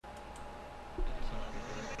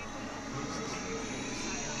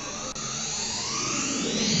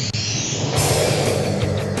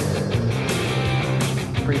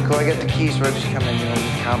Go I get the keys, we'll just come in and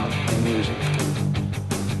only comment on music.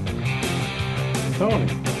 Tony.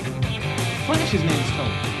 Flash's name's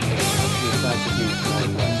Tony.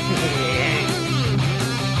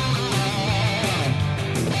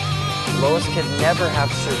 Lois could never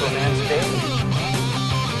have Superman's baby.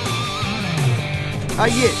 Ah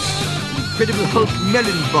yes, Incredible Hulk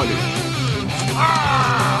melon volley.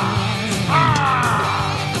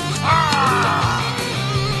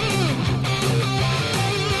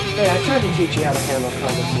 Hey, I tried to teach you how to handle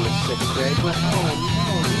comics in the 6th grade, but no,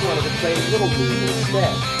 you wanted to play Little Dude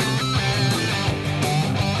instead.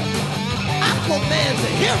 Aquaman's a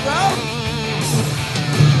hero!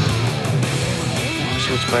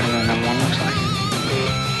 See what Spider-Man #1 looks like?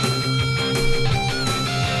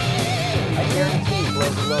 I guarantee he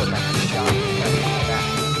blows a load like a shot in the back.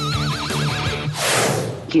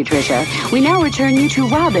 Thank you, Trisha. We now return you to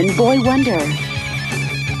Robin, Boy Wonder.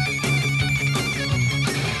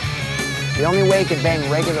 The only way he could bang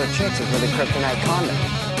regular chicks is with a kryptonite condom.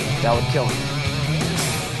 That would kill him.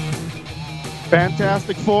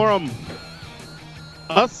 Fantastic Forum.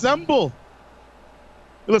 Assemble.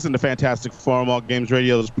 Listen to Fantastic Forum, All Games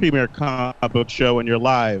Radio's premier comic book show, and your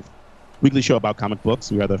live weekly show about comic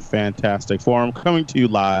books. We are the Fantastic Forum, coming to you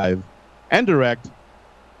live and direct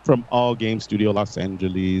from All Games Studio, Los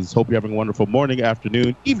Angeles. Hope you're having a wonderful morning,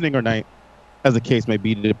 afternoon, evening, or night, as the case may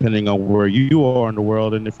be, depending on where you are in the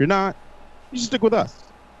world. And if you're not, you just stick with us.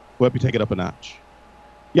 We'll help you take it up a notch.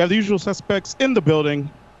 You have the usual suspects in the building.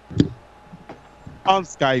 On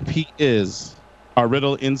Skype, he is our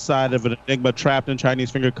riddle inside of an enigma trapped in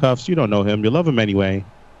Chinese finger cuffs. You don't know him. You love him anyway.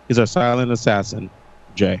 He's our silent assassin,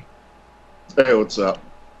 Jay. Hey, what's up?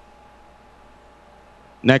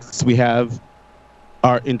 Next, we have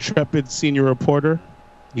our intrepid senior reporter.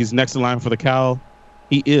 He's next in line for the cowl.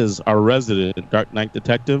 He is our resident Dark Knight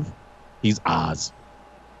detective. He's Oz.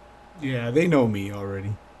 Yeah, they know me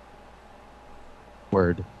already.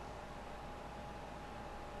 Word.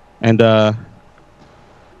 And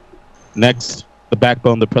next, the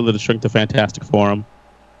backbone, the pillar, the strength, the Fantastic Forum.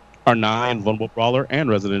 Our vulnerable brawler and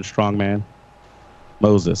resident strongman,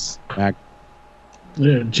 Moses. Mac.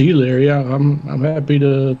 Yeah, gee, Larry, I'm happy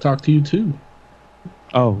to talk to you too.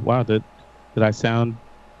 Oh wow, did I sound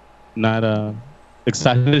not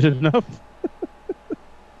excited enough?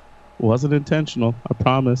 Wasn't intentional, I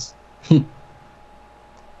promise.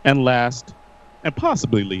 And last, and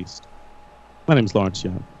possibly least, my name's Lawrence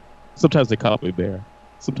Young. Sometimes they call me Bear.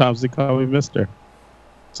 Sometimes they call me Mister.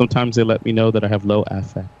 Sometimes they let me know that I have low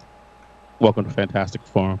affect. Welcome to Fantastic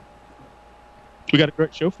Forum. We got a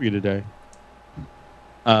great show for you today.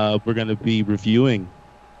 We're going to be reviewing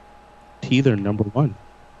Teether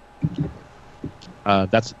 #1.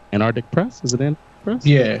 That's Antarctic Press. Is it Antarctic Press?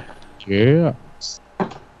 Yeah. Yeah.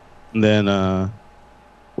 And then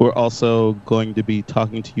we're also going to be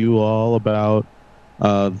talking to you all about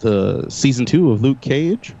the season 2 of Luke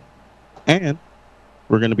Cage, and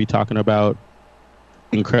we're going to be talking about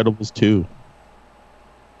Incredibles 2,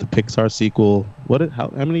 the Pixar sequel. How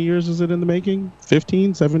many years is it in the making?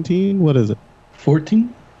 15, 17? What is it?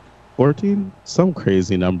 14? 14? Some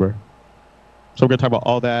crazy number. So we're going to talk about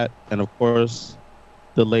all that, and of course,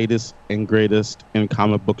 the latest and greatest in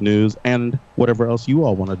comic book news, and whatever else you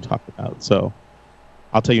all want to talk about. So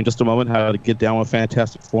I'll tell you in just a moment how to get down with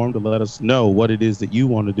Fantastic Forum to let us know what it is that you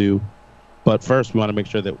want to do. But first, we want to make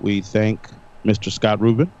sure that we thank Mr. Scott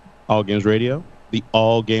Rubin, All Games Radio, the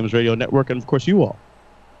All Games Radio Network, and of course you all,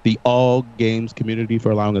 the All Games community,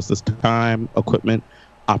 for allowing us this time, equipment,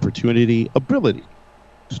 opportunity, ability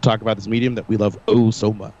to talk about this medium that we love oh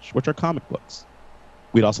so much, which are comic books.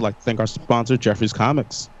 We'd also like to thank our sponsor, Jeffries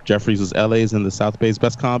Comics. Jeffries is LA's and the South Bay's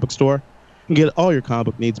best comic book store. You can get all your comic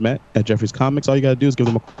book needs met at Jeffries Comics. All you got to do is give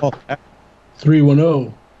them a call at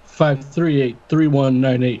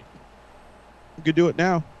 310-538-3198. You could do it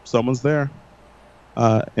now. Someone's there.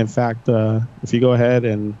 In fact, if you go ahead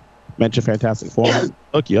and mention Fantastic Forum,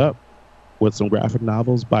 look you up with some graphic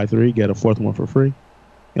novels. Buy 3, get a 4th one for free.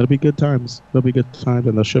 It'll be good times. It'll be good times,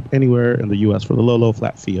 and they'll ship anywhere in the U.S. for the low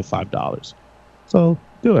flat fee of $5. So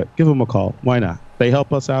do it. Give them a call. Why not? They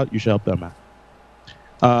help us out. You should help them out.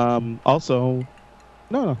 Also,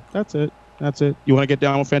 no, that's it. You want to get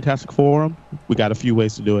down with Fantastic Forum? We got a few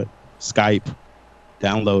ways to do it. Skype,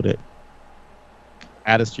 download it,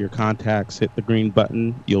 add us to your contacts, hit the green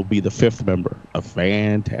button. You'll be the 5th member of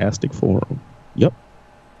Fantastic Forum. Yep.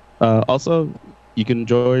 Also, you can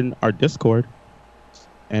join our Discord,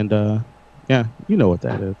 and yeah, you know what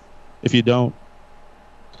that is. If you don't,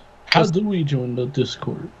 how do we join the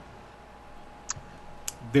Discord?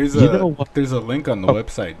 There's a link on the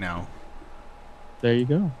website now. There you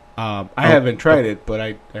go. I haven't tried it, but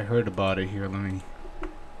I heard about it here. Let me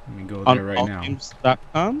go there right now.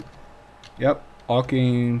 Allgames.com? Yep,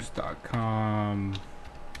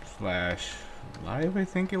 allgames.com/live, I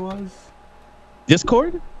think it was.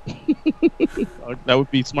 Discord? That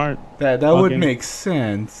would be smart. That would make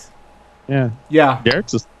sense. Yeah. Yeah.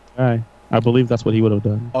 Derek's a guy. I believe that's what he would have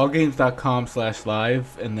done.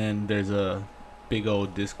 Allgames.com/live, and then there's a big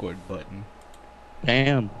old Discord button.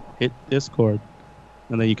 Bam. Hit Discord.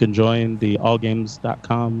 And then you can join the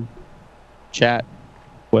allgames.com chat,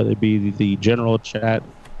 whether it be the general chat.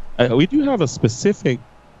 We do have a specific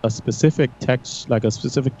text, like a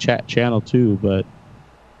specific chat channel too, but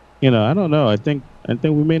I don't know. I think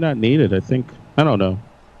we may not need it. I don't know.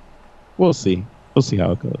 We'll see. We'll see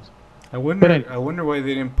how it goes. I wonder why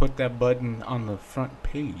they didn't put that button on the front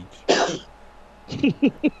page.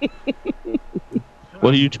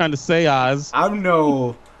 What are you trying to say, Oz? I'm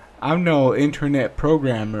no internet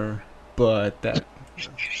programmer, but that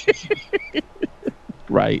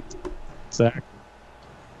right. Exactly.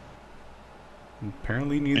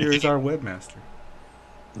 Apparently neither is our webmaster.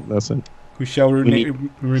 Listen. Who shall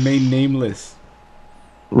remain nameless.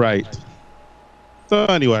 Right. So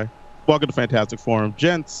anyway, welcome to Fantastic Forum.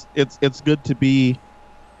 Gents, it's good to be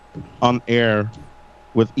on air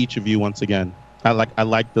with each of you once again. I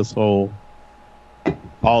like this whole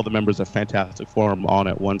all the members of Fantastic Forum on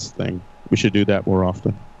at once thing. We should do that more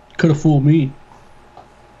often. Could have fooled me.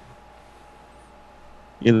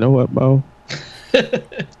 You know what, Mo? I'm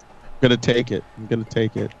gonna take it.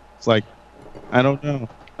 It's like I don't know.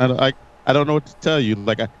 I don't know what to tell you.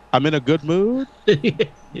 Like I'm in a good mood.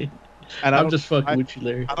 And I'm just fucking with you,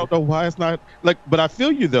 Larry. I don't know why it's not like, but I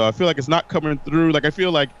feel you though. I feel like it's not coming through. Like I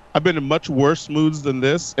feel like I've been in much worse moods than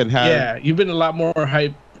this, and you've been a lot more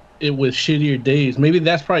hype with shittier days. Maybe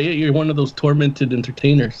that's probably it. You're one of those tormented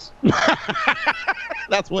entertainers.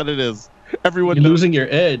 That's what it is. You're losing your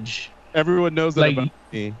edge. Everyone knows that about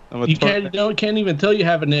me. You can't even tell you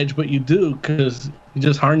have an edge, but you do because you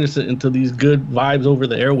just harness it into these good vibes over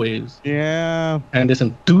the airwaves. Yeah, and this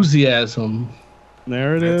enthusiasm.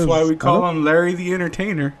 There it is. That's why we call him Larry the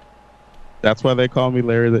Entertainer. That's why they call me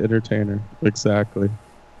Larry the Entertainer. Exactly.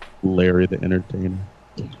 Larry the Entertainer.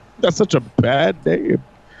 That's such a bad name.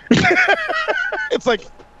 It's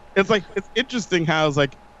interesting how it's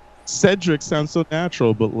like Cedric sounds so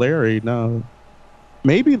natural, but Larry, no.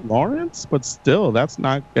 Maybe Lawrence, but still, that's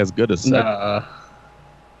not as good as Cedric. Nah.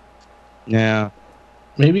 Yeah.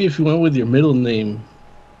 Maybe if you went with your middle name.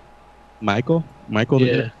 Michael? Michael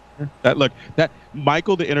the Entertainer? That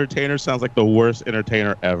Michael the Entertainer sounds like the worst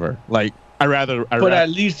entertainer ever. Like But at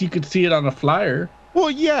least you could see it on a flyer.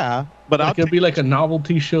 Well, yeah, but it'd be like a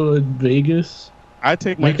novelty show in Vegas. I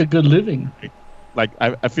take make a good living. Like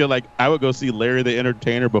I feel like I would go see Larry the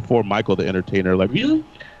Entertainer before Michael the Entertainer. Like really,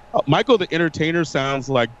 Michael the Entertainer sounds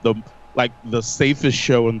like the safest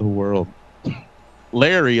show in the world.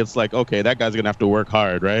 Larry, it's like, okay, that guy's gonna have to work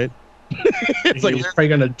hard, right? It's like he's probably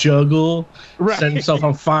gonna juggle, set himself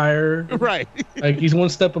on fire, right? Like he's one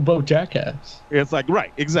step above Jackass. It's like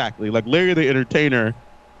right, exactly. Like Larry the Entertainer,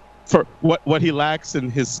 for what he lacks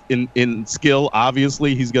in skill,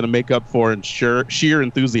 obviously he's gonna make up for in sheer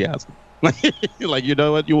enthusiasm. Like you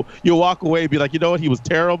know what, you walk away and be like, you know what, he was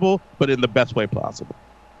terrible, but in the best way possible.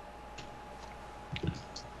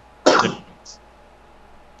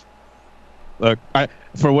 Look,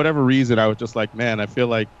 for whatever reason, I was just like, man, I feel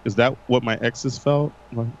like, is that what my exes felt?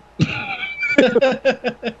 Like,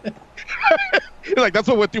 like that's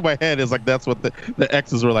what went through my head. Is like that's what the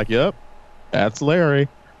exes were like. Yep, that's Larry,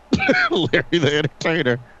 Larry the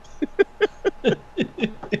Entertainer.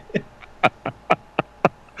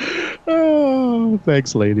 Oh,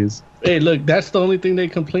 thanks, ladies. Hey, look, that's the only thing they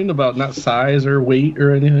complain about, not size or weight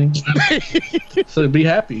or anything. So be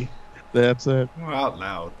happy. That's it. Well, out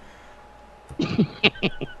loud.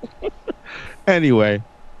 Anyway,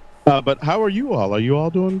 but how are you all? Are you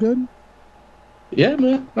all doing good? Yeah,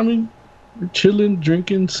 man. I mean, we're chilling,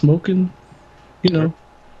 drinking, smoking. You know,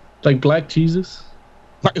 like black Jesus.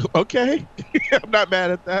 Okay, I'm not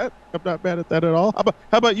mad at that. I'm not mad at that at all.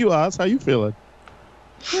 How about you, Oz? How you feeling?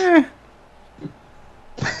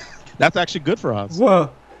 That's actually good for Oz.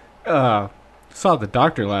 Well, saw the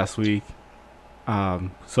doctor last week.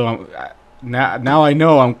 So now I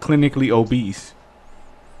know I'm clinically obese.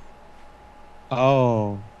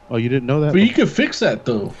 Oh, you didn't know that? But you can fix that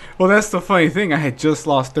though. Well, that's the funny thing. I had just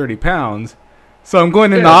lost 30 pounds, so I'm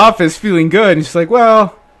going in the office feeling good, and she's like,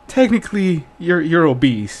 "Well, technically, you're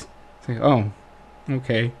obese." It's like, oh,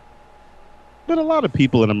 okay. But a lot of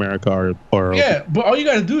people in America are yeah, but all you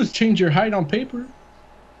gotta do is change your height on paper.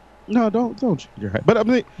 No, don't change your height. But I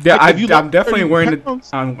mean, Yeah, like, if you I'm lost definitely 30 wearing pounds-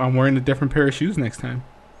 I'm wearing a different pair of shoes next time.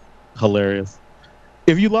 Hilarious.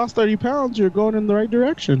 If you lost 30 pounds, you're going in the right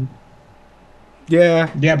direction. Yeah.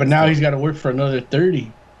 Yeah, but now he's got to work for another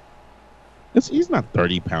 30. He's not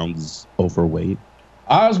 30 pounds overweight.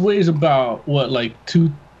 Oz weighs about what, like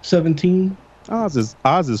 217? Oz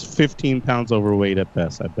is 15 pounds overweight at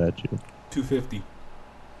best. I bet you. 250.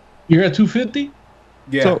 You're at 250?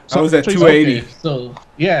 Yeah, So I was at he's 280. Okay, so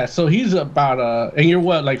yeah, so he's about and you're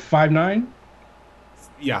what, like 5'9"?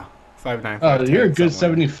 Yeah, 5'9". Oh, you're a good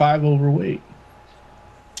somewhere. 75 overweight.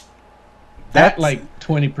 That's At like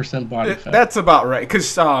 20% body fat. That's about right.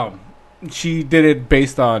 Cause she did it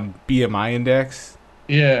based on BMI index,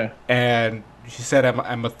 Yeah. and she said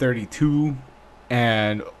I'm a 32,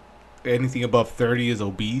 and anything above 30 is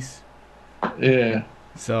obese. Yeah.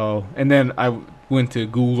 So, and then I went to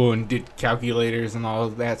Google and did calculators and all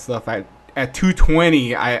of that stuff. At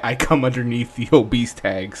 220, I come underneath the obese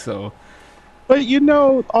tag. So, But you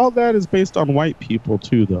know, all that is based on white people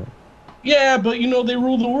too, though. Yeah, but you know they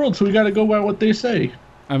rule the world, so we got to go by what they say.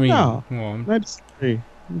 I mean, No. well,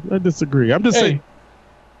 I disagree. I'm just Hey, saying.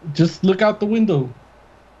 just look out the window.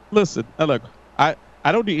 Listen, look, I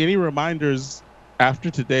don't need any reminders after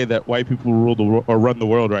today that white people rule the world or run the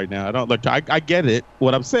world right now. I don't look. I get it.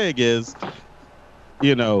 What I'm saying is,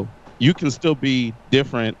 you know, you can still be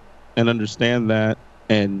different and understand that.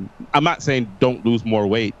 And I'm not saying don't lose more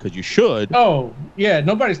weight because you should. Oh, yeah,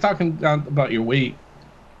 nobody's talking about your weight.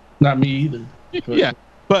 Not me either. Yeah,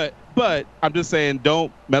 but I'm just saying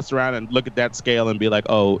don't mess around and look at that scale and be like,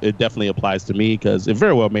 oh, it definitely applies to me because it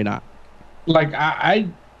very well may not. Like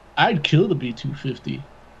I'd kill to be 250.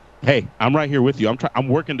 Hey, I'm right here with you. I'm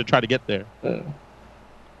working to try to get there.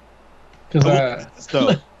 Because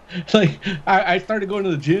So like I started going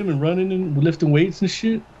to the gym and running and lifting weights and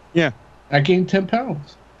shit. yeah, I gained 10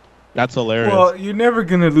 pounds. that's hilarious. well, you're never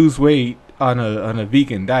gonna lose weight on a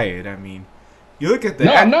vegan diet. I mean, you look at the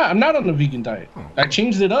No, I'm not on a vegan diet. I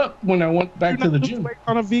changed it up when I went back to the gym.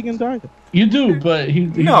 on a vegan diet. You do, but he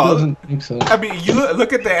No. doesn't think so. I mean, you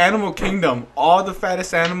look at the animal kingdom. All the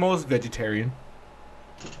fattest animals vegetarian.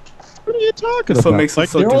 What are you talking So about? it makes them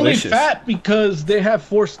so They're delicious. only fat because they have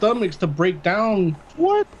 4 stomachs to break down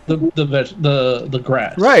what? the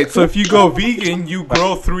grass. Right. So if you go vegan, you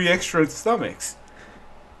grow 3 extra stomachs.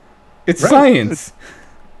 It's Right. science.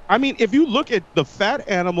 I mean, if you look at the fat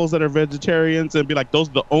animals that are vegetarians and be like, those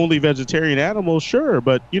are the only vegetarian animals, sure.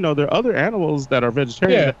 But, you know, there are other animals that are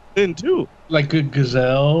vegetarian Yeah. that are thin too. Like a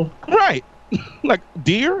gazelle. Right. Like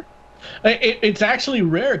deer. It's actually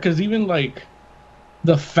rare because even like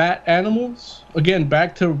the fat animals, again,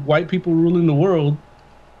 back to white people ruling the world,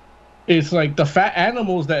 it's like the fat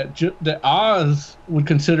animals that Oz would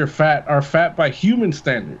consider fat are fat by human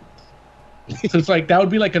standards. So it's like that would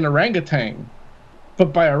be like an orangutan.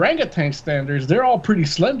 But by orangutan standards, they're all pretty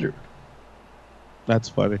slender. That's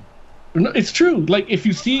funny. No, it's true. Like if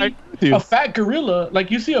you I see agree with you. a fat gorilla, like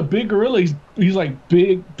you see a big gorilla, he's like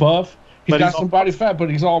big, buff. He's But got he's some all body fat, but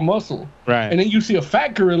he's all muscle. Right. And then you see a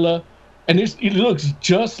fat gorilla, and it looks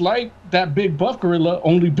just like that big buff gorilla,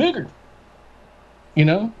 only bigger. You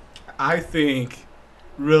know? I think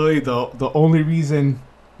really the only reason,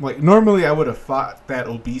 like, normally I would have fought that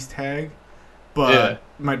obese tag, but Yeah.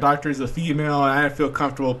 my doctor is a female and I didn't feel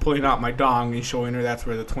comfortable pulling out my dong and showing her that's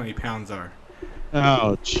where the 20 pounds are.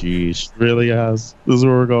 Oh, jeez. Really, Oz? This is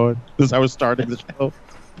where we're going? This is how we're starting the show?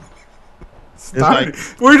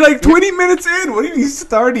 We're like 20 minutes in. What are you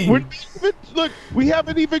starting? Look, we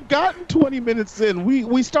haven't even gotten 20 minutes in.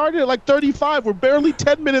 We started at like 35. We're barely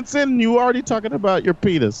 10 minutes in, and you already talking about your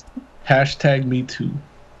penis. Hashtag me too.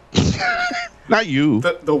 Not you.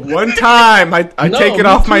 The one time I No, take it me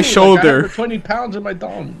off my too. Like, I shoulder. have 20 pounds in my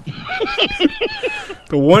dong.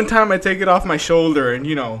 The one time I take it off my shoulder and,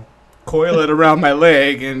 you know, coil it around my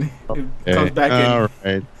leg and it comes back in. All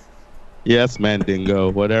right. Yes,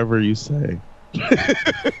 Mandingo. Whatever you say.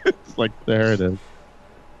 It's like, there it is.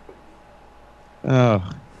 Oh,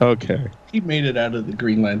 okay. He made it out of the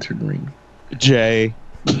Green Lantern ring. Jay.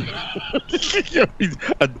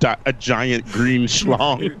 a giant green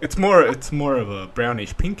schlong. It's more of a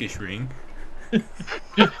brownish pinkish ring.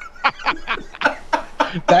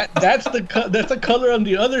 That's the color on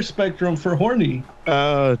the other spectrum for horny.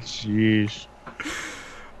 Oh, jeez.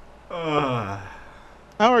 Uh,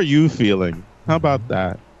 How are you feeling? How about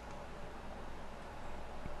that?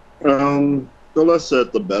 The less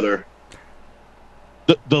said, the better.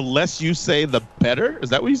 The less you say, the better? Is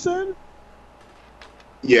that what you said?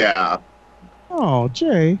 Yeah. Oh,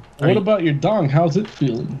 Jay. What about your dong? How's it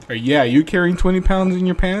feeling? yeah, are you carrying 20 pounds in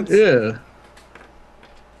your pants? Yeah.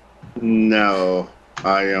 No.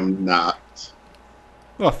 I am not.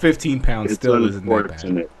 Well, 15 pounds It's still isn't that bad.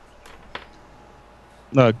 unfortunate.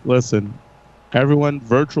 Look, listen, everyone,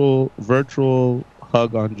 virtual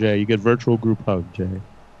hug on Jay. You get virtual group hug, Jay.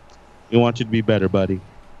 We want you to be better, buddy.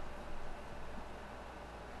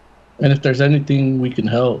 And if there's anything we can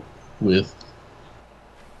help with,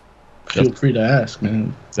 feel free to ask,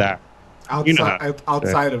 man. Zach.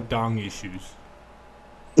 Outside of dong issues.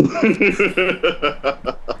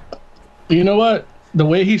 You know what? The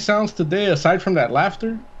way he sounds today, aside from that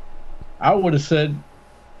laughter, I would have said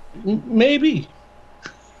maybe,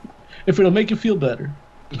 if it'll make you feel better.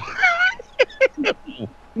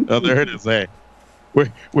 Oh, there it is. Hey,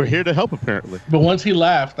 we're here to help, apparently. But once he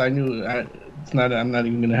laughed, I knew it's not. I'm not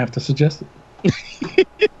even gonna have to suggest it.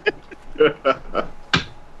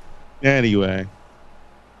 Anyway,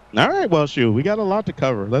 all right. Well, shoot, we got a lot to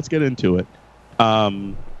cover. Let's get into it.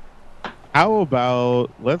 How about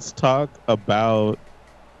let's talk about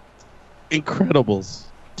Incredibles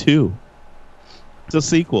 2. It's a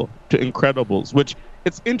sequel to Incredibles, which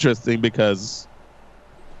it's interesting because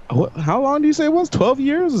how long do you say it was? 12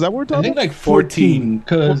 years? Is that what we're I talking think about? like 14,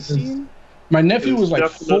 because 14? my nephew was like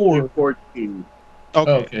Definitely 4. 14.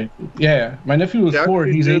 Okay. Yeah, my nephew was Yeah, 4.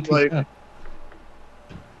 he He's did, 18. like- now.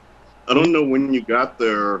 I don't know when you got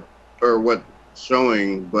there or what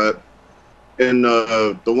showing, but in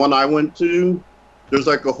the one I went to, there's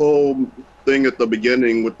like a whole thing at the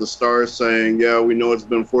beginning with the stars saying, "Yeah, we know it's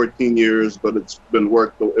been 14 years, but it's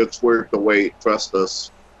worth the wait. Trust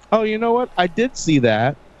us." Oh, you know what? I did see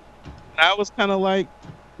that. I was kind of like,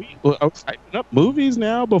 I was hyping up movies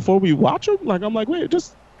now before we watch them. Like, I'm like, wait,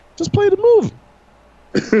 just play the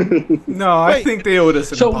movie. No, I think they owed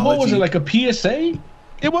us an So apology. what was it, like a PSA?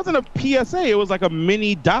 It wasn't a PSA. It was like a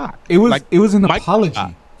mini doc. It was like, it was an Mike-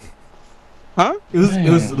 apology. Huh? It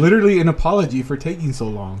was literally an apology for taking so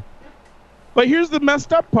long. But here's the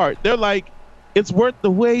messed up part. They're like, it's worth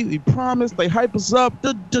the wait. We promised. They hype us up.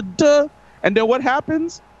 Duh, duh, duh. And then what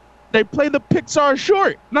happens? They play the Pixar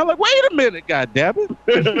short. And I'm like, wait a minute, goddammit.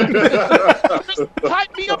 Just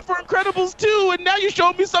hype me up for Incredibles 2, and now you're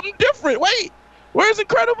showing me something different. Wait, where's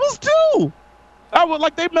Incredibles 2? I was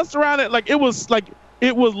like, they messed around it.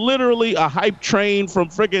 It was literally a hype train from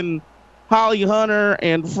friggin' Holly Hunter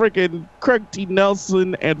and friggin' Craig T.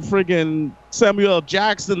 Nelson and friggin' Samuel L.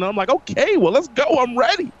 Jackson. And I'm like, okay, well, let's go. I'm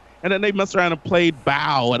ready. And then they messed around and played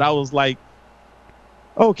Bao. And I was like,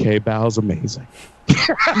 okay, Bao's amazing.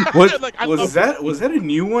 Was love that a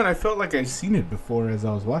new one? I felt like I'd seen it before as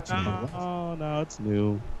I was watching it. Oh, no, it's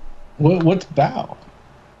new. What's Bao?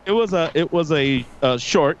 It was a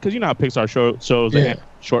short, because you know how Pixar shows Yeah.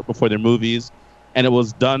 short before their movies. And it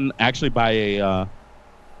was done actually by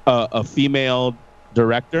a female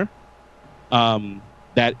director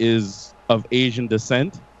that is of Asian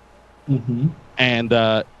descent. Mm-hmm. And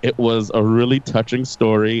it was a really touching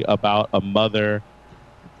story about a mother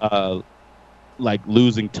like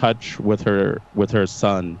losing touch with her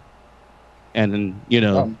son. And you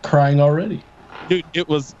know, I'm crying already. dude, it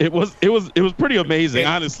was pretty amazing,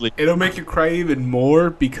 honestly. It'll make you cry even more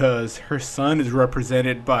because her son is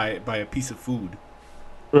represented by a piece of food.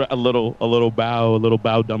 A little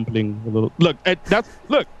bao dumpling, look.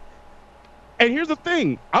 And here's the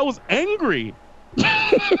thing, I was angry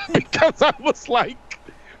because I was like,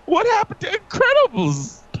 what happened to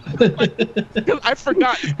Incredibles? Because I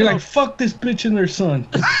forgot. You're like, fuck this bitch and her son.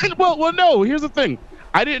 well, no. Here's the thing.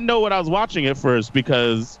 I didn't know what I was watching at first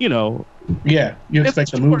because Yeah, you It's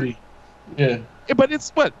expect a short. movie. Yeah. But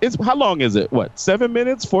it's how long is it? What, 7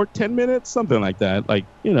 minutes, 10 minutes, something like that. Like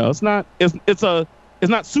it's not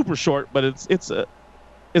super short, but it's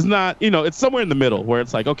not it's somewhere in the middle where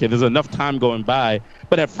it's like, okay, there's enough time going by.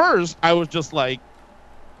 But at first I was just like,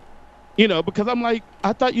 because I'm like,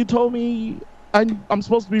 I thought you told me I'm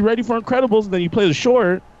supposed to be ready for Incredibles, and then you play the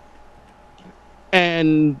short,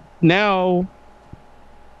 and now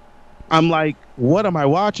I'm like, what am I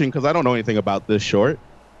watching? Because I don't know anything about this short.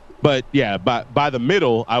 But yeah, by the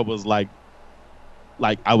middle, I was like,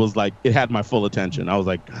 it had my full attention. I was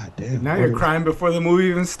like, God damn. Now you're crying before the movie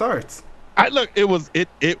even starts. It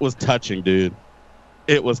was touching, dude.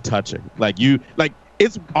 It was touching.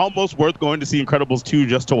 It's almost worth going to see Incredibles 2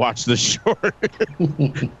 just to watch the short.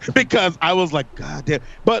 Because I was like, God damn.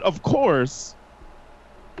 But of course,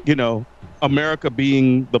 America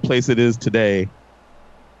being the place it is today,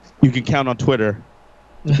 you can count on Twitter.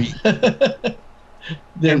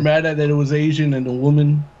 They're mad at that it was Asian and a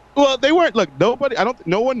woman. Well, they weren't. Look, nobody.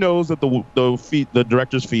 No one knows that the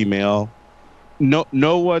director's female.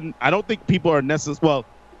 No one. I don't think people are necessarily. Well,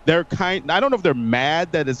 they're kind. I don't know if they're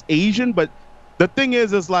mad that it's Asian, but the thing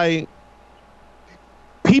is like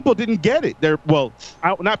people didn't get it.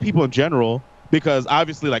 Not people in general, because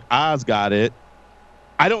obviously, like Oz got it.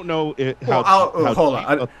 I don't know hold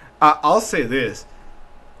on. I'll say this.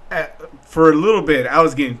 For a little bit, I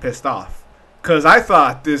was getting pissed off because I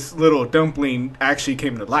thought this little dumpling actually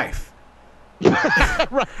came to life.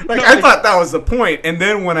 I thought that was the point, and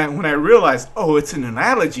then when I realized, oh, it's an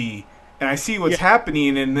analogy, and I see what's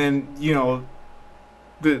happening, and then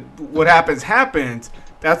what happens.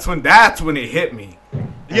 That's when it hit me.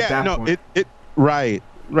 Right.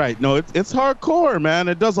 No, it's hardcore, man.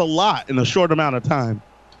 It does a lot in a short amount of time,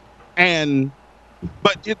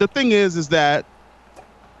 but the thing is that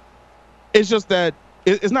it's just that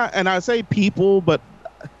it's not. And I say people, but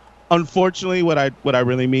unfortunately, what I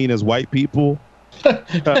really mean is white people,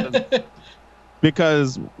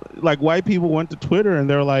 because like white people went to Twitter and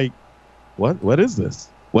they're like, "What is this?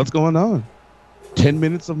 What's going on? 10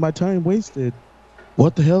 minutes of my time wasted.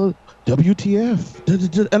 What the hell?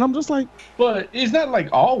 WTF?" And I'm just like, but it's not like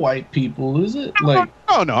all white people, is it? Like,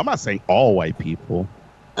 no, I'm not saying all white people.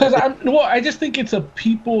 Because I just think it's a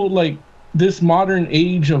people like this modern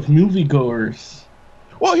age of moviegoers.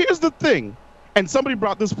 Well, here's the thing, and somebody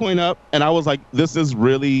brought this point up, and I was like, this is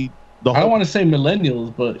really the whole... I don't want to say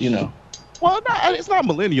millennials, but Well, no, it's not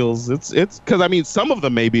millennials. It's because I mean some of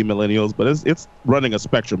them may be millennials, but it's running a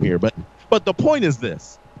spectrum here. But the point is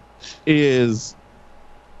this is.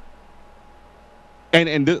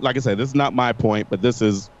 And like I said, this is not my point, but this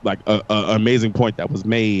is like an amazing point that was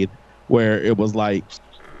made where it was like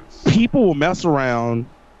people will mess around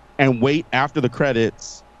and wait after the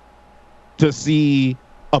credits to see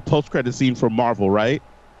a post-credit scene from Marvel, right?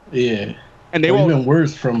 Yeah. And they even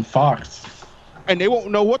worse from Fox. And they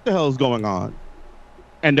won't know what the hell is going on.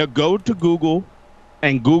 And they'll go to Google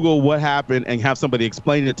and Google what happened and have somebody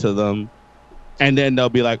explain it to them. And then they'll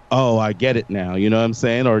be like, oh, I get it now. You know what I'm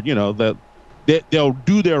saying? Or, they'll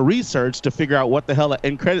do their research to figure out what the hell an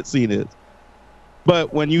end credit scene is.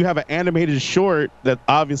 But when you have an animated short that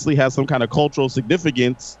obviously has some kind of cultural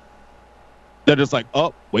significance, they're just like,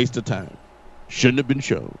 oh, waste of time. Shouldn't have been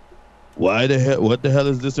shown. What the hell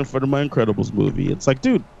is this in front of my Incredibles movie? It's like,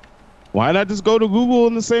 dude, why not just go to Google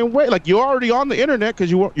in the same way? Like, you're already on the internet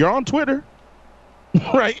because you're on Twitter,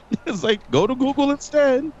 right? It's like, go to Google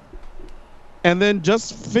instead. And then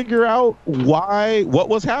just figure out what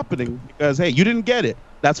was happening. Because, hey, you didn't get it.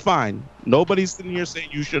 That's fine. Nobody's sitting here saying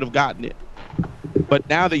you should have gotten it. But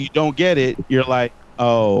now that you don't get it, you're like,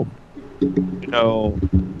 oh,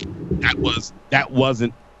 that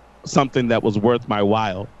wasn't something that was worth my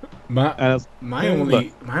while. My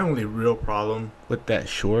only real problem with that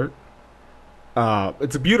short,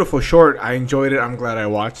 it's a beautiful short. I enjoyed it. I'm glad I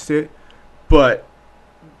watched it. But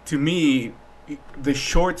to me, the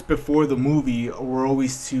shorts before the movie were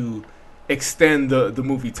always to extend the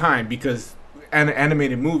movie time, because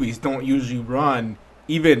animated movies don't usually run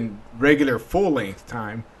even regular full-length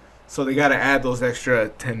time, so they got to add those extra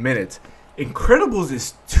 10 minutes. Incredibles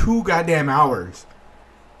is 2 goddamn hours.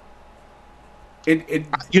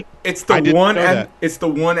 It's the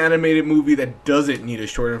one animated movie that doesn't need a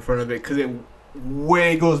short in front of it, because it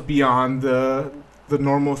way goes beyond the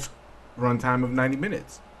normal runtime of 90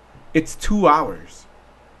 minutes. It's 2 hours.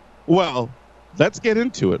 Well, let's get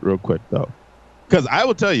into it real quick, though. Because I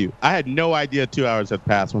will tell you, I had no idea 2 hours had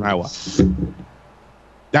passed when I watched.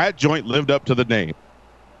 That joint lived up to the name.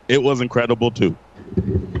 It was incredible, too.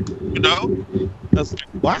 That's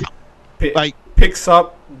wow. Picks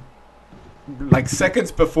up like seconds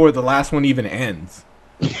before the last one even ends.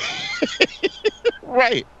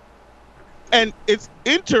 Right. And it's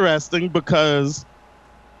interesting because...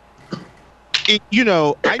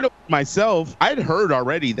 I know myself, I'd heard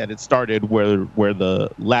already that it started where the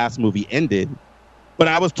last movie ended, but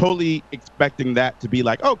I was totally expecting that to be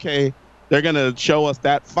like, okay, they're going to show us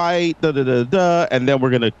that fight, and then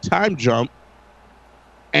we're going to time jump.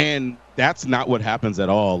 And that's not what happens at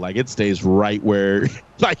all. Like, it stays right where,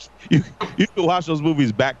 like, you can watch those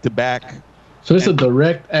movies back to back. So it's a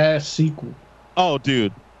direct-ass sequel. Oh,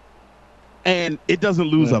 dude. And it doesn't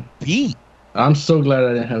lose a beat. I'm so glad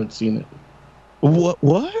I haven't seen it. What?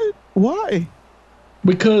 Why?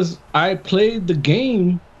 Because I played the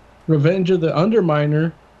game Revenge of the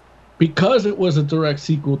Underminer because it was a direct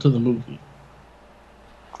sequel to the movie.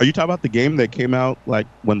 Are you talking about the game that came out like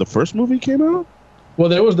when the first movie came out? Well,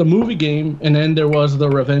 there was the movie game, and then there was the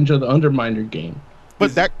Revenge of the Underminer game.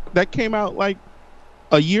 But that came out like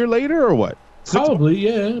a year later, or what? Probably,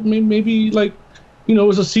 yeah. Maybe like, it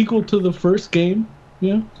was a sequel to the first game.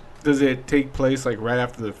 Yeah. Does it take place like right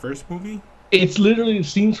after the first movie? It's literally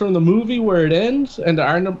scenes from the movie where it ends and the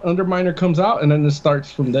Underminer comes out, and then it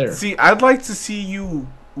starts from there. See, I'd like to see you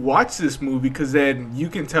watch this movie because then you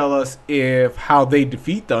can tell us if how they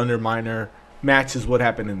defeat the Underminer matches what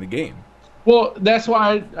happened in the game. Well, that's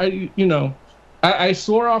why I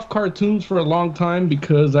swore off cartoons for a long time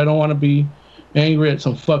because I don't want to be angry at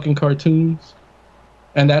some fucking cartoons,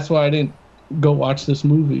 and that's why I didn't go watch this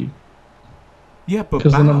movie. Yeah, but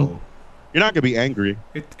then you're not gonna be angry.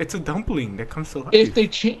 It's a dumpling that comes to life. If they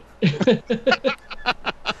change,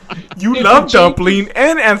 you love dumpling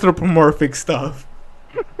and anthropomorphic stuff.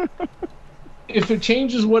 If it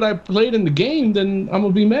changes what I played in the game, then I'm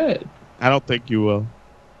gonna be mad. I don't think you will.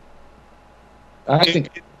 I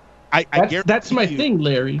think that's my thing,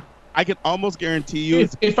 Larry. I can almost guarantee you,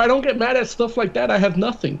 if I don't get mad at stuff like that, I have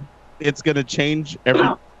nothing. It's gonna change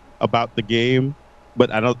everything about the game,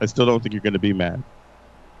 but I still don't think you're gonna be mad.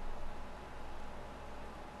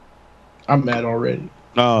 I'm mad already.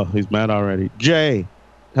 Oh, he's mad already. Jay,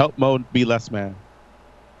 help Mo be less mad.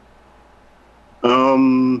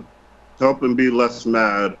 Help him be less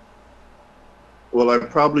mad. Well, I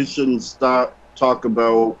probably shouldn't talk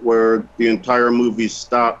about where the entire movie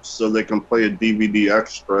stops so they can play a DVD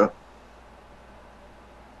extra.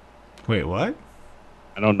 Wait, what?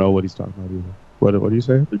 I don't know what he's talking about either. What do you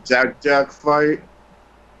say? The Jack fight,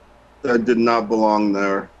 that did not belong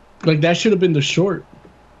there. Like, that should have been the short.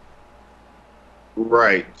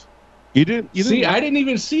 Right. You didn't see? I didn't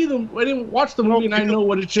even see them. I didn't watch the movie, and I know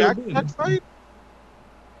what it should have been. Fight?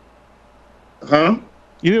 Huh?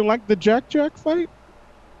 You didn't like the Jack fight?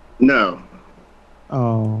 No.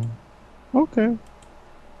 Oh. Okay.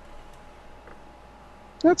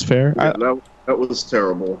 That's fair. Yeah, that was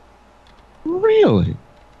terrible. Really?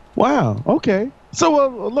 Wow. Okay. So,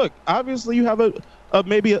 look, obviously you have a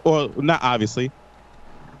maybe, or not obviously,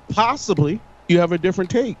 possibly you have a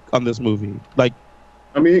different take on this movie. Like,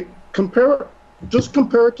 I mean, compare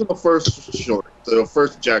it to the first short, the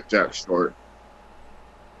first Jack short.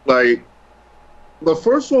 Like, the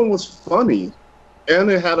first one was funny,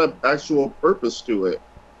 and it had an actual purpose to it.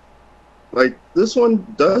 Like, this one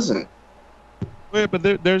doesn't. Wait, but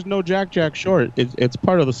there's no Jack short. It's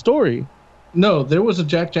part of the story. No, there was a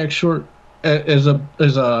Jack short as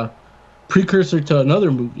a precursor to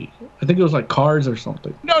another movie. I think it was like Cars or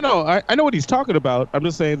something. No, I know what he's talking about. I'm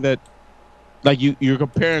just saying that, like, you're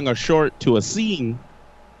comparing a short to a scene.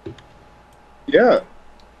 Yeah.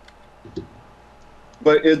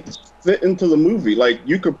 But it fit into the movie. Like,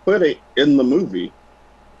 you could put it in the movie.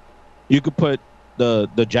 You could put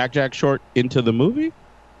the Jack short into the movie?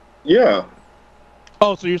 Yeah.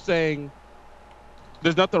 Oh, so you're saying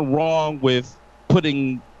there's nothing wrong with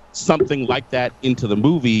putting something like that into the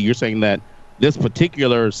movie. You're saying that this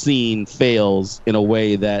particular scene fails in a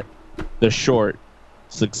way that the short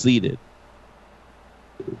succeeded.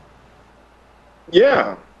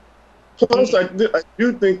 Yeah. Plus, I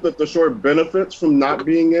do think that the short benefits from not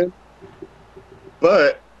being in.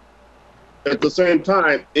 But at the same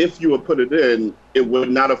time, if you would put it in, it would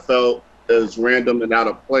not have felt as random and out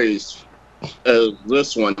of place as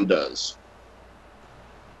this one does.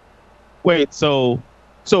 Wait, so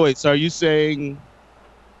are you saying,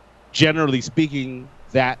 generally speaking,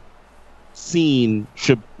 that scene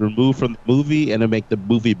should be removed from the movie and to make the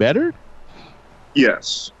movie better?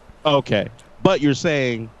 Yes. Okay. But you're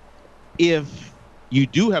saying if you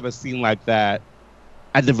do have a scene like that,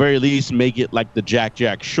 at the very least make it like the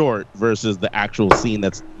Jack short versus the actual scene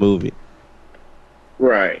that's in the movie.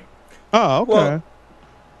 Right. Oh, okay.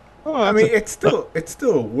 Well, I mean, it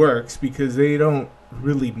still works because they don't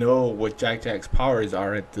really know what Jack's powers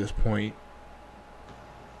are at this point.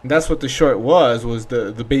 And that's what the short was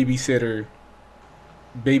the babysitter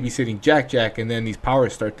babysitting Jack, and then these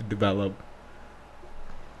powers start to develop.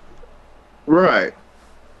 Right.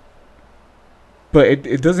 But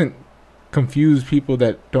it doesn't confuse people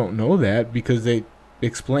that don't know that because they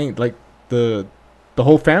explain, like, the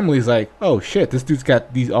whole family's like, oh shit, this dude's got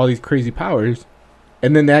all these crazy powers.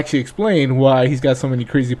 And then they actually explain why he's got so many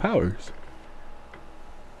crazy powers.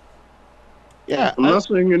 Yeah, I'm not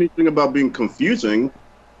saying anything about being confusing.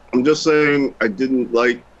 I'm just saying I didn't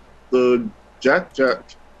like the Jack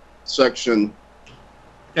section.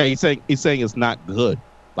 Yeah, he's saying it's not good,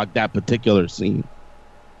 like that particular scene.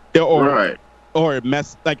 Right. Or it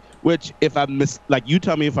mess like, which if I like, you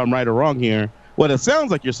tell me if I'm right or wrong here. What it sounds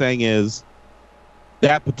like you're saying is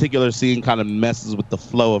that particular scene kind of messes with the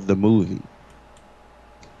flow of the movie.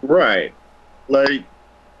 Right. Like,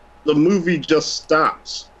 the movie just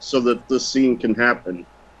stops so that the scene can happen.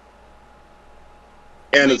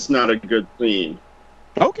 And it's not a good scene.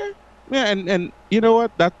 Okay. Yeah, and you know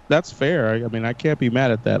what? That's fair. I mean, I can't be mad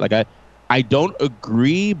at that. Like, I don't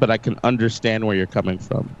agree, but I can understand where you're coming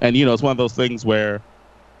from. And, you know, it's one of those things where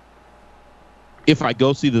if I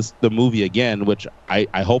go see the movie again, which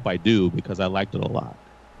I hope I do because I liked it a lot,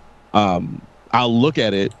 I'll look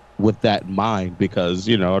at it with that in mind because,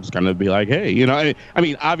 you know, I'll just kind of be like, hey, you know, I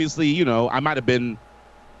mean, obviously, you know, I might have been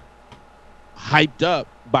hyped up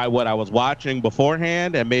by what I was watching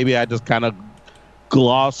beforehand, and maybe I just kind of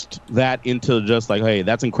glossed that into just like, hey,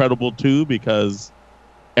 that's incredible too, because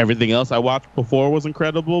everything else I watched before was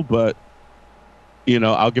incredible, but, you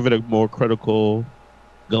know, I'll give it a more critical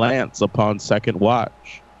glance upon second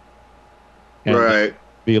watch. And Right.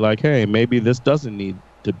 be like, hey, maybe this doesn't need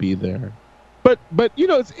to be there. But you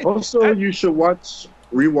know, you should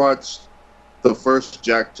rewatch the first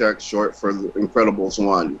Jack short for the Incredibles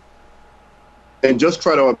 1. And just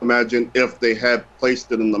try to imagine if they had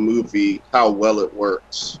placed it in the movie, how well it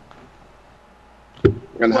works.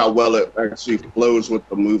 And how well it actually flows with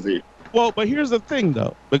the movie. Well, but here's the thing,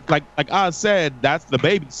 though. Like Oz said, that's the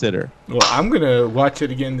babysitter. Well, I'm going to watch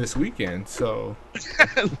it again this weekend, so...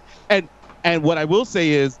 And what I will say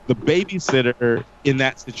is the babysitter in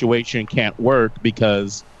that situation can't work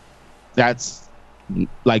because that's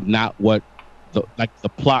like not what the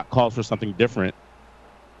plot calls for something different.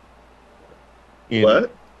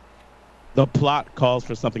 What? The plot calls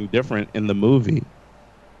for something different in the movie.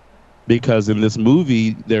 Because in this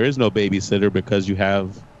movie, there is no babysitter because you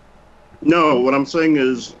have... No, what I'm saying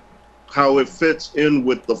is how it fits in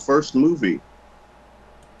with the first movie.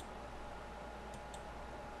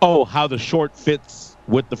 Oh, how the short fits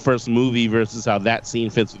with the first movie versus how that scene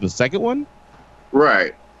fits with the second one?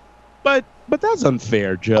 Right. But that's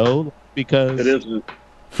unfair, Joe, because... It isn't.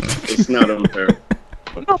 It's not unfair.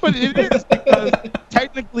 No, but it is, because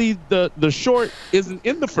technically the short isn't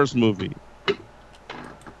in the first movie.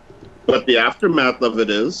 But the aftermath of it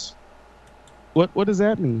is. What does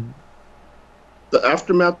that mean? The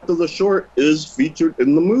aftermath of the short is featured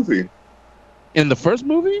in the movie. In the first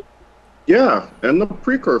movie? Yeah, and the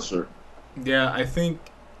precursor. Yeah, I think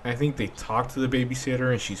they talk to the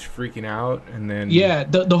babysitter and she's freaking out, and then... Yeah,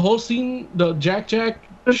 the whole scene, the Jack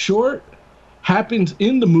short, happens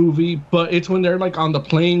in the movie, but it's when they're like on the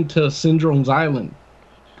plane to Syndrome's Island.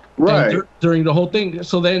 Right. During the whole thing.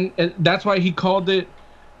 So then that's why he called it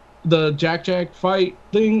the Jack fight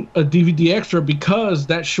thing a DVD extra, because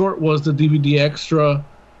that short was the DVD extra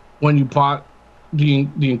when you bought the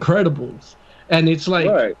Incredibles. And it's like...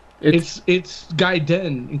 Right. It's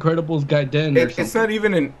Gaiden, Incredibles Gaiden. It's not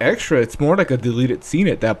even an extra. It's more like a deleted scene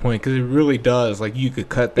at that point, because it really does. Like, you could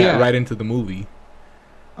cut that right into the movie.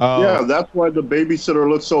 Yeah, that's why the babysitter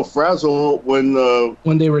looks so frazzled when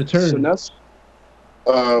they return.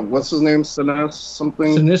 Sinestro, what's his name? Sinestro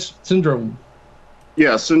something? Syndrome.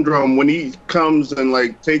 Yeah, Syndrome. When he comes and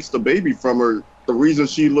like takes the baby from her, the reason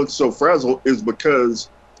she looks so frazzled is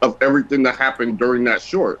because of everything that happened during that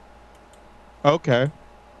short. Okay.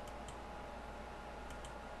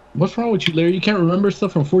 What's wrong with you, Larry? You can't remember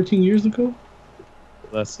stuff from 14 years ago?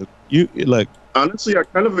 Listen, you like... Honestly, I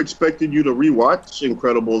kind of expected you to rewatch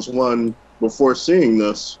Incredibles 1 before seeing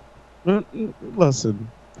this.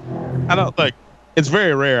 Listen, I don't like... It's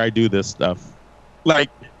very rare I do this stuff. Like,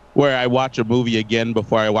 where I watch a movie again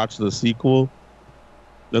before I watch the sequel.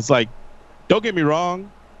 It's like, don't get me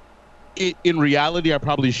wrong. In reality, I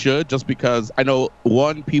probably should, just because I know,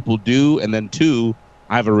 one, people do, and then two,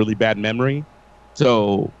 I have a really bad memory.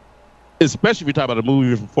 So... especially if you talk about a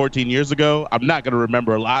movie from 14 years ago, I'm not going to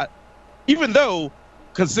remember a lot. Even though,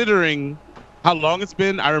 considering how long it's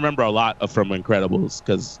been, I remember a lot from Incredibles,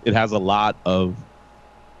 because it has a lot of...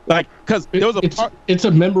 like, because there was a part... It's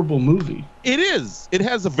a memorable movie. It is. It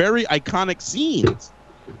has a very iconic scenes.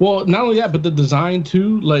 Well, not only that, but the design,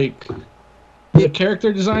 too. Like, the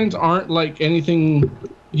character designs aren't like anything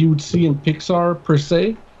you would see in Pixar, per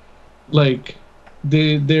se. Like,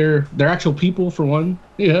 they're actual people, for one.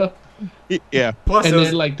 Yeah. Yeah. Plus, and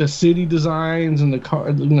then like the city designs and the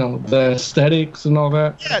car, the aesthetics and all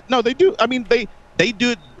that. Yeah, no, they do. I mean, they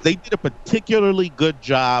did a particularly good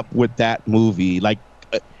job with that movie. Like,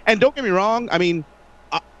 and don't get me wrong. I mean,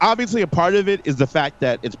 obviously a part of it is the fact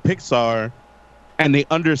that it's Pixar, and they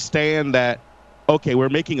understand that, okay, we're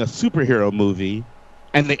making a superhero movie,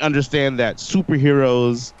 and they understand that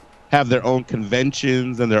superheroes have their own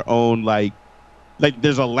conventions and their own like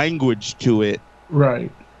there's a language to it.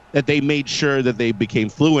 Right. That they made sure that they became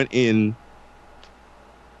fluent in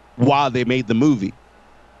while they made the movie.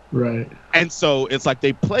 Right. And so it's like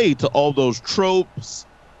they play to all those tropes,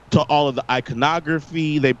 to all of the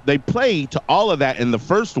iconography. They play to all of that in the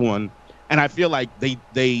first one. And I feel like they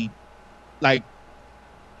like,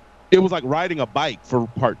 it was like riding a bike for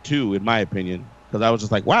part 2, in my opinion. Because I was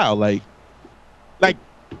just like, wow, like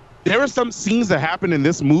there were some scenes that happened in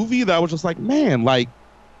this movie that I was just like, man, like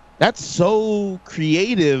That's so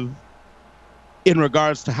creative in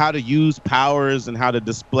regards to how to use powers and how to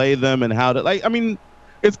display them and how to like. I mean,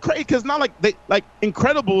 it's crazy because not like they like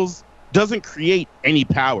Incredibles doesn't create any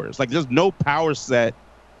powers. Like there's no power set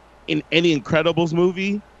in any Incredibles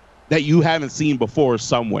movie that you haven't seen before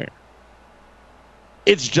somewhere.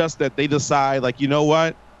 It's just that they decide, like, you know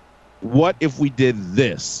what? What if we did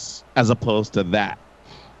this as opposed to that?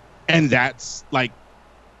 And that's like,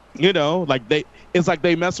 you know, like it's like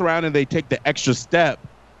they mess around and they take the extra step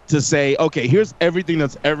to say, okay, here's everything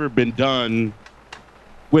that's ever been done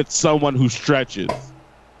with someone who stretches.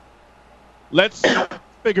 Let's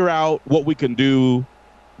figure out what we can do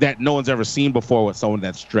that no one's ever seen before with someone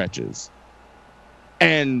that stretches.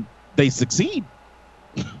 And they succeed.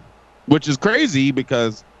 Which is crazy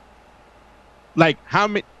because, like, how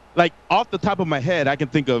many, like, off the top of my head, I can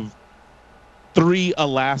think of 3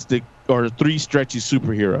 elastic or 3 stretchy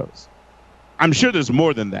superheroes. I'm sure there's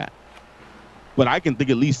more than that, but I can think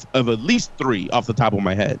at least 3 off the top of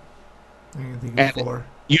my head. I can think of 4.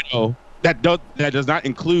 You know, that does not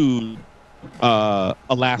include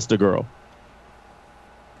Elastigirl.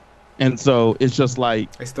 And so it's just like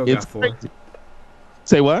I still got 4. Crazy.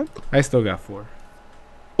 Say what? I still got 4.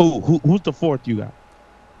 Oh, who's the 4th you got?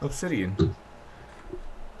 Obsidian.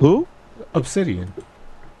 Who? Obsidian.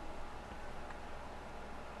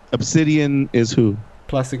 Obsidian is who?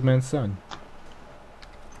 Plastic Man's son.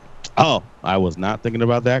 Oh, I was not thinking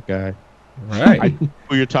about that guy. Right.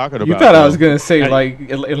 Who you're talking about? You thought I was gonna say like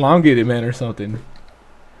elongated man or something.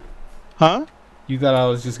 Huh? You thought I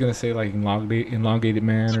was just gonna say like elongated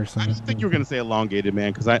man or something. I just think you were gonna say elongated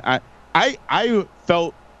man because I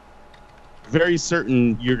felt very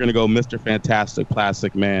certain you're gonna go Mr. Fantastic,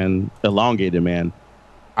 Plastic Man, Elongated Man.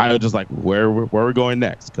 I was just like, where are we going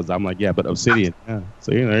next? Because I'm like, yeah, but Obsidian. Yeah.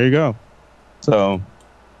 So there you go. So,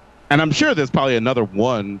 and I'm sure there's probably another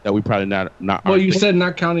one that we probably not. Well, you said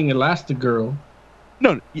not counting Elastigirl.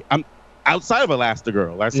 No, I'm outside of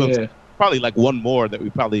Elastigirl. That's probably like one more that we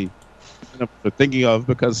probably are thinking of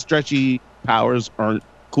because stretchy powers aren't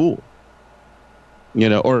cool. You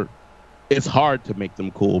know, or it's hard to make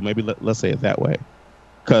them cool. Maybe let's say it that way,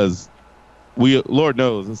 because Lord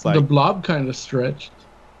knows, it's like the Blob kind of stretched.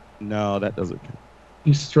 No, that doesn't count.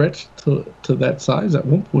 He stretched to that size at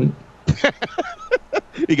one point.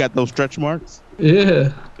 He got those stretch marks.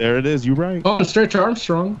 Yeah, there it is. You're right. Oh, Stretch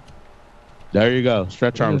Armstrong. There you go,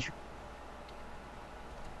 Stretch Armstrong.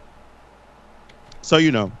 So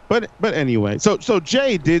you know, but anyway, so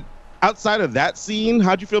Jay, did outside of that scene,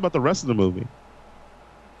 how'd you feel about the rest of the movie?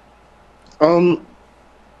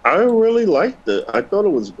 I really liked it. I thought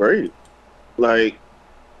it was great. Like,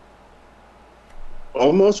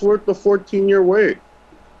 almost worth the 14-year wait.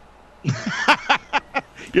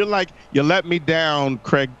 You're like, you let me down,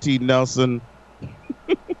 Craig T. Nelson.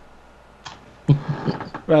 By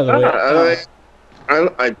the way,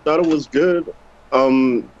 I thought it was good.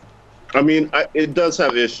 I mean, it does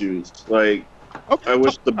have issues. Like, okay, I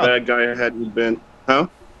wish the bad guy hadn't been. Huh?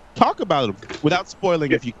 Talk about it without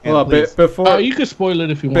spoiling if you can. Well, before you can spoil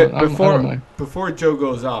it if you want. Before Joe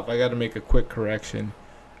goes off, I got to make a quick correction.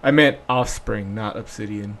 I meant Offspring, not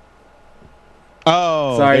Obsidian.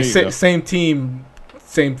 Oh, sorry. Same team,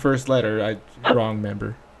 same first letter. Wrong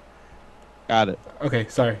member. Got it. Okay,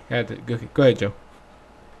 sorry. I had to go ahead, Joe.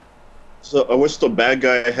 So I wish the bad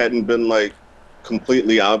guy hadn't been like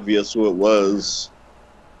completely obvious who it was.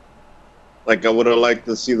 Like, I would have liked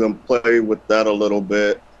to see them play with that a little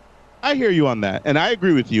bit. I hear you on that, and I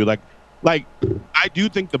agree with you. Like I do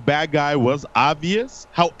think the bad guy was obvious.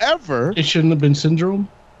 However, it shouldn't have been Syndrome.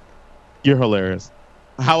 You're hilarious.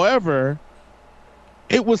 However,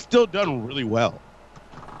 it was still done really well.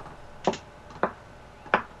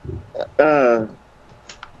 I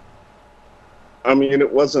mean,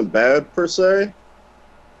 it wasn't bad per se,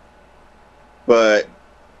 but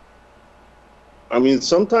I mean,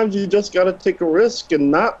 sometimes you just got to take a risk and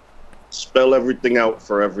not spell everything out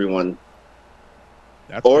for everyone.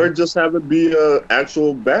 Or just have it be an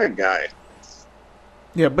actual bad guy.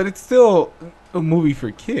 Yeah, but it's still a movie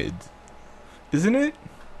for kids, isn't it?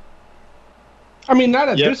 I mean, not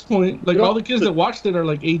at this point. Like, all the kids that watched it are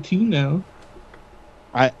like 18 now.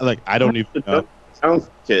 I don't even know. Sounds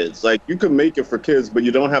kids. Like, you can make it for kids, but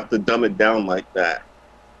you don't have to dumb it down like that.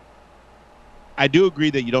 I do agree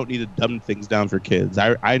that you don't need to dumb things down for kids.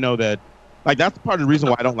 I know that, like, that's part of the reason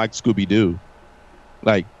why I don't like Scooby-Doo.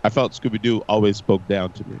 Like, I felt Scooby-Doo always spoke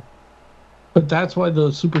down to me. But that's why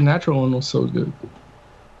the Supernatural one was so good.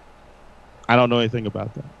 I don't know anything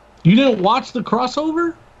about that. You didn't watch the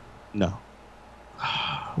crossover? No.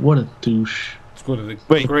 What a douche. It's one of the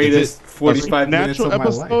Wait, greatest 45 minutes of Supernatural my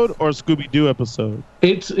episode life. or Scooby Doo episode?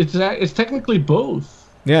 It's technically both.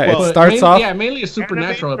 Yeah, Well, it starts off. Yeah, mainly a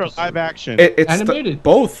supernatural Animated or episode. live action. It's Animated.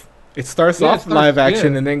 both. It starts Yeah, it off starts- live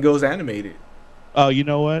action yeah. and then goes animated. Oh, you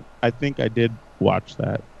know what? I think I did watch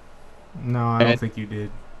that. No, I don't And- think you did.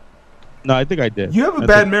 No, I think I did. You have a I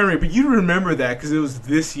bad think- memory, but you remember that because it was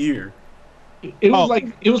this year. It was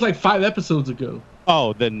Oh. it was like 5 episodes ago.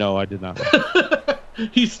 Oh, then no, I did not.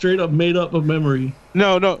 He straight up made up a memory.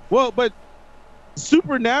 No. Well, but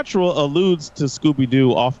Supernatural alludes to Scooby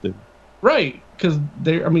Doo often. Right, because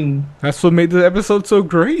I mean, That's what made the episode so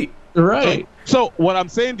great. right. So what I'm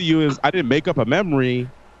saying to you is, I didn't make up a memory.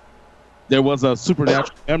 There was a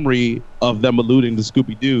supernatural memory of them alluding to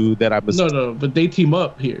Scooby Doo that I was. No, but they team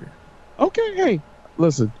up here. Okay, hey,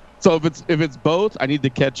 listen. So if it's both, I need to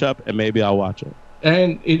catch up and maybe I'll watch it.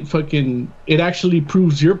 And it actually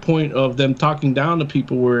proves your point of them talking down to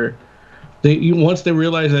people where once they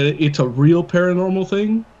realize that it's a real paranormal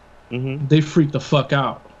thing, Mm-hmm. they freak the fuck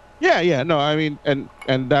out. Yeah. No, I mean, and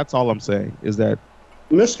that's all I'm saying is that.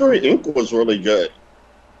 Mystery Inc. was really good.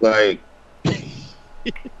 Like,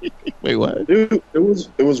 Wait, what? dude, it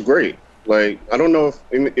was great. Like, I don't know if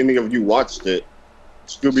any of you watched it.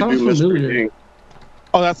 Scooby Sounds Doo Mystery familiar. Inc.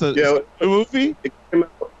 Oh, that's a Yeah. movie. It came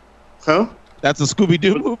out, huh? That's a Scooby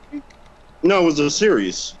Doo movie. No, it was a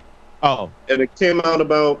series, Oh, and it came out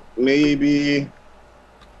about maybe.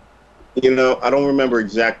 I don't remember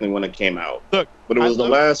exactly when it came out. Look, But it I was the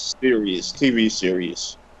love- last TV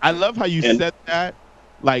series. I love how you And- said that,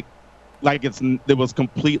 like it was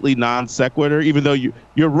completely non sequitur. Even though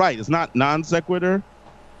you're right, it's not non sequitur.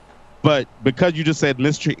 But because you just said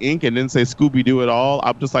Mystery Inc. and didn't say Scooby Doo at all,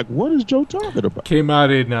 I'm just like, what is Joe talking about? Came out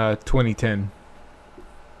in 2010.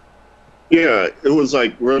 Yeah, it was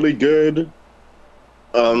like really good.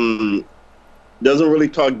 Doesn't really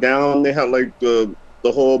talk down. They had like the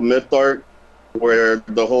whole myth arc where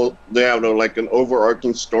they have like an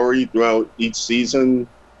overarching story throughout each season,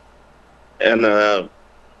 and they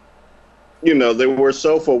were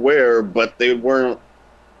self-aware, but they weren't.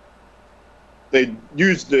 They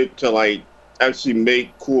used it to like actually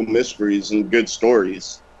make cool mysteries and good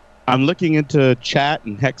stories. I'm looking into chat,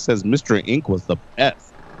 and Hex says Mystery Inc. was the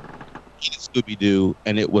best Scooby Doo,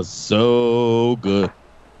 and it was so good.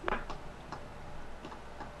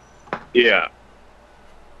 Yeah.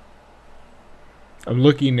 I'm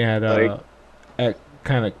looking at Like- at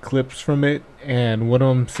kind of clips from it, and one of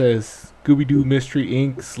them says Scooby Doo Mystery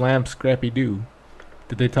Inc. slam Scrappy Doo.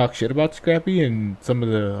 Did they talk shit about Scrappy and some of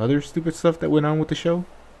the other stupid stuff that went on with the show,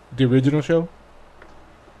 the original show?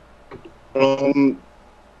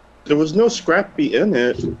 There was no Scrappy in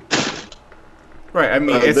it. Right. I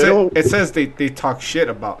mean, they it says they talk shit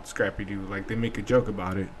about Scrappy Doo, like they make a joke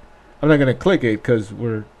about it. I'm not gonna click it because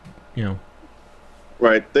we're,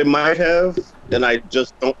 Right. They might have, and I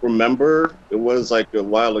just don't remember. It was like a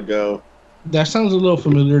while ago. That sounds a little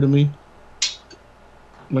familiar to me.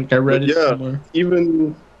 Like I read But it yeah. somewhere.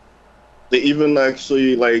 They even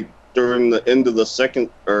actually like during the end of the second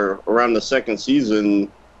or around the second season,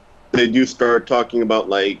 they do start talking about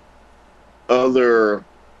like other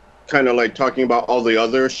kind of like talking about all the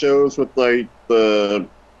other shows with like the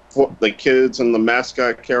kids and the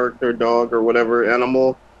mascot character dog or whatever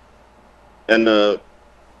animal, and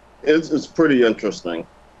it's pretty interesting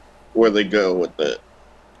where they go with it.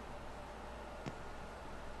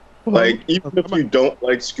 Like, even if you don't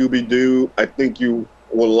like Scooby-Doo, I think you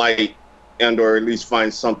will like and or at least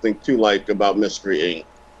find something to like about Mystery Inc.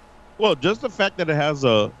 Well, just the fact that it has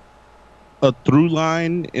a through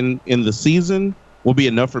line in the season will be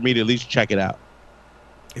enough for me to at least check it out.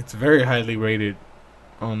 it's very highly rated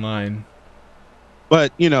online.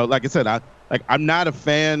 But like I said, I'm not a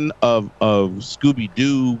fan of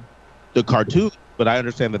Scooby-Doo, the cartoon, but I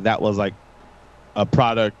understand that was like a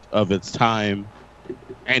product of its time,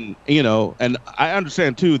 and and I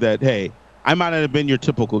understand too that hey, I might not have been your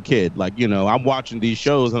typical kid. Like I'm watching these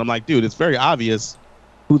shows and I'm like, dude, it's very obvious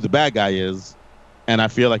who the bad guy is, and I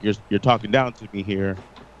feel like you're talking down to me here,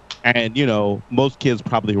 and most kids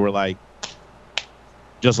probably were like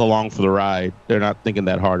just along for the ride. They're not thinking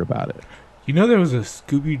that hard about it. There was a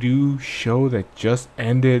Scooby Doo show that just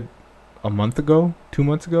ended a month ago, 2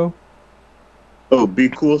 months ago. Oh, Be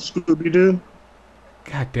Cool Scooby-Doo?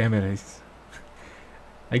 God damn it!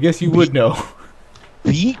 I guess you would know.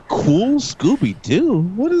 Be Cool Scooby-Doo?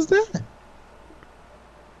 What is that?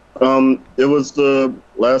 It was the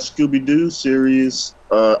last Scooby-Doo series.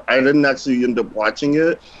 I didn't actually end up watching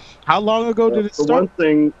it. How long ago did it For start? one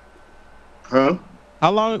thing, huh?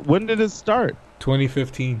 When did it start?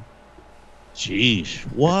 2015. Jeez,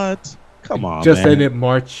 what? Come on, Just man. ended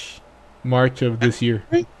March March of this year.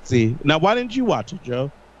 See, now why didn't you watch it,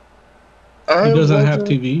 Joe? I He doesn't have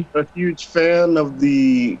wasn't TV. a huge fan of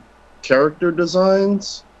the character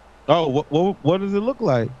designs. Oh, what does it look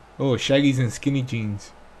like? Oh, Shaggy's in skinny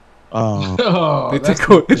jeans. Oh, Oh,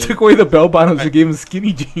 They took away the bell bottoms and gave him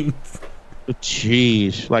skinny jeans.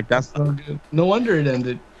 jeez, like that's. so good. No wonder it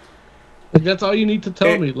ended. Like, that's all you need to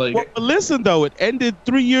tell me. Like, Well, but listen though, it ended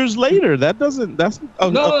 3 years later. That doesn't. That's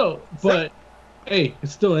no, but hey, it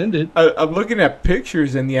still ended. I'm looking at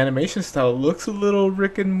pictures and the animation style looks a little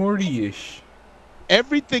Rick and Morty-ish.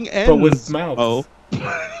 Everything ends. But with mouths. Oh,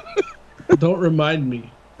 Don't remind me.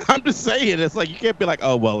 I'm just saying. It's like you can't be like,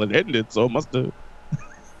 oh well, it ended, so it must have.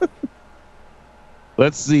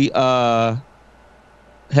 Let's see.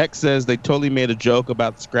 Hex says they totally made a joke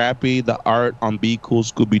about Scrappy. The art on Be Cool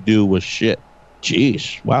Scooby Doo was shit.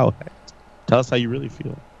 Jeez, wow. Hex. Tell us how you really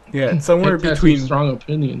feel. Yeah, somewhere Hex has some between strong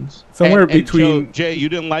opinions. somewhere And between Joe, Jay, you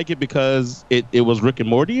didn't like it because it was Rick and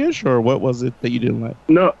Morty-ish, or what was it that you didn't like?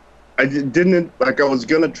 No, I didn't like. I was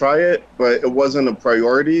gonna try it, but it wasn't a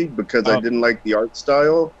priority because I Oh. didn't like the art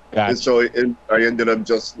style, and so I ended up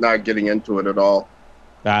just not getting into it at all.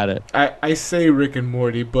 Got it. I say Rick and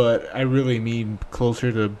Morty, but I really mean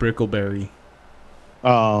closer to Brickleberry.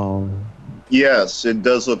 Oh, Yes, it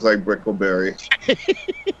does look like Brickleberry,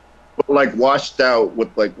 but like washed out with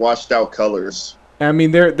like washed out colors. I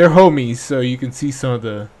mean they're homies, so you can see some of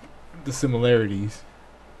the similarities.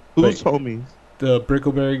 who's Like- homies? The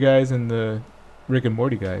Brickleberry guys and the Rick and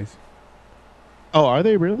Morty guys. Oh, are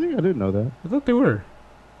they really? I didn't know that. I thought they were.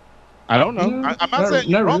 I don't know. No, I'm not not- saying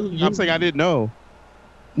you're not wrong. really. I'm saying I didn't know.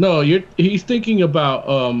 No, he's thinking about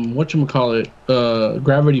whatchamacallit,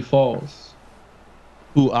 Gravity Falls.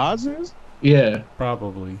 Who Oz is? Yeah.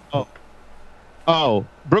 Probably. Oh,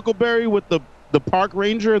 Brickleberry with the park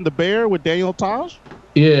ranger and the bear with Daniel Tosh?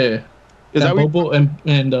 Yeah. Is that what Bobo and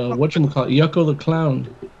whatchamacallit, Yucko the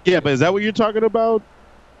Clown. Yeah, but is that what you're talking about,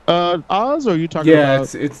 Oz, or are you talking Yeah,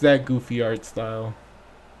 about? it's that goofy art style.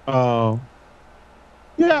 Oh.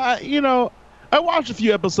 Yeah, I watched a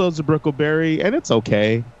few episodes of Brickleberry, and it's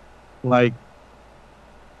okay. Like,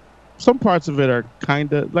 some parts of it are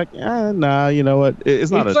kind of like, nah, you know what? It's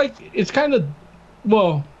not It's kind of,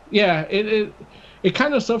 well, yeah, it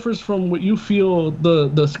kind of suffers from what you feel the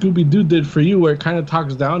Scooby-Doo did for you, where it kind of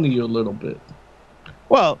talks down to you a little bit.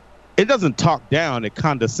 Well, it doesn't talk down, it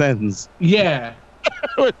condescends. Yeah.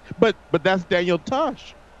 but that's Daniel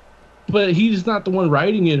Tosh. But he's not the one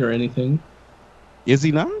writing it or anything. Is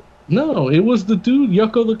he not? No, it was the dude,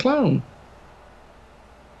 Yucko the Clown.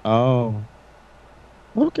 Oh.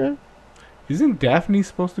 Okay. Isn't Daphne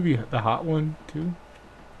supposed to be the hot one too?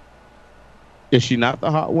 Is she not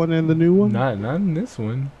the hot one in the new one? Not in this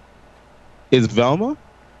one. Is Velma?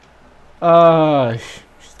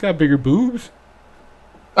 She's got bigger boobs.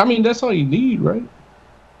 I mean, that's all you need, right?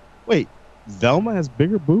 Wait, Velma has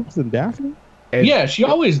bigger boobs than Daphne? And Yeah, she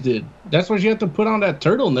always did. That's why she had to put on that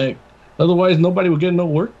turtleneck. Otherwise, nobody would get no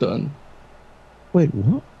work done. Wait,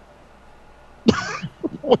 what?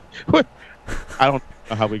 What? I don't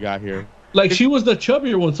know how we got here. Like, she was the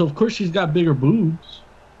chubbier one, so of course she's got bigger boobs.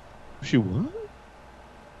 She what?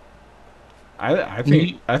 I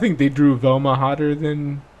think they drew Velma hotter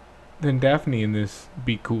than Daphne in this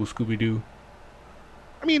Be Cool Scooby Doo.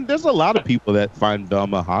 I mean, there's a lot of people that find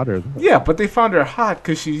Velma hotter. Though. Yeah, but they found her hot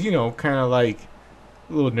because she's kind of like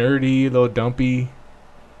a little nerdy, a little dumpy.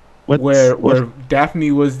 Where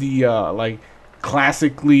Daphne was the like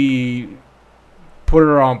classically put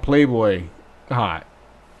her on Playboy hot.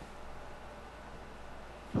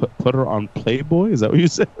 Put her on Playboy? Is that what you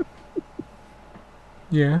said?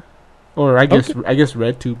 Yeah, or I guess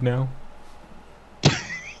RedTube now.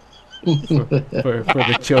 for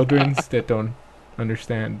the childrens that don't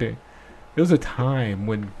understand, there was a time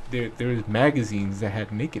when there was magazines that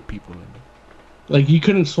had naked people in them. Like, you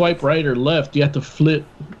couldn't swipe right or left. You had to flip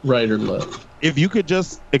right or left. If you could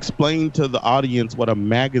just explain to the audience what a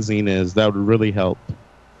magazine is, that would really help.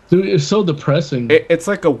 Dude, it's so depressing. It's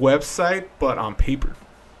like a website, but on paper.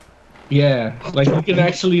 Yeah, like you can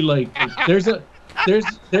actually there's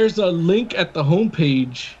a link at the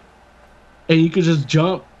homepage, and you can just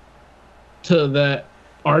jump to that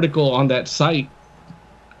article on that site,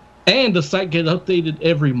 and the site gets updated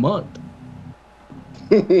every month.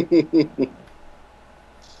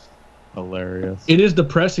 Hilarious. It is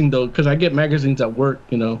depressing though, because I get magazines at work,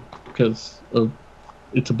 because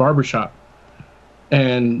it's a barbershop.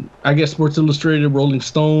 And I get Sports Illustrated, Rolling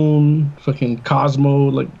Stone, fucking Cosmo,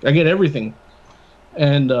 like I get everything.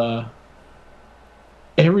 And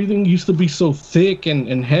everything used to be so thick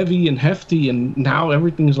and heavy and hefty, and now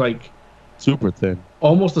everything's like super thin.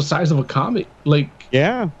 Almost the size of a comic. Like,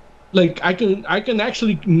 yeah. like I can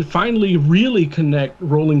actually finally really connect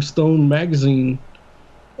Rolling Stone magazine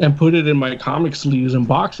and put it in my comic sleeves and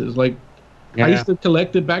boxes. Like I used to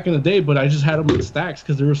collect it back in the day, but I just had them in stacks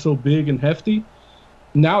because they were so big and hefty.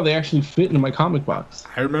 Now they actually fit in my comic box.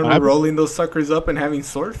 I remember rolling those suckers up and having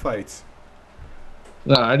sword fights.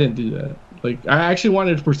 No, I didn't do that. Like I actually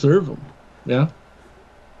wanted to preserve them. Yeah.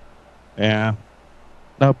 Yeah.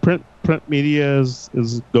 Now print media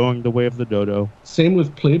is going the way of the dodo. Same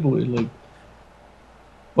with Playboy. Like,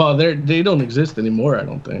 well, they don't exist anymore. I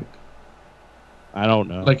don't think. I don't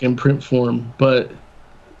know. Like in print form, but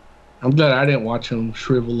I'm glad I didn't watch them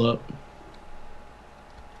shrivel up.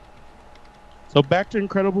 So back to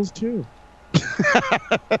Incredibles 2.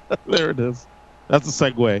 There it is. That's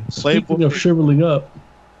a segue. Speaking of shriveling up.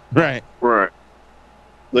 Right.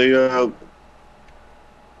 They,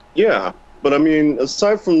 yeah. But I mean,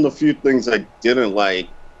 aside from the few things I didn't like,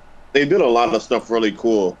 they did a lot of stuff really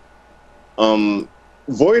cool.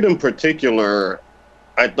 Void in particular,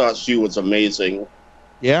 I thought she was amazing.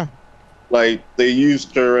 Yeah. Like, they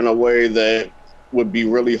used her in a way that would be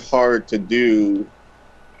really hard to do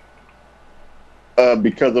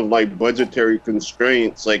because of, like, budgetary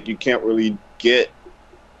constraints. Like, you can't really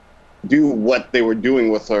do what they were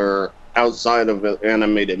doing with her outside of an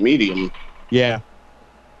animated medium. Yeah.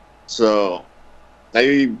 So,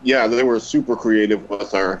 they were super creative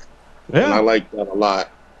with her. Yeah. And I liked that a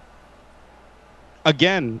lot.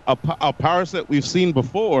 Again, a power set we've seen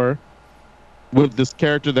before with this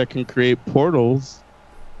character that can create portals,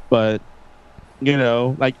 but you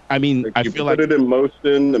know, like I mean, like I you feel put like it in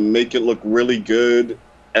motion and make it look really good,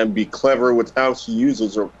 and be clever with how she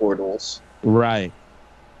uses her portals. right.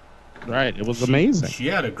 It was amazing. She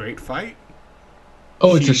had a great fight.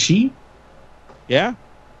 Oh, it's a she? Yeah.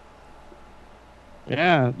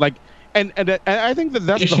 Yeah, like, and I think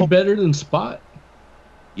that's Is the she whole. better than Spot?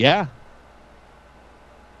 Yeah.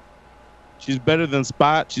 She's better than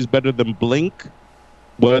Spot. She's better than Blink,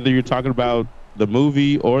 whether you're talking about the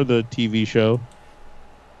movie or the TV show.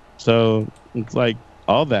 So it's like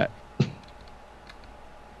all that.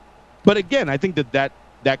 But again, I think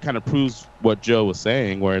that kind of proves what Joe was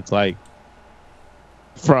saying, where it's like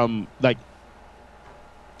from like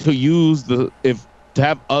to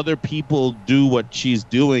have other people do what she's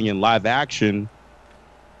doing in live action,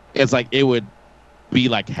 it's like it would be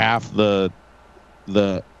like half the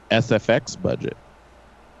SFX budget.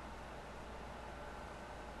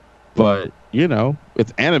 But, you know,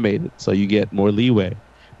 it's animated, so you get more leeway.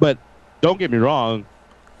 But don't get me wrong,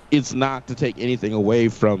 it's not to take anything away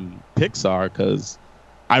from Pixar, because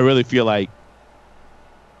I really feel like,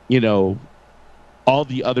 you know, all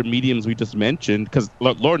the other mediums we just mentioned, because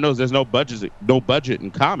Lord knows there's no budget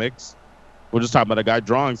in comics. We're just talking about a guy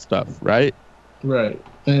drawing stuff, right? Right.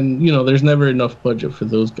 And, you know, there's never enough budget for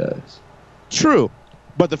those guys. True.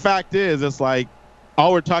 But the fact is, it's like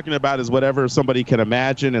all we're talking about is whatever somebody can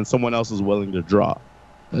imagine and someone else is willing to draw.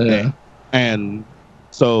 Yeah. And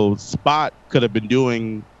so Spot could have been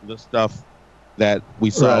doing the stuff that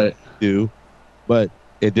we saw him do, but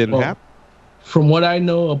it didn't happen. From what I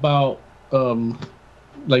know about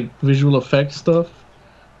like visual effects stuff,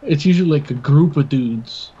 it's usually like a group of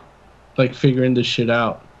dudes like figuring this shit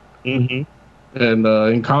out. Mm-hmm. And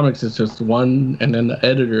in comics, it's just one and then the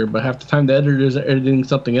editor. But half the time, the editor is editing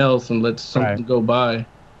something else and lets something go by.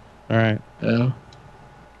 All right. Yeah.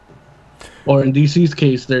 Or in DC's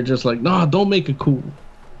case, they're just like, nah, don't make it cool.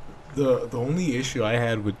 The only issue I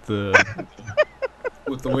had with the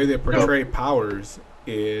with the way they portray powers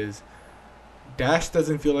is Dash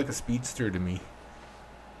doesn't feel like a speedster to me.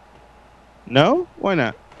 No? Why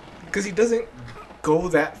not? Because he doesn't go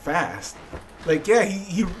that fast. Like, yeah,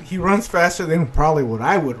 he runs faster than probably what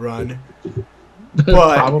I would run. But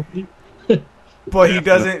Probably. but he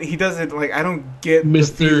doesn't like, I don't get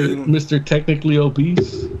Mr. Technically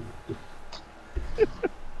Obese. You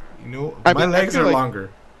know, I my mean, I legs feel are like longer.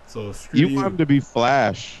 So screw You want him to be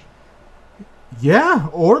Flash. Yeah,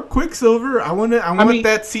 or Quicksilver. I want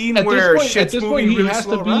that scene where shit's moving really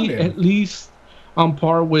slow around him. At least on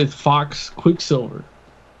par with Fox Quicksilver.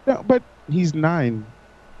 No, but he's 9.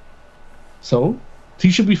 So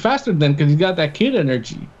he should be faster then because he's got that kid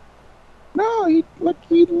energy. No, he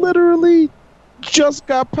literally just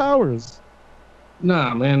got powers.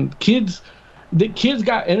 Nah, man, the kids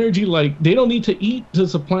got energy like they don't need to eat to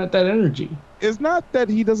supplant that energy. It's not that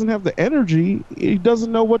he doesn't have the energy; he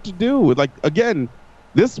doesn't know what to do. Like again,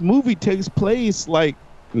 this movie takes place like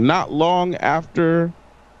not long after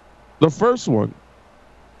the first one.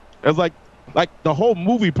 It's like the whole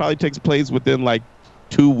movie probably takes place within like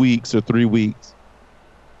 2 weeks or 3 weeks.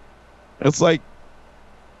 It's like,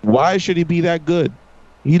 why should he be that good?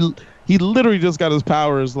 He literally just got his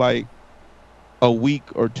powers like a week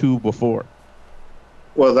or two before.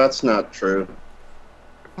 Well, that's not true.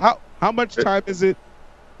 How much time is it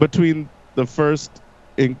between the first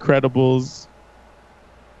Incredibles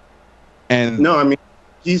and... No, I mean,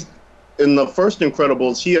 he's in the first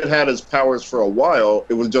Incredibles. He had his powers for a while.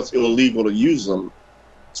 It was just illegal to use them,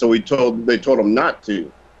 so they told him not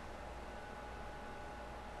to.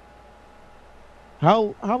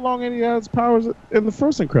 How long had he had his powers in the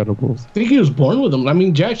first Incredibles? I think he was born with them. I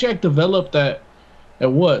mean, Jack developed that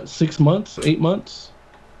at what, 6 months, 8 months?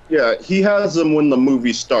 Yeah, he has them when the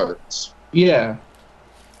movie starts. Yeah.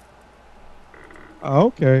 Oh,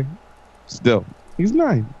 okay. Still, he's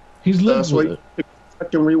 9. He's lived with it. I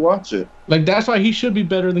can rewatch it. Like, that's why he should be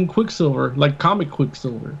better than Quicksilver, like comic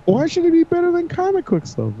Quicksilver. Why should he be better than comic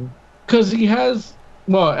Quicksilver? Because he has,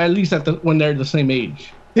 well, at least when they're the same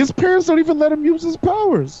age. His parents don't even let him use his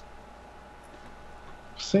powers.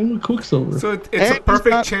 Same with Quicksilver. So it's a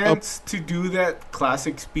perfect chance to do that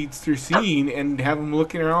classic speedster scene and have him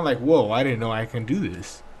looking around like, whoa, I didn't know I can do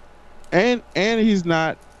this. And he's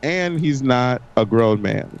not a grown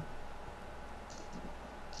man.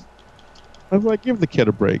 I was like, give the kid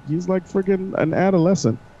a break. He's like friggin' an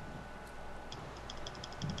adolescent.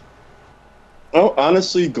 Oh,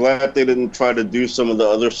 honestly, glad they didn't try to do some of the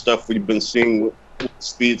other stuff we've been seeing with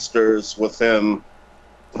speedsters with him.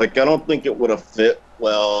 Like, I don't think it would have fit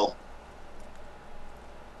well.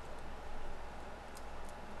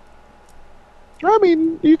 I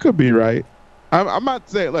mean, you could be right. I'm not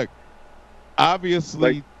saying, look,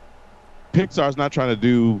 obviously, Pixar's not trying to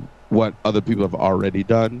do what other people have already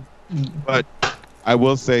done, but I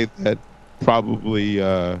will say that probably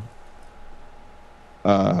look,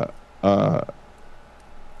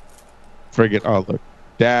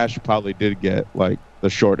 Dash probably did get like the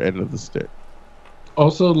short end of the stick.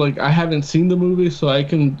 Also, like, I haven't seen the movie, so I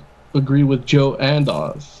can agree with Joe and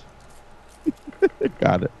Oz.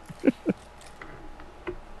 Got it.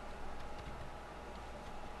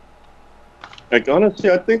 Like, honestly,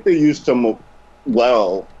 I think they used him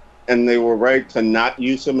well, and they were right to not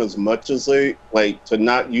use him as much as to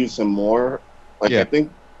not use him more. Like, yeah. I think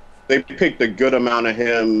they picked a good amount of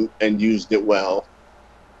him and used it well.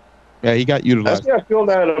 Yeah, he got utilized. Actually, I feel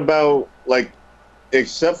that about, like,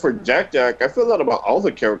 except for Jack, I feel that about all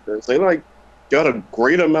the characters. They, like, got a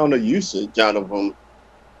great amount of usage out of them.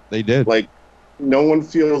 They did. Like, no one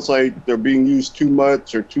feels like they're being used too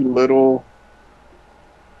much or too little.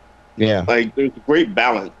 Yeah. Like, there's great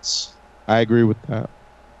balance. I agree with that.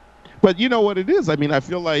 But you know what it is? I mean, I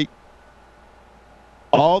feel like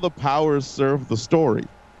all the powers serve the story.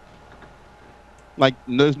 Like,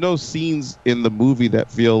 there's no scenes in the movie that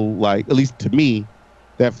feel like, at least to me,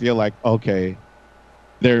 that feel like, okay,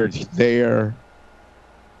 they're there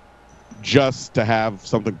just to have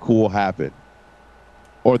something cool happen.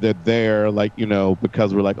 Or they're there, like, you know,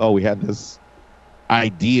 because we're like, oh, we had this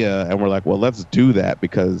idea and we're like, well, let's do that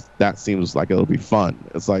because that seems like it'll be fun.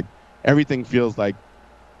 It's like everything feels like,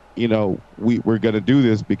 you know, we're going to do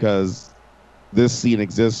this because this scene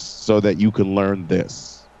exists so that you can learn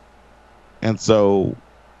this. And so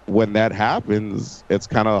when that happens, it's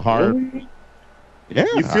kind of hard. Really? Yeah.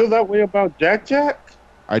 You feel that way about Jack?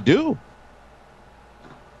 I do.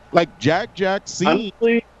 Like Jack scene.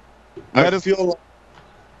 Honestly, I feel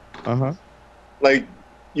like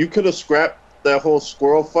you could have scrapped that whole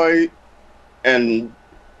squirrel fight and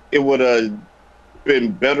it would have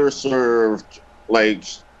been better served. Like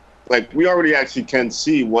we already actually can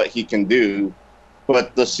see what he can do,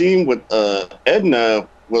 but the scene with Edna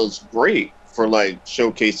was great for like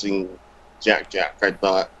showcasing Jack, I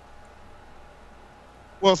thought.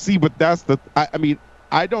 Well, see, but that's I mean,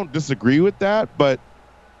 I don't disagree with that, but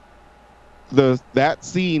that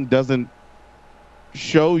scene doesn't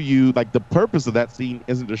show you, like, the purpose of that scene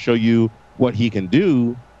isn't to show you what he can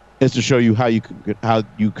do, it's to show you how you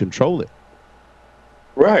control it.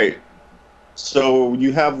 Right. So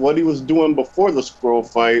you have what he was doing before the squirrel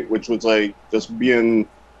fight, which was like just being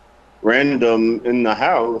random in the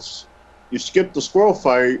house. You skip the squirrel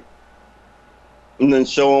fight and then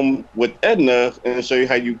show him with Edna and show you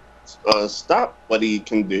how you stop what he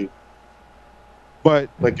can do. But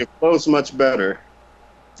like, it flows much better.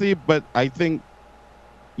 See, but I think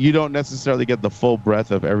you don't necessarily get the full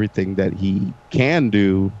breadth of everything that he can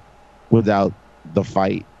do without the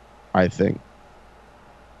fight, I think.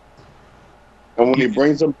 And when he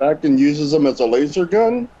brings them back and uses them as a laser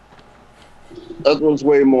gun, that was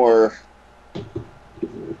way more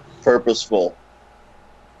purposeful.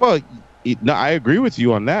 Well, no, I agree with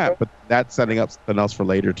you on that, but that's setting up something else for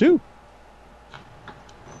later, too.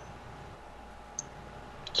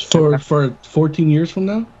 For 14 years from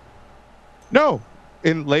now? No,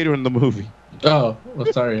 later in the movie. Oh,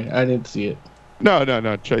 well, sorry, I didn't see it. No.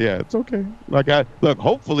 Yeah, it's okay. Like,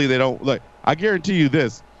 hopefully they don't. Look, I guarantee you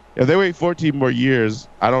this: if they wait 14 more years,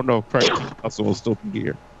 I don't know if Craig Russell will still be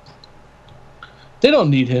here. They don't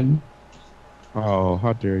need him. Oh,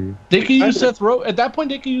 how dare you! They can use Seth Rogen. At that point,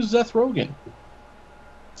 they can use Seth Rogen.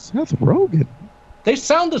 Seth Rogen. They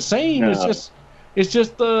sound the same. No. It's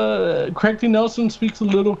just Craig T. Nelson speaks a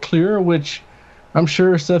little clearer, which I'm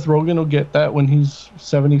sure Seth Rogen will get that when he's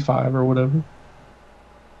 75 or whatever.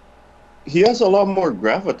 He has a lot more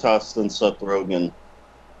gravitas than Seth Rogen.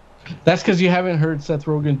 That's because you haven't heard Seth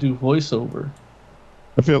Rogen do voiceover.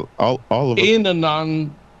 I feel all of it in a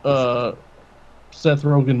non Seth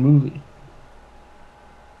Rogen movie.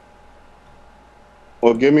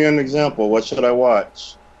 Well, give me an example. What should I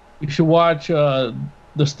watch? You should watch the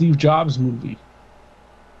Steve Jobs movie.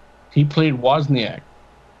 He played Wozniak.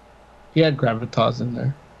 He had gravitas in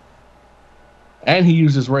there. And he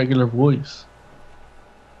used his regular voice.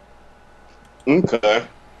 Okay.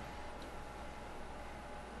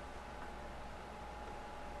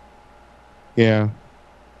 Yeah.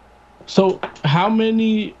 So how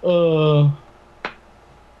many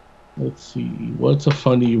let's see, what's a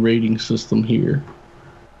funny rating system here?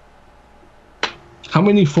 How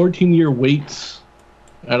many 14-year waits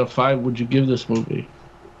out of 5 would you give this movie?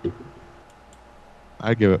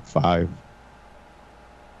 I give it 5.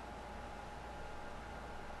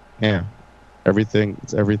 Yeah.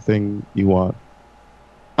 It's everything you want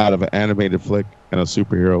out of an animated flick and a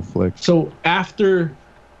superhero flick. So after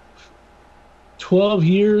 12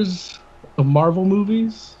 years of Marvel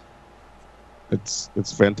movies, it's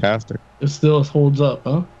fantastic. It still holds up,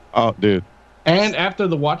 huh? Oh, dude. And after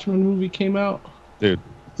the Watchmen movie came out? Dude,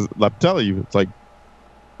 I'm telling you, it's like,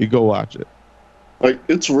 you go watch it. Like,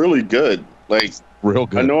 it's really good. Like, real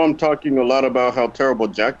good. I know I'm talking a lot about how terrible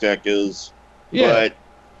Jack is, but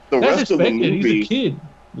the rest of the movie, he's a kid.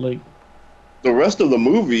 Like, the rest of the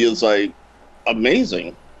movie is like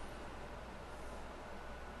amazing.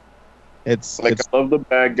 It's like, I love the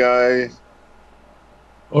bad guy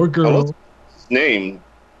or girl. I love his name,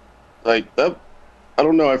 like that. I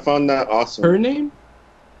don't know. I found that awesome. Her name?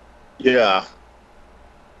 Yeah.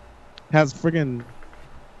 Has friggin'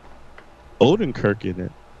 Odenkirk in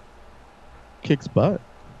it. Kicks butt.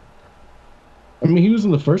 I mean, he was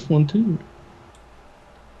in the first one too.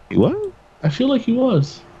 He was? I feel like he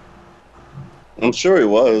was. I'm sure he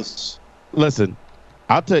was. Listen,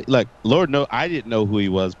 I'll tell you, like, Lord, no, I didn't know who he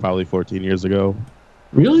was probably 14 years ago.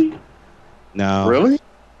 Really? No. Really?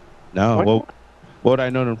 No. What would I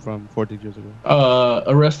know him from 14 years ago?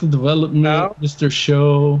 Arrested Development, Mr.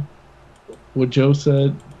 Show, what Joe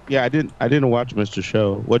said. Yeah, I didn't watch Mr.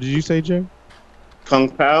 Show. What did you say, Jay? Kung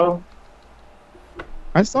Pao?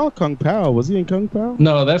 I saw Kung Pao. Was he in Kung Pao?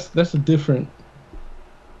 No, that's a different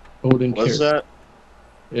Odin What's character.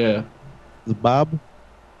 that? Yeah. Is it Bob?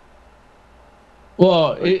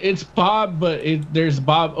 Well, it's Bob, but there's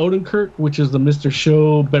Bob Odenkirk, which is the Mr.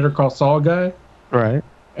 Show, Better Call Saul guy. Right.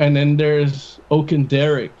 And then there's Oaken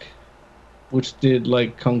Derrick, which did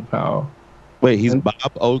like Kung Pao. Wait, he's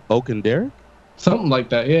Bob Oaken Derrick? Something like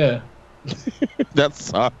that, yeah. That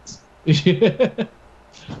sucks. Yeah.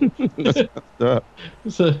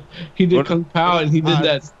 So he did Kung Pao, and he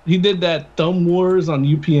did that Thumb Wars on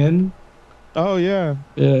UPN. Oh yeah.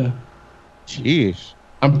 Yeah. Jeez.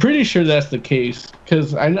 I'm pretty sure that's the case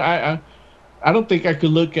because I don't think I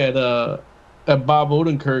could look at Bob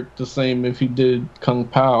Odenkirk the same if he did Kung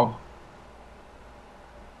Pao.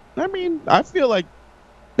 I mean, I feel like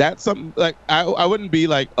that's something like I wouldn't be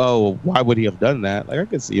like, oh, why would he have done that? Like I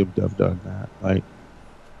could see him have done that, like,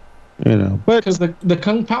 you know. But because the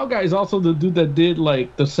Kung Pao guy is also the dude that did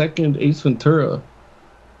like the second Ace Ventura.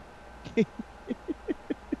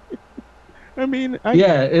 I mean,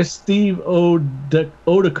 it's Steve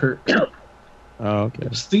Odekirk. Oh, okay.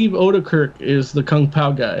 Steve Odekirk is the Kung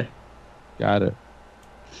Pao guy. Got it.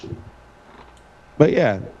 But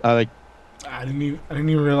yeah, I didn't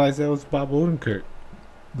even realize that was Bob Odenkirk,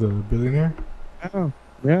 the billionaire. Oh,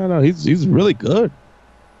 yeah, no, he's really good.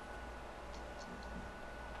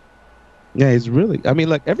 Yeah, he's really. I mean,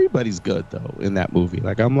 like everybody's good though in that movie.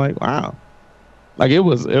 Like I'm like, wow. Like I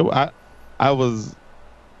was.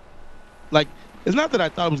 Like, it's not that I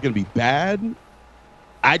thought it was going to be bad.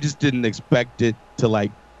 I just didn't expect it to, like,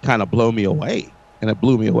 kind of blow me away. And it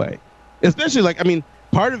blew me away. Especially, like, I mean,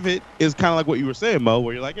 part of it is kind of like what you were saying, Mo,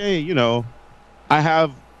 where you're like, hey, you know, I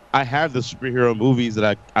have the superhero movies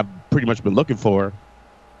that I've pretty much been looking for.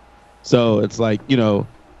 So it's like, you know.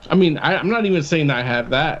 I mean, I'm not even saying I have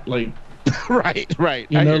that. Like, Right.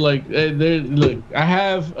 You know, like look, I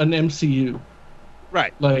have an MCU.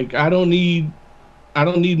 Right. Like I don't need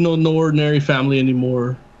no ordinary family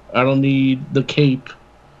anymore. I don't need the cape.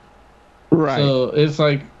 Right. So it's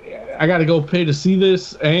like I got to go pay to see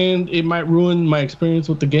this, and it might ruin my experience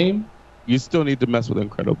with the game. You still need to mess with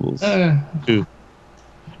Incredibles too.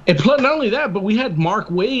 And plus, not only that, but we had Mark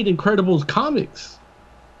Waid Incredibles comics.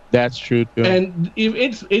 That's true too. And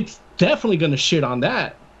it's definitely going to shit on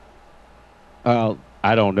that.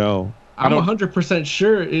 I don't know. I'm 100%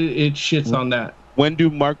 sure it shits on that. When do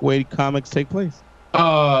Mark Waid comics take place?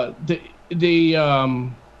 Well, they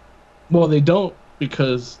don't,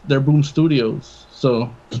 because they're Boom Studios.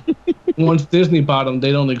 So once Disney bought them,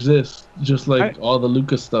 they don't exist. Just like all the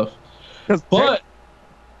Lucas stuff. But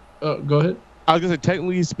go ahead. I was gonna say,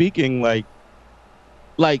 technically speaking, like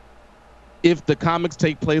if the comics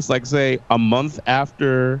take place, like say a month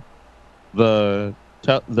after the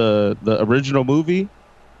original movie,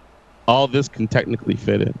 all this can technically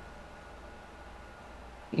fit in.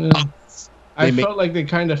 Yeah. I felt like they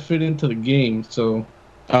kind of fit into the game, so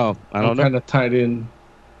I don't know. Kind of tied in.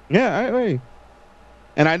 Yeah,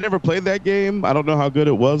 and I never played that game. I don't know how good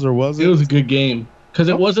it was or wasn't. It was a good game because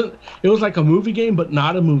it wasn't. It was like a movie game, but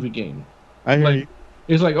not a movie game. I hear you.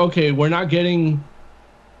 It's like, okay, we're not getting.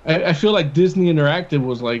 I feel like Disney Interactive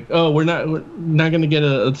was like, oh, we're not going to get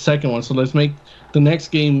a second one, so let's make the next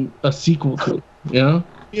game a sequel to it. You know?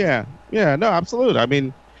 Yeah, no, absolutely. I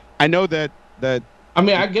mean, I know that. I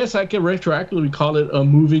mean, I guess I could retroactively call it a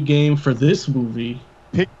movie game for this movie.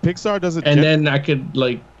 Pixar doesn't, and then I could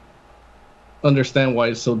like understand why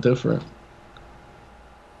it's so different.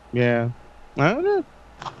 Yeah, I don't know.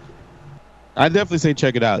 I'd definitely say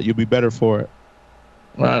check it out. You'll be better for it.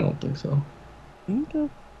 Well, I don't think so. Okay.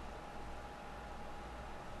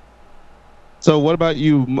 So, what about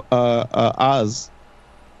you, Oz?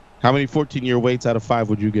 How many 14-year weights out of 5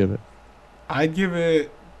 would you give it? I'd give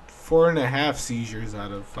it 4.5 seizures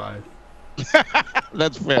out of 5.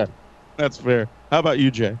 That's fair. How about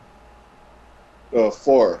you, Jay? 4.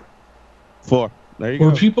 4. There you go.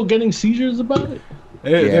 Were people getting seizures about it?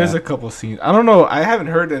 There's a couple scenes. I don't know. I haven't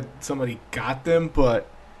heard that somebody got them, but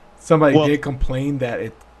somebody did complain that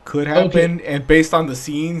it could happen. Okay. And based on the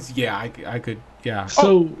scenes, I could. Yeah.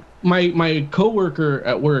 So my coworker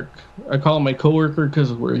at work, I call him my coworker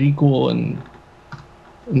because we're equal and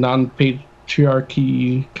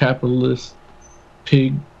non-patriarchy, capitalist,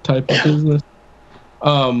 pig type of business.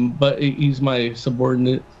 But he's my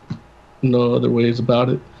subordinate. No other ways about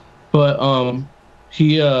it. But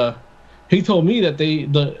he told me that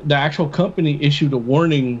the actual company issued a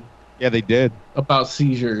warning. Yeah, they did. About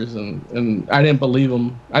seizures, and I didn't believe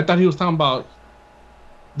him. I thought he was talking about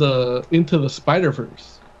the Into the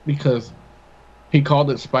Spider-Verse because he called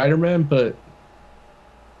it Spider-Man,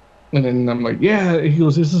 and then I'm like, yeah, he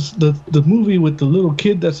goes, this is the movie with the little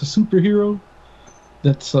kid that's a superhero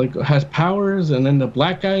that's like has powers, and then the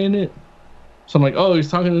black guy in it. So I'm like, oh, he's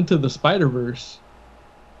talking Into the Spider-Verse.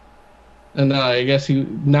 And I guess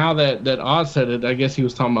now that Oz said it, I guess he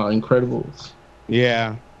was talking about Incredibles.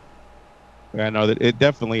 Yeah. I know that it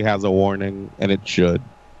definitely has a warning, and it should.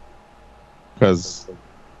 Because,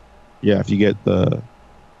 if you get the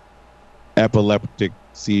epileptic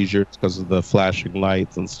seizures because of the flashing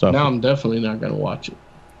lights and stuff. Now I'm definitely not going to watch it.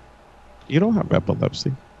 You don't have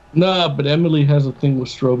epilepsy. No, but Emily has a thing with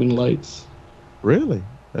strobing lights. Really?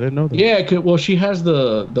 I didn't know that. Yeah, well, she has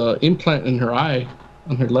the implant in her eye,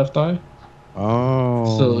 on her left eye.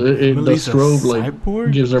 Oh. So the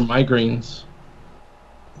strobe gives her migraines.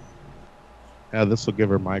 Yeah, this will give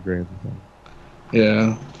her migraines.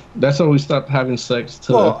 Yeah, that's how we stopped having sex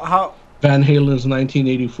to Van Halen's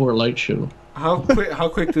 1984 light show. How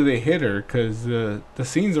quick do they hit her? Because the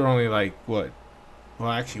scenes are only like what?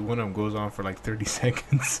 Well, actually, one of them goes on for like 30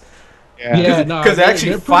 seconds. Yeah, because they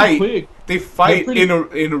actually fight. Quick. They fight in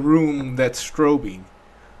a room that's strobing.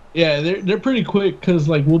 Yeah, they're pretty quick because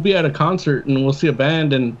like we'll be at a concert and we'll see a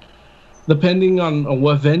band, and depending on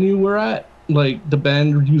what venue we're at, like the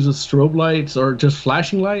band uses strobe lights or just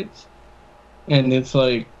flashing lights, and it's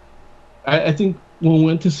like I think when we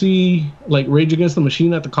went to see like Rage Against the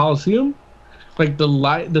Machine at the Coliseum, like the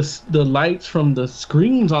lights from the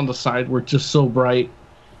screens on the side were just so bright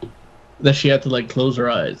that she had to like close her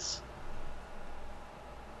eyes,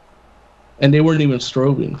 and they weren't even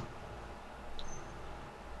strobing.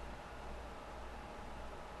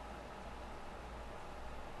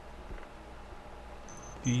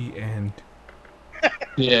 The end.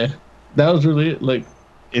 Yeah, that was really it. Like,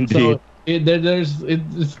 indeed. So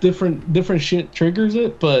it's different shit triggers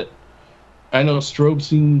it, but I know strobe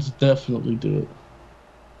scenes definitely do it.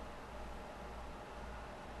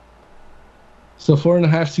 So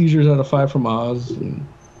 4.5 seizures out of 5 from Oz. And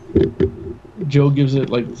Joe gives it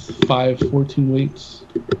like 5 14 weights.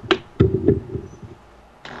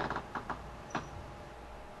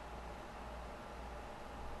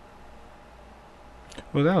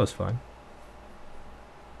 Well, that was fun.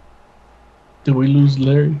 Did we lose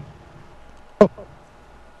Larry?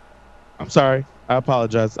 I'm sorry. I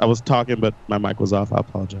apologize. I was talking, but my mic was off. I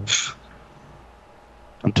apologize.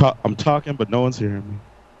 I'm talking, but no one's hearing me.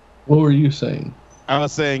 What were you saying? I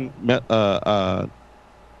was saying that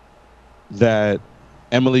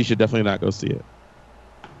Emily should definitely not go see it.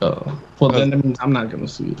 Oh, well, then that means I'm not going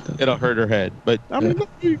to see it. Then. It'll hurt her head. But I mean,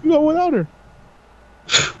 you can go without her.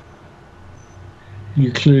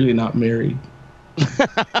 You're clearly not married.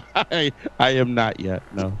 I am not yet.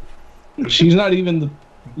 No. She's not even the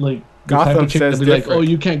Gotham type of says to be different. like, oh,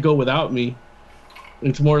 you can't go without me.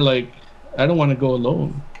 It's more like, I don't want to go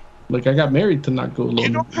alone. Like, I got married to not go alone. You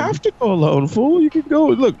don't have to go alone, fool. You can go.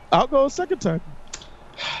 Look, I'll go a second time.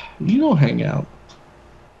 You don't hang out.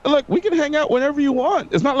 Look, we can hang out whenever you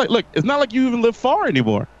want. It's not like you even live far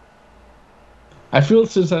anymore. I feel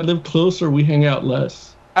since I live closer, we hang out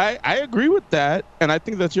less. I agree with that, and I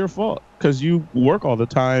think that's your fault because you work all the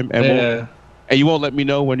time and you won't let me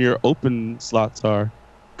know when your open slots are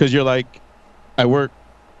because you're like, I work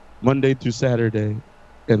Monday through Saturday,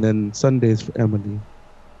 and then Sundays for Emily.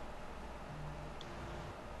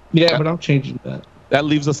 Yeah, but I'm changing that. That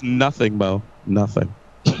leaves us nothing, Mo. Nothing.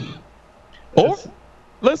 Or,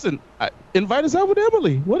 listen, invite us out with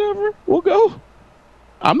Emily. Whatever. We'll go.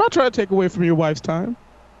 I'm not trying to take away from your wife's time.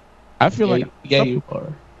 I feel like... Yeah, you are.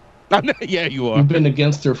 Yeah, you are. You've been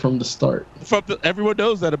against her from the start. Everyone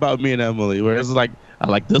knows that about me and Emily. Where it's like, I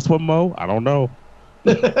like this one, Mo. I don't know.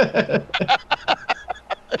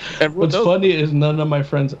 What's funny is none of my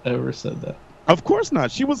friends ever said that. Of course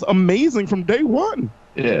not. She was amazing from day one.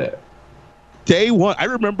 Yeah. Day one. I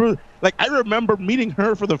remember meeting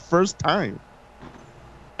her for the first time.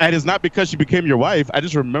 And it's not because she became your wife. I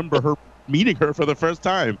just remember her meeting her for the first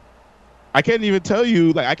time. I can't even tell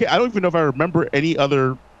you. I don't even know if I remember any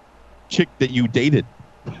other chick that you dated.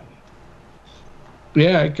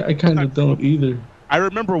 Yeah, I kind of don't either. I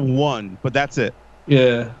remember one, but that's it.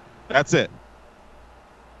 Yeah. That's it.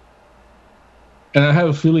 And I have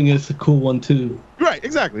a feeling it's a cool one too. Right,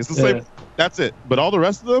 exactly. It's the same. That's it. But all the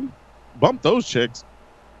rest of them, bump those chicks.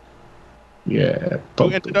 Yeah. Who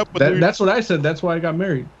ended up with that's what I said. That's why I got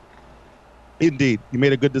married. Indeed. You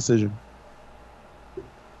made a good decision.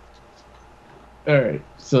 All right.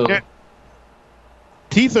 So. Yeah.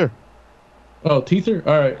 Teether. Oh, Teether?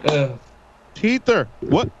 All right. Teether.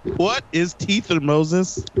 What is Teether,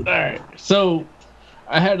 Moses? All right. So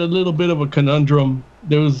I had a little bit of a conundrum.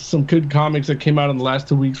 There was some good comics that came out in the last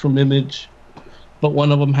 2 weeks from Image, but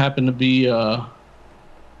one of them happened to be a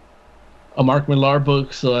Mark Millar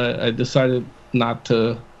book, so I decided not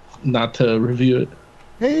to review it.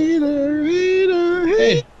 Hater.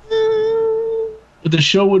 Hey. But the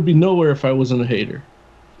show would be nowhere if I wasn't a hater.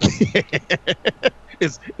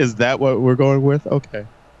 Is that what we're going with? Okay.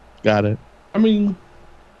 Got it. I mean,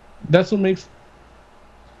 that's what makes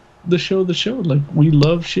the show the show. Like, we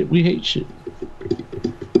love shit, we hate shit.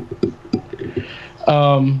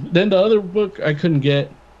 Then the other book I couldn't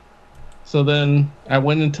get. So then I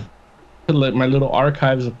went into my little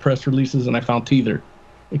archives of press releases and I found Teether.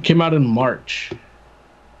 It came out in March.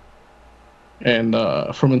 And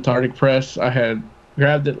from Antarctic Press, I had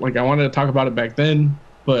grabbed it. Like, I wanted to talk about it back then,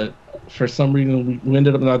 but for some reason we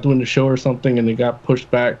ended up not doing the show or something and it got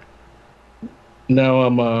pushed back.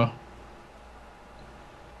 Now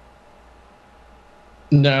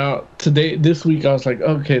this week I was like,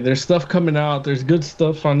 okay, there's stuff coming out. There's good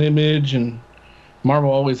stuff on Image, and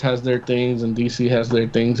Marvel always has their things and DC has their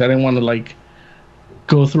things. I didn't want to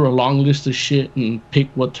go through a long list of shit and pick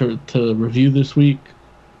what to review this week.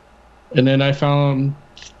 And then I found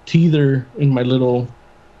Teether in my little,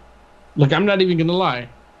 I'm not even gonna lie,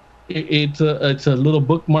 it's a little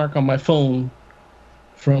bookmark on my phone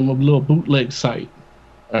from a little bootleg site.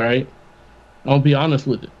 All right, I'll be honest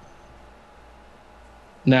with it.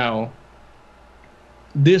 Now,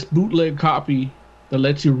 this bootleg copy that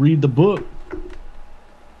lets you read the book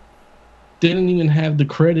didn't even have the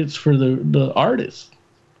credits for the artist.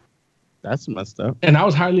 That's messed up. And I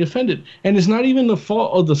was highly offended. And it's not even the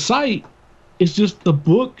fault of the site. It's just the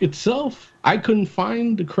book itself. I couldn't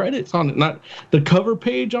find the credits on it. Not the cover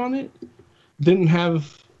page on it didn't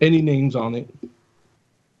have any names on it.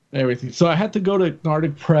 Everything. So I had to go to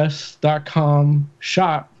AntarcticPress.com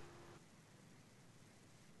shop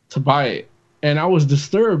to buy it. And I was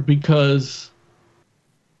disturbed because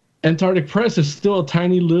Antarctic Press is still a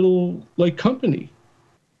tiny little company.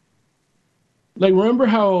 Like, remember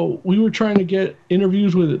how we were trying to get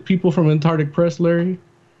interviews with people from Antarctic Press, Larry?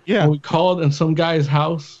 Yeah. And we called and some guy's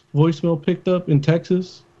house voicemail picked up in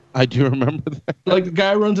Texas. I do remember that. Like, the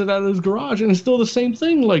guy runs it out of his garage, and it's still the same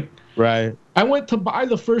thing. Like, right. I went to buy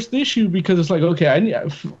the first issue because it's like, okay, I need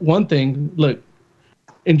one thing. Look,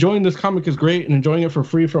 enjoying this comic is great, and enjoying it for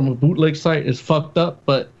free from a bootleg site is fucked up.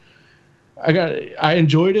 But I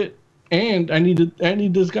enjoyed it, and I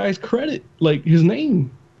need this guy's credit, like his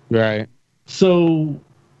name. Right. So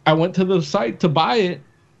I went to the site to buy it,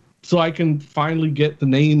 so I can finally get the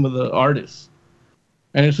name of the artist.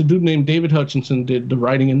 And it's a dude named David Hutchinson did the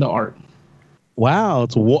writing and the art. Wow,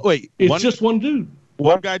 it's just one dude.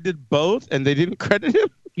 One guy did both, and they didn't credit him?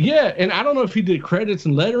 Yeah, and I don't know if he did credits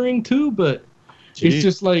and lettering too, but it's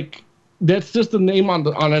just like, that's just the name on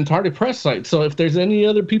Antarctic Press site. So if there's any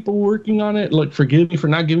other people working on it, like, forgive me for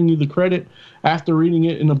not giving you the credit after reading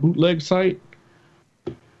it in a bootleg site.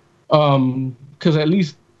 Because at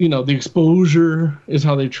least, you know, the exposure is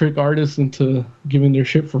how they trick artists into giving their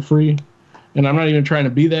shit for free. And I'm not even trying to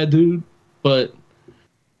be that dude, but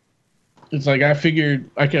it's like, I figured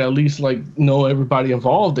I could at least, like, know everybody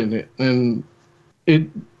involved in it. And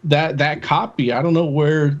that copy, I don't know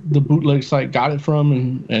where the bootleg site got it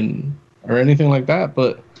from and or anything like that,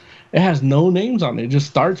 but it has no names on it. It just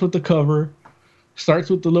starts with the cover, starts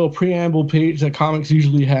with the little preamble page that comics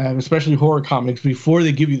usually have, especially horror comics, before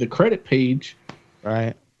they give you the credit page.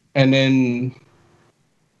 Right. And then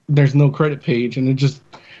there's no credit page, and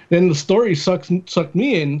then the story sucked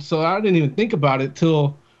me in, so I didn't even think about it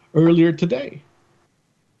till earlier today.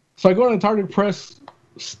 So I go on Antarctic Press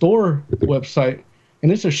store website,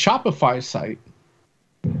 and it's a Shopify site.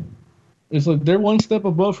 It's like they're one step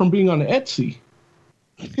above from being on Etsy.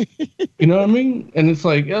 You know what I mean? And it's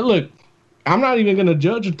like, yeah, look, I'm not even gonna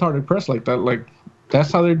judge Antarctic Press like that. Like,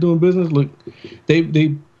 that's how they're doing business. Look, they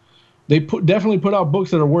definitely put out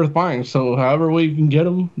books that are worth buying. So however way you can get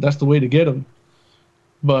them, that's the way to get them.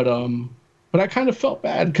 But I kind of felt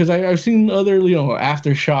bad because I've seen other, you know,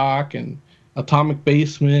 Aftershock and Atomic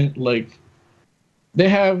Basement. Like, they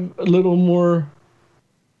have a little more.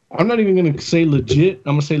 I'm not even gonna say legit.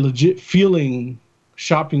 I'm gonna say legit feeling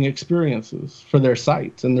shopping experiences for their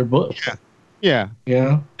sites and their books. Yeah.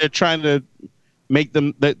 Yeah. They're trying to make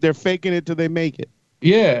them. They're faking it till they make it.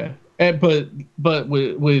 Yeah. But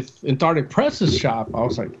with Antarctic Press's shop, I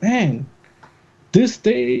was like, man, this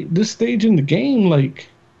stage in the game, like,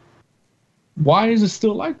 why is it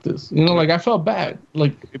still like this? You know, like, I felt bad.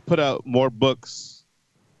 Like, they put out more books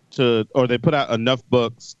or they put out enough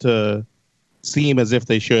books to seem as if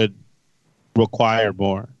they should require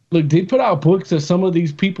more. Look, they put out books that some of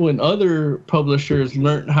these people and other publishers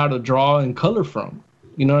learned how to draw and color from.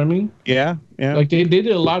 You know what I mean? Yeah, yeah. Like, they did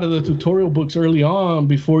a lot of the tutorial books early on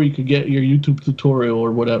before you could get your YouTube tutorial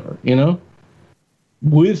or whatever, you know?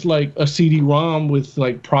 With, like, a CD-ROM with,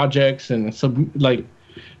 like, projects and some, like,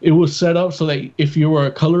 it was set up so that if you were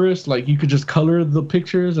a colorist, like, you could just color the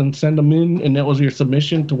pictures and send them in, and that was your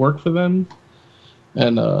submission to work for them.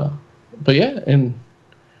 And, but yeah, and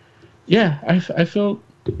yeah, I felt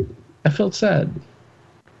sad.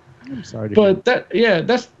 I'm sorry to but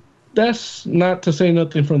that's not to say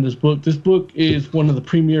nothing from this book. This book is one of the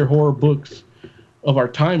premier horror books of our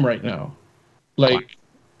time right now. Like,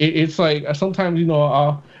 it's like, sometimes, you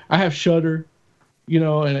know, I have Shudder, you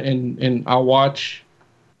know, and I'll watch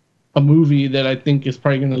a movie that I think is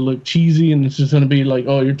probably going to look cheesy, and it's just going to be like,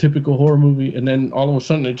 oh, your typical horror movie, and then all of a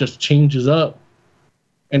sudden it just changes up,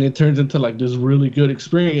 and it turns into, like, this really good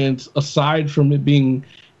experience. Aside from it being,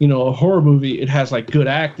 you know, a horror movie, it has, like, good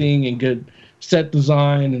acting and good set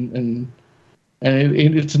design, and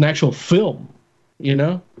it's an actual film, you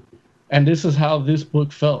know? And this is how this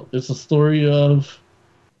book felt. It's a story of,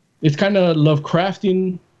 it's kind of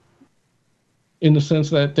Lovecraftian in the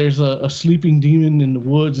sense that there's a sleeping demon in the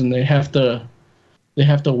woods, and they have to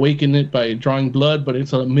awaken it by drawing blood, but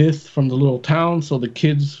it's a myth from the little town, so the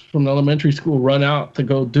kids from the elementary school run out to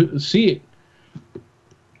go see it,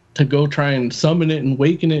 to go try and summon it and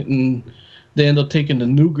waken it, and they end up taking the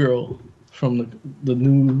new girl from the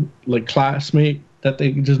new, like, classmate that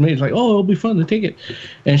they just made. It's like, oh, it'll be fun to take it.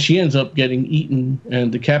 And she ends up getting eaten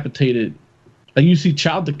and decapitated. Like, you see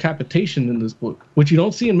child decapitation in this book, which you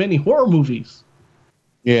don't see in many horror movies.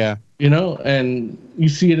 Yeah. You know, and you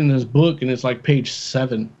see it in this book, and it's like page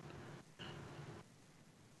 7.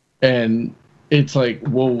 And it's like,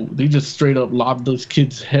 whoa, they just straight up lobbed this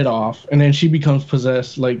kid's head off. And then she becomes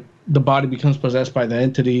possessed, like, the body becomes possessed by the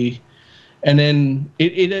entity. And then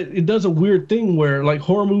it does a weird thing where, like,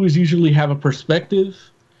 horror movies usually have a perspective.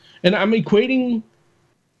 And I'm equating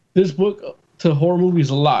this book to horror movies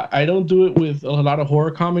a lot. I don't do it with a lot of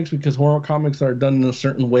horror comics because horror comics are done in a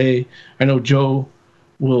certain way. I know Joe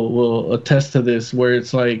will attest to this, where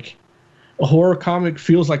it's like a horror comic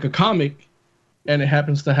feels like a comic, and it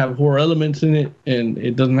happens to have horror elements in it, and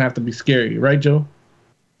it doesn't have to be scary, right, Joe?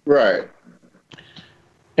 Right.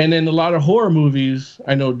 And then a lot of horror movies,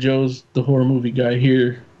 I know Joe's the horror movie guy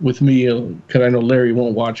here with me, because I know Larry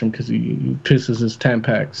won't watch them because he pisses his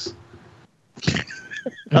Tampax.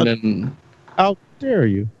 And then, how dare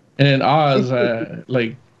you? And then Oz,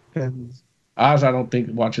 Oz, I don't think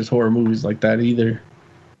watches horror movies like that either.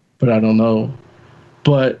 But I don't know.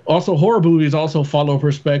 But also, horror movies also follow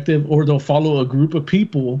perspective, or they'll follow a group of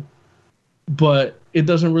people, but it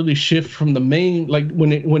doesn't really shift from the main. Like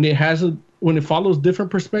when it follows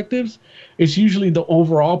different perspectives, it's usually the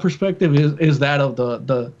overall perspective is that of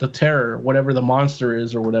the terror, whatever the monster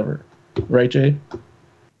is or whatever. Right, Jay?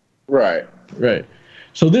 Right. Right.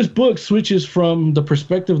 So this book switches from the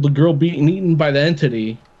perspective of the girl being eaten by the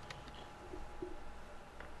entity.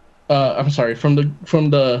 I'm sorry, from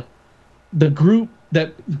the group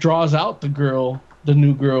that draws out the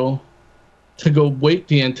new girl, to go wake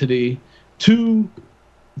the entity, to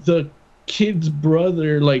the kid's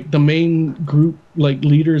brother, like the main group, like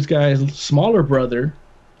leader's guy's smaller brother,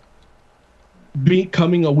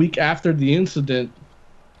 coming a week after the incident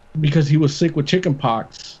because he was sick with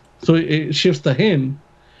chickenpox. So it shifts to him,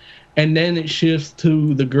 and then it shifts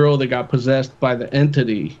to the girl that got possessed by the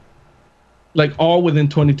entity, like all within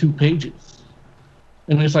 22 pages.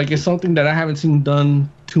 And it's something that I haven't seen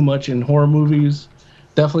done too much in horror movies,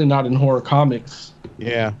 definitely not in horror comics.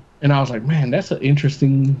 Yeah. And I was like, man, that's an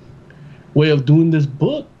interesting way of doing this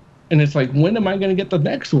book. And it's like, when am I going to get the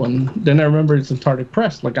next one? Then I remember it's Antarctic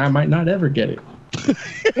Press. Like, I might not ever get it.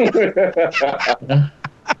 Yeah.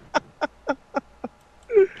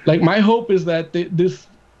 Like, my hope is that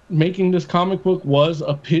making this comic book was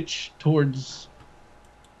a pitch towards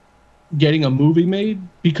getting a movie made,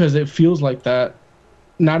 because it feels like that.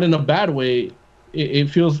 Not in a bad way. It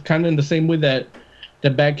feels kind of in the same way that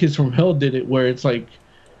Bad Kids from Hell did it, where it's like,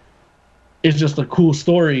 it's just a cool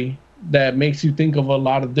story that makes you think of a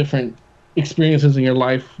lot of different experiences in your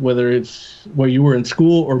life, whether it's where you were in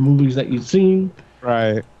school or movies that you've seen.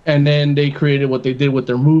 Right. And then they created what they did with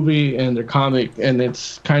their movie and their comic, and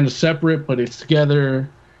it's kind of separate, but it's together,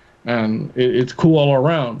 and it's cool all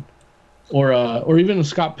around. Or even a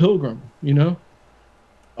Scott Pilgrim, you know?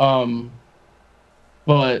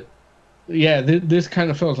 But yeah, this kind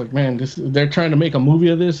of feels like, man, they're trying to make a movie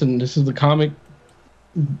of this, and this is the comic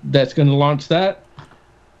that's going to launch that.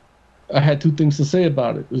 I had two things to say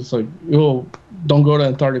about it. It's like, don't go to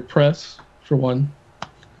Antarctic Press, for one.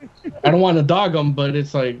 I don't want to dog them, but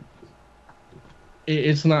it's like,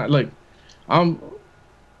 it's not like,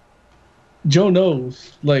 Joe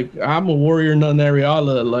knows, like, I'm a Warrior Nun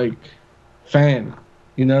Ariala, like, fan.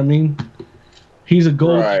 You know what I mean? He's a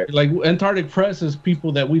gold. Right. Like, Antarctic Press is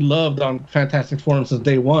people that we loved on Fantastic Forum since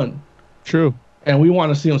day one. True. And we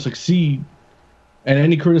want to see them succeed. And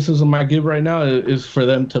any criticism I give right now is for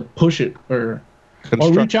them to push it or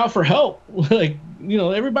reach out for help. Like, you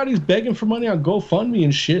know, everybody's begging for money on GoFundMe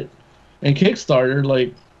and shit and Kickstarter.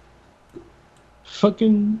 Like,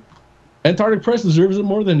 fucking Antarctic Press deserves it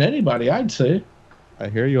more than anybody, I'd say. I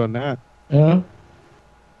hear you on that. Yeah.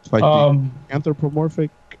 It's like the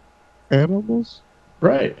anthropomorphic animals.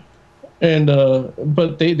 Right. And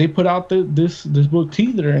but they put out this book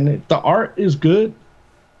teaser, and the art is good.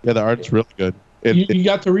 Yeah, the art's really good. You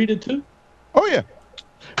got to read it too? Oh yeah.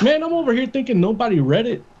 Man, I'm over here thinking nobody read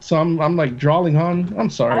it, so I'm like drawing on. I'm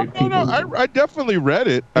sorry, people. No, I definitely read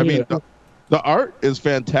it. I mean, the art is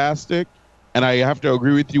fantastic, and I have to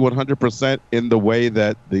agree with you 100% in the way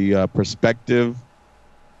that the perspective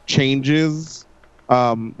changes.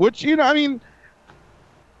 Which, you know, I mean,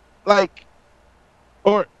 like,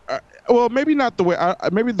 or well, maybe not the way.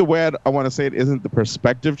 Maybe the way I want to say it isn't the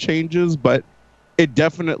perspective changes, but it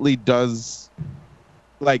definitely does.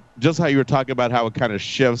 Like, just how you were talking about how it kind of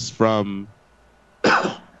shifts from,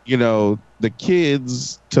 you know, the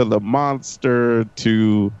kids to the monster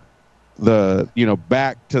to the, you know,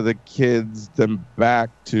 back to the kids, then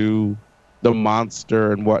back to the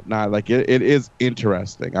monster and whatnot. Like, it is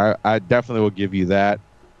interesting. I definitely will give you that.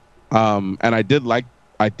 And I did like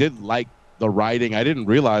the writing. I didn't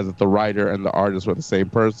realize that the writer and the artist were the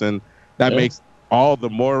same person. That makes all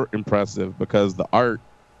the more impressive because the art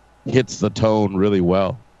hits the tone really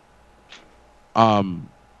well. The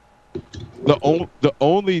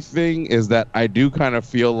only thing is that I do kind of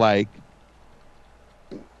feel like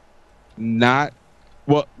I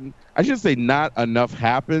should say not enough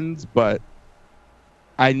happens, but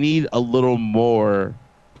I need a little more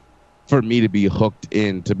for me to be hooked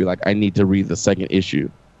in to be like, I need to read the second issue.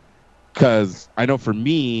 Because I know for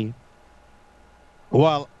me,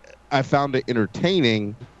 while I found it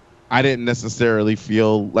entertaining, I didn't necessarily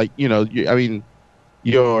feel like, you know,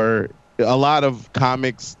 a lot of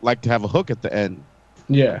comics like to have a hook at the end.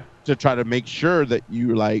 Yeah. To try to make sure that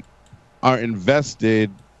you like are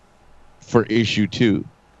invested for issue 2.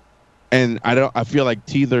 And I feel like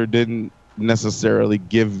Teether didn't necessarily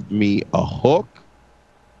give me a hook.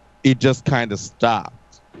 It just kind of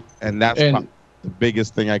stopped. And that's the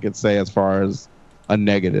biggest thing I could say as far as a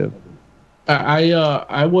negative.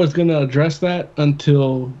 I was going to address that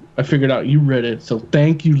until I figured out you read it. So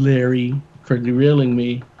thank you, Larry, for derailing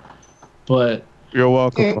me. But you're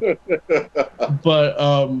welcome.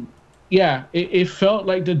 But yeah, it felt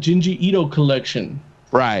like the Junji Ito collection.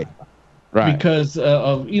 Right. Because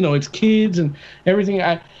of, you know, it's kids and everything.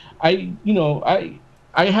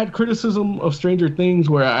 I had criticism of Stranger Things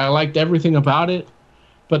where I liked everything about it,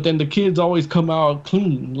 but then the kids always come out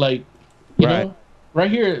clean. Like, you know,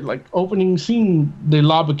 right here, like opening scene, they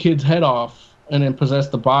lob a kid's head off and then possess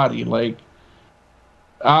the body. Like,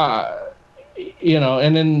 you know,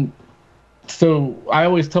 and then, so I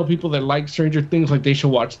always tell people that like Stranger Things, like they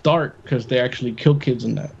should watch Dark because they actually kill kids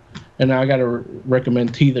in that. And I got to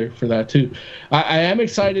recommend Teether for that too. I am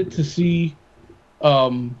excited to see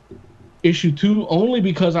issue 2 only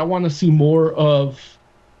because I want to see more of,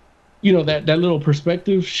 you know, that little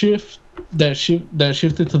perspective shift that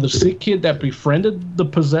shifted to the sick kid that befriended the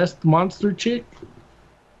possessed monster chick.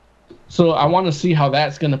 So I want to see how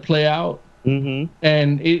that's going to play out. Mm-hmm.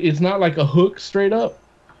 And it's not like a hook straight up.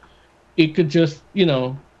 It could just, you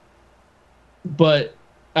know, but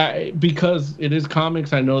because it is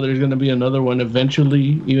comics, I know there's going to be another one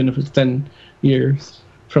eventually, even if it's 10 years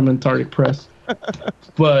from Antarctic Press.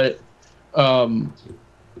 But yeah,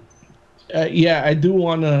 I do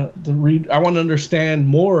want to read. I want to understand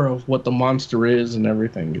more of what the monster is and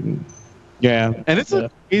everything. And, yeah, and it's a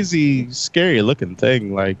crazy, scary looking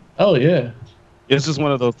thing. Like, oh yeah, it's just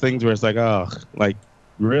one of those things where it's like, oh, like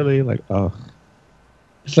really, like, oh,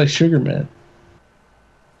 it's like Sugar Man.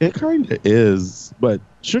 It kind of is, but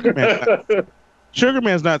Sugar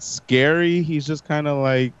Man's not scary. He's just kind of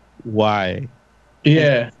like, why?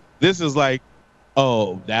 Yeah. And this is like,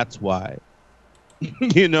 oh, that's why.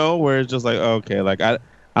 You know, where it's just like, okay, like I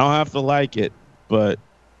don't have to like it, but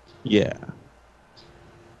yeah.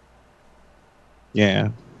 Yeah.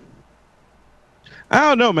 I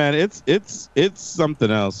don't know, man. It's something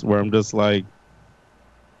else where I'm just like,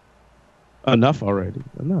 enough already.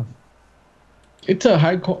 Enough. It's a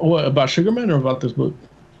what about Sugar Man or about this book?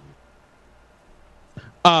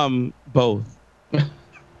 Both.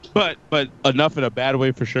 but enough in a bad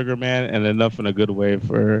way for Sugar Man and enough in a good way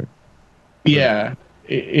for. Yeah,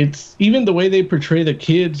 it's even the way they portray the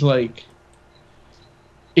kids. Like,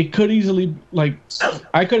 it could easily, like,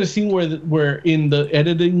 I could have seen where in the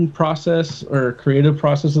editing process or creative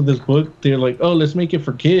process of this book, they're like, oh, let's make it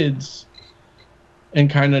for kids, and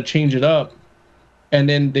kind of change it up. And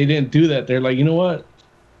then they didn't do that. They're like, you know what?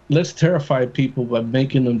 Let's terrify people by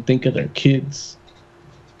making them think of their kids.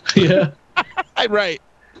 Yeah. Right.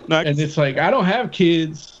 And it's like, I don't have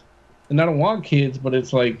kids and I don't want kids, but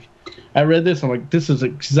it's like, I read this. I'm like, this is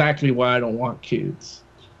exactly why I don't want kids.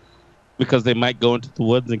 Because they might go into the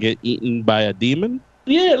woods and get eaten by a demon?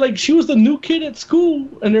 Yeah. Like, she was the new kid at school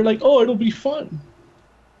and they're like, oh, it'll be fun.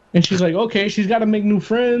 And she's like, okay, she's got to make new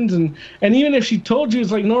friends. And even if she told you,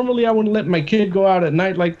 it's like, normally I wouldn't let my kid go out at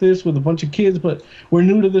night like this with a bunch of kids, but we're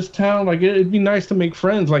new to this town. Like, it'd be nice to make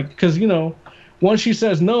friends. Like, because, you know, once she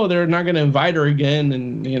says no, they're not going to invite her again.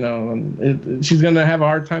 And, you know, she's going to have a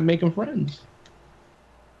hard time making friends.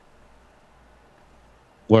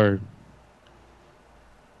 Word.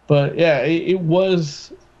 But, yeah, it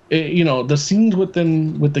was, you know, the scenes with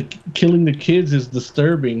them, with the killing the kids is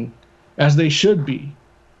disturbing, as they should be.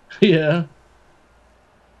 Yeah.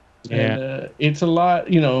 And it's a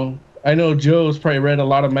lot, you know, I know Joe's probably read a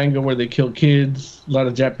lot of manga where they kill kids, a lot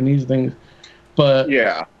of Japanese things. But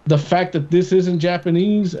yeah, the fact that this isn't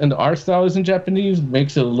Japanese and the art style isn't Japanese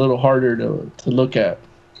makes it a little harder to look at.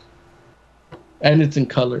 And it's in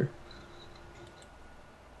color.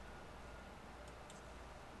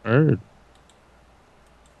 Heard.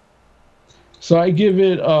 So I give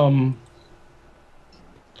it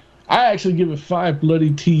I actually give it 5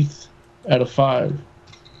 bloody teeth out of 5.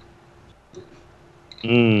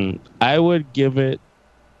 I would give it.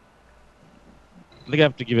 I think I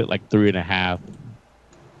have to give it like 3.5.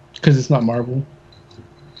 Because it's not Marvel.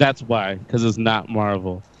 That's why. Because it's not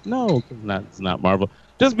Marvel. No, it's not Marvel.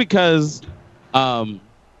 Just because 3.5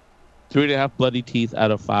 bloody teeth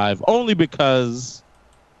out of 5. Only because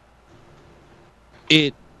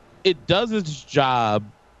it does its job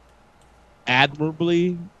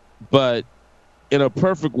admirably, but in a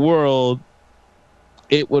perfect world,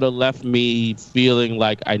 it would have left me feeling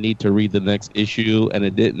like I need to read the next issue, and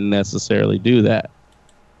it didn't necessarily do that.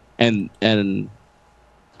 And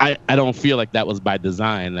I don't feel like that was by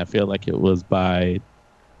design. I feel like it was by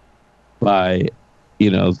like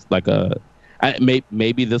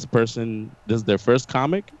maybe this is their first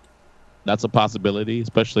comic. That's a possibility,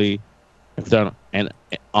 especially if they're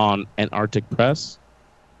on Antarctic Press.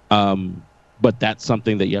 But that's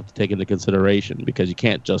something that you have to take into consideration, because you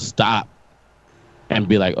can't just stop and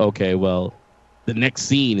be like, okay, well, the next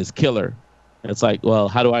scene is killer. It's like, well,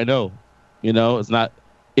 how do I know? It's not.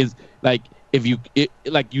 It's like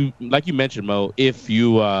like you mentioned, Mo. If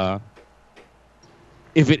it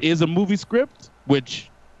is a movie script, which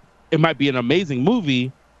it might be an amazing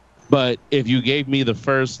movie, but if you gave me the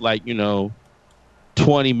first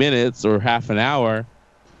 20 minutes or half an hour,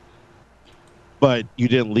 but you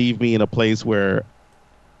didn't leave me in a place where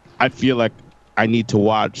I feel like I need to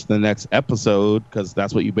watch the next episode, because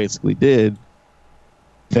that's what you basically did,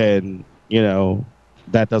 then,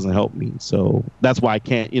 that doesn't help me. So that's why I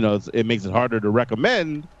can't, it makes it harder to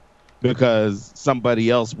recommend, because somebody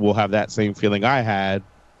else will have that same feeling I had.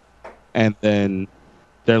 And then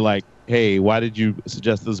they're like, hey, why did you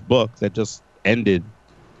suggest this book that just ended?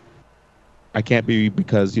 I can't be,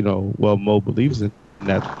 because, Mo believes in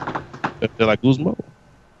that. They're like, who's Mo?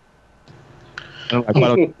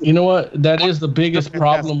 Like, you know what? That is the biggest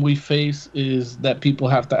problem we face, is that people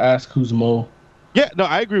have to ask who's Mo. Yeah, no,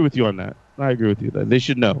 I agree with you on that. I agree with you that they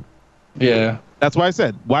should know. Yeah. That's why I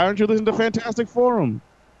said, why aren't you listening to Fantastic Forum?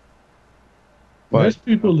 But, there's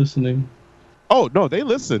people listening. Oh, no, they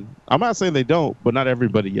listen. I'm not saying they don't, but not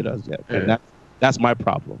everybody does yet. Yeah. And that's my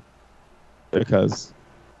problem. Because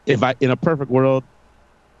if in a perfect world,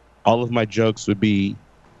 all of my jokes would be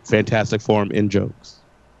Fantastic Forum in jokes.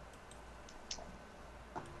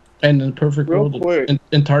 And in the perfect world,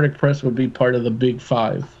 Antarctic Press would be part of the Big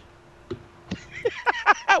Five.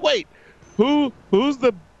 Wait, who's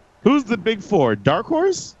the Big Four? Dark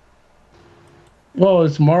Horse? Well,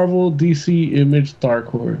 it's Marvel, DC, Image, Dark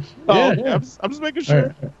Horse. Oh, yeah. I'm just making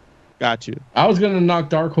sure. Right. Got you. I was gonna knock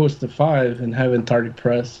Dark Horse to 5 and have Antarctic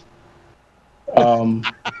Press.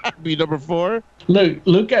 Be number 4.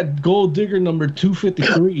 Look at Gold Digger number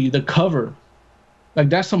 253. The cover, like,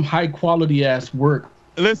 that's some high quality ass work.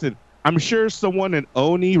 Listen, I'm sure someone in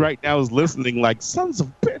Oni right now is listening like, sons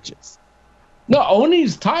of bitches. No,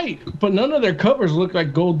 Oni's tight, but none of their covers look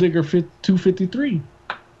like Gold Digger 253.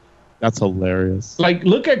 That's hilarious. Like,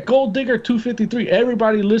 look at Gold Digger 253.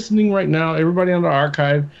 Everybody listening right now, everybody on the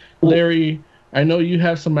archive, Larry, I know you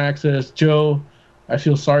have some access. Joe, I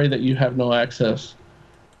feel sorry that you have no access.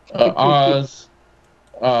 Oz,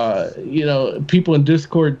 people in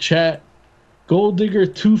Discord chat. Gold Digger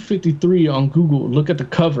 253 on Google. Look at the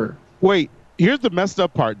cover. Wait, here's the messed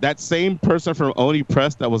up part. That same person from Oni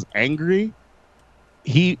Press that was angry,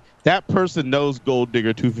 that person knows Gold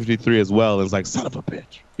Digger 253 as well, and is like, son of a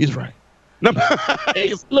bitch. He's right. No.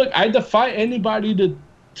 Look, I defy anybody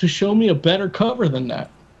to show me a better cover than that.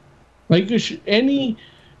 Like, any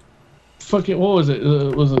fucking, what was it?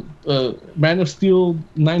 Was it Man of Steel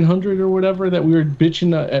 900 or whatever that we were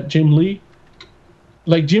bitching at Jim Lee?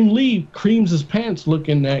 Like, Jim Lee creams his pants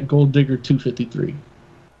looking at Gold Digger 253.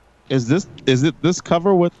 Is it this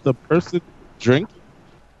cover with the person drinking?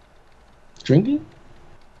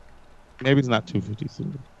 Maybe it's not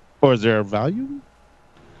 253. Or is there a value?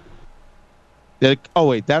 Oh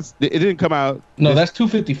wait, it didn't come out. No, that's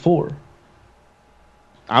 254.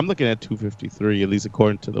 I'm looking at 253, at least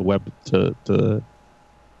according to the web to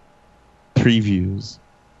previews.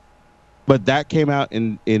 But that came out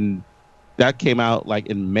like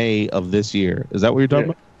in May of this year. Is that what you're talking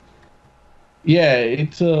about? Yeah,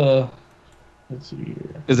 it's let's see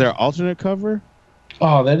here. Is there an alternate cover?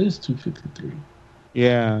 Oh, that is 253.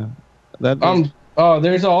 Yeah. There's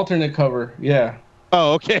an alternate cover. Yeah.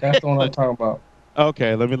 Oh, okay. That's the one I'm talking about.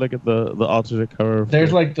 Okay, let me look at the alternate cover.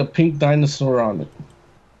 There's like the pink dinosaur on it.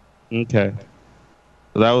 Okay.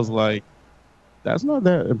 So that was like, that's not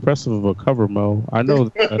that impressive of a cover, Mo. I know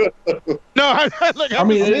that. No, I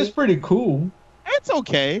mean, it is pretty cool. It's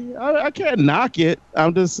okay. I can't knock it.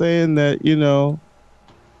 I'm just saying that,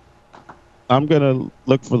 I'm going to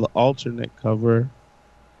look for the alternate cover.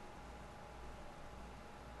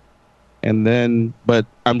 And then, but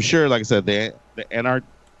I'm sure, like I said, the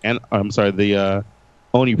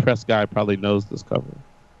Oni Press guy probably knows this cover.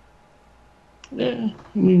 Yeah,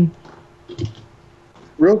 I mean,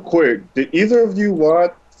 real quick, did either of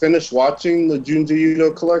you finish watching the Junji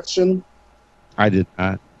Ito collection? I did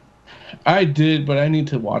not. I did, but I need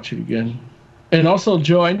to watch it again. And also,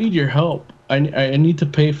 Joe, I need your help. I need to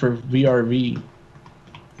pay for VRV.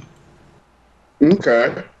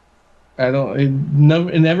 Okay. It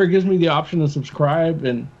never gives me the option to subscribe,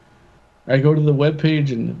 and I go to the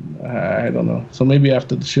webpage and I don't know. So maybe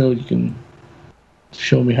after the show you can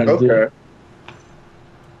show me how to do it.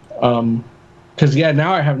 Because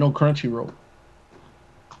now I have no Crunchyroll.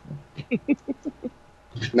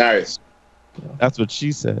 Nice. That's what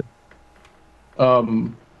she said.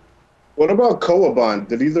 What about Koabon?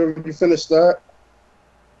 Did either of you finish that?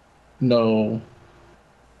 No.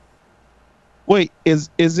 Wait,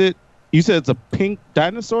 is it? You said it's a pink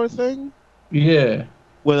dinosaur thing? Yeah.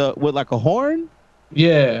 With like a horn?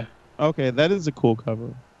 Yeah. Okay, that is a cool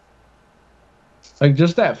cover. Like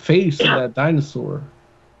just that face of that dinosaur.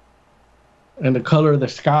 And the color of the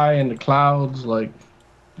sky and the clouds, like,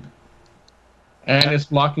 and it's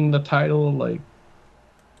blocking the title, like.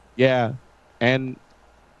 Yeah, and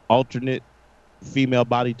alternate female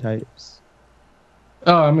body types.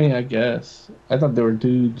 Oh, I mean, I guess. I thought they were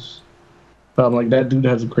dudes. But I'm like, that dude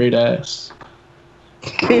has a great ass.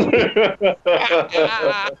 The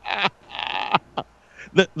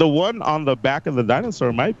one on the back of the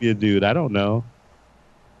dinosaur might be a dude. I don't know.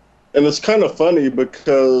 And it's kind of funny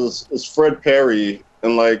because it's Fred Perry,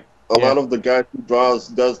 and like a lot of the guys who draws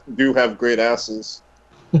do have great asses.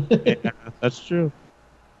 Yeah, that's true.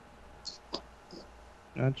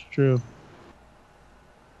 That's true.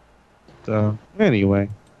 So anyway,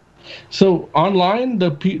 so online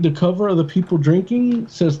the cover of the people drinking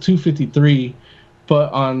says 253,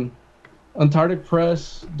 but on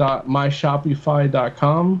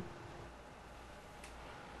AntarcticPress.myshopify.com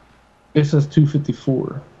it says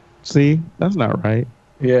 254. See, that's not right.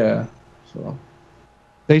 Yeah, so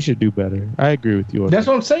they should do better. I agree with you. That's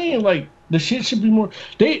what I'm saying. Like the shit should be more.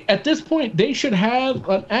 At this point they should have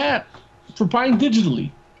an app for buying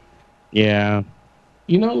digitally. Yeah,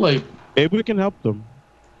 you know, like maybe we can help them.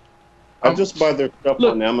 I just buy their stuff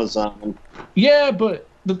on Amazon. Yeah, but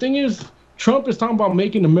the thing is, Trump is talking about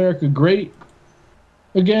making America great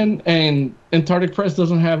again, and Antarctic Press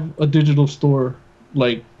doesn't have a digital store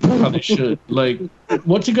like how they should. Like,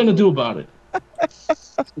 what's he gonna do about it?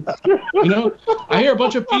 You know, I hear a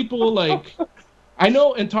bunch of people like, I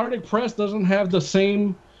know Antarctic Press doesn't have the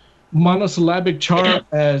same monosyllabic chart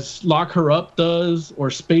as Lock Her Up does or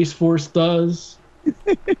Space Force does,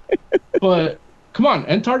 but come on,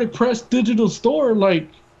 Antarctic Press digital store, like,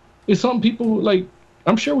 is something people like.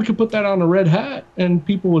 I'm sure we could put that on a red hat and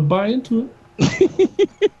people would buy into it.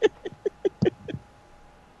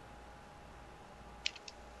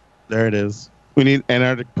 There it is. We need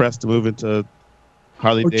Antarctic Press to move into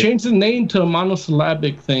Harley Davidson. Or change the name to a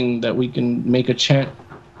monosyllabic thing that we can make a chant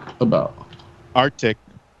about. Arctic.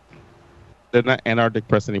 They're not Antarctic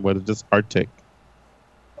Press anymore. They're just Arctic.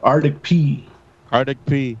 Arctic P. Arctic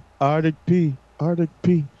P. Arctic P. Arctic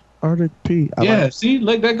P. Arctic P. Yeah, see,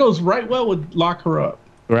 like that goes right well with Lock Her Up.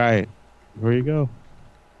 Right. There you go.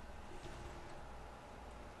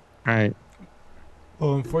 All right.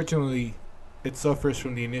 Well, unfortunately, it suffers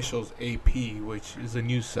from the initials AP, which is a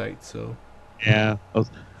news site. So. Yeah,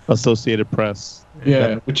 Associated Press.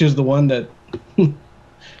 Yeah, which is the one that.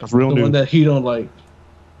 That's real news. One that he don't like.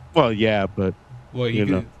 Well, yeah, but. Well, you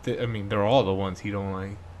know. I mean, they're all the ones he don't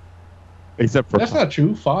like. Except for. That's not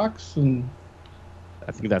true. Fox and.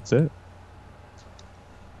 I think that's it.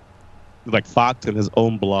 Like Fox and his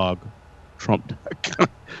own blog,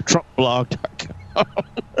 TrumpBlog.com.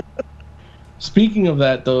 Speaking of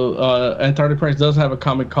that, though, Antarctic Press does have a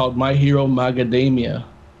comic called My Hero Macadamia.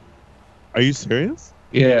 Are you serious?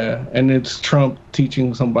 Yeah, and it's Trump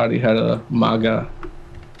teaching somebody how to MAGA.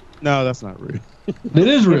 No, that's not real. It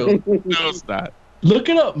is real. No, it's not. Look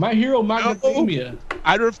it up. My Hero Macadamia. No,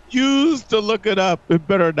 I refuse to look it up. It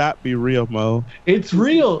better not be real, Mo. It's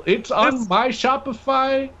real. It's on my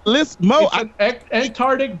Shopify. Listen, Mo. It's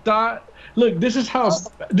Antarctic. Look, this is how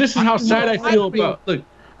sad I feel about. Look,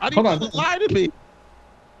 hold on. Lie to me.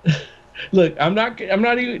 Look, I'm not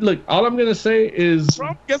even. Look, all I'm gonna say is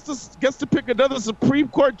Trump gets to pick another Supreme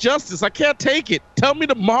Court justice. I can't take it. Tell me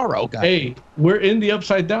tomorrow, guys. Hey, we're in the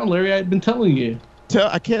upside down, Larry. I've been telling you.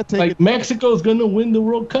 I can't take it. Like Mexico's gonna win the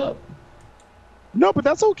World Cup. No, but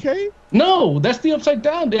that's okay. No, that's the upside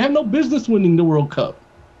down. They have no business winning the World Cup.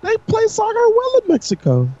 They play soccer well in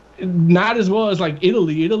Mexico. Not as well as like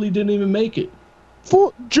Italy. Italy didn't even make it.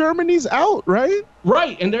 Germany's out, right?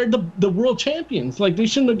 Right, and they're the world champions. Like they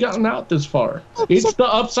shouldn't have gotten out this far. It's the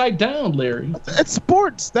upside down, Larry. It's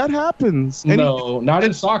sports. That happens. No, not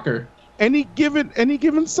in soccer. Any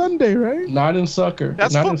given Sunday, right? Not in soccer.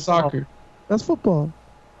 That's not football. In soccer. That's football.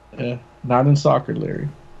 Yeah, not in soccer, Larry.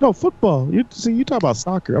 No, football. You talk about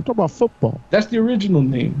soccer. I'm talking about football. That's the original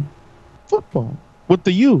name. Football. With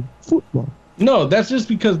the U. Football. No, that's just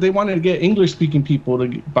because they wanted to get English-speaking people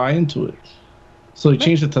to buy into it. So they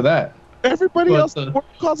changed it to that. Everybody else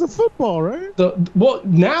calls it football, right? Well,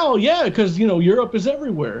 now, yeah, because, Europe is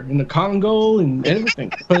everywhere. In the Congo and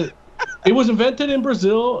everything. But it was invented in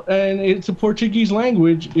Brazil, and it's a Portuguese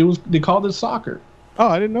language. They called it soccer. Oh,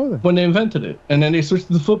 I didn't know that. When they invented it. And then they switched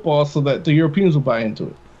to football so that the Europeans would buy into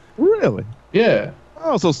it. Really? Yeah.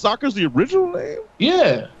 Oh, so soccer's the original name?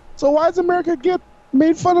 Yeah. So why does America get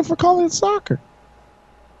made fun of for calling it soccer?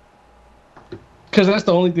 Because that's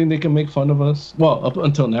the only thing they can make fun of us. Well, up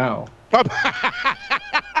until now.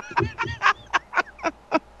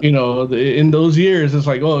 In those years, it's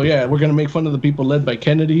like, oh, yeah, we're going to make fun of the people led by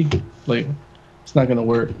Kennedy. Like, it's not going to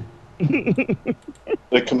work.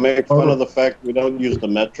 They can make fun of the fact we don't use the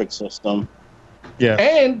metric system. Yeah.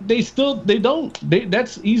 And they don't.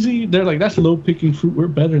 That's easy. They're like, that's low-picking fruit. We're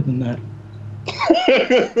better than that.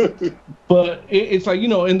 But it's like,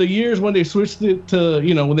 in the years when they switched it to,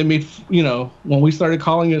 when they made, when we started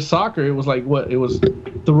calling it soccer, it was like what? It was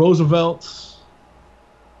the Roosevelts,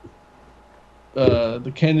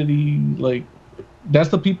 the Kennedy, like, that's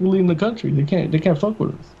the people leading the country. They can't fuck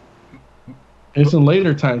with us. It's in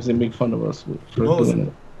later times they make fun of us for doing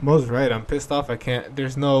it. Mo's right. I'm pissed off.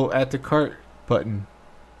 There's no add to cart button.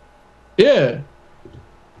 Yeah.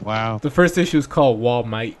 Wow. The first issue is called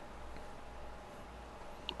Walmite.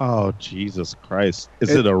 Oh, Jesus Christ! Is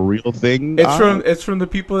it a real thing? It's from the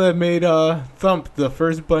people that made Thump, the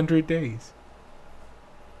first 100 days.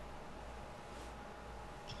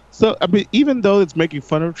 So I mean, even though it's making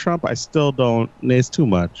fun of Trump, I still don't. It's too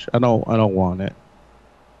much. I don't want it.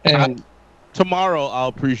 And tomorrow I'll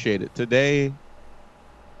appreciate it. Today,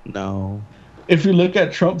 no. If you look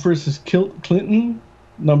at Trump versus Clinton,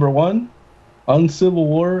 #1, Uncivil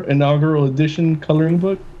War Inaugural Edition coloring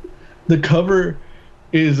book, the cover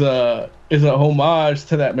is a homage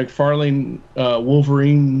to that McFarlane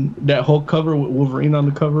Wolverine, that Hulk cover with Wolverine on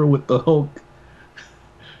the cover with the Hulk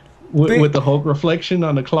with the Hulk reflection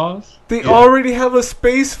on the claws. They already have a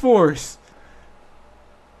Space Force.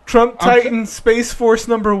 Trump Titan Space Force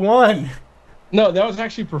 #1. No, that was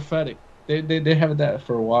actually prophetic. They have that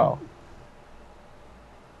for a while.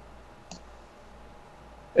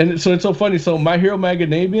 And so it's so funny. So My Hero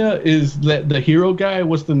Macadamia is the hero guy.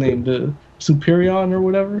 What's the name? The Superion or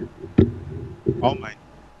whatever. All Might.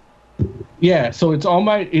 Yeah. So it's All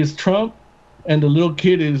Might is Trump, and the little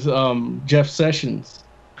kid is Jeff Sessions.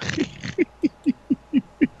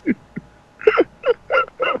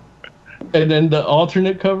 And then the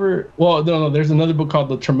alternate cover. Well, no. There's another book called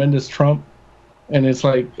The Tremendous Trump, and it's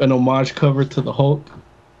like an homage cover to the Hulk,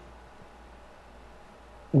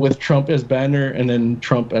 with Trump as Banner and then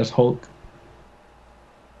Trump as Hulk.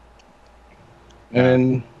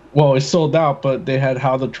 And, well, it's sold out, but they had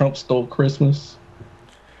How the Trump Stole Christmas.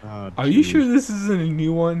 Are you sure this isn't a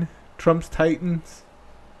new one? Trump's Titans?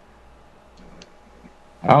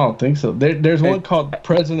 I don't think so. There's one called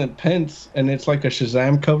President Pence, and it's like a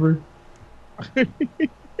Shazam cover.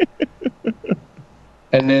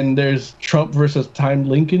 And then there's Trump versus Time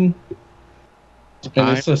Lincoln.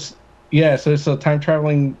 And it's so it's a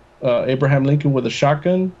time-traveling Abraham Lincoln with a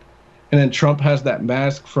shotgun. And then Trump has that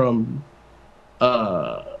mask from,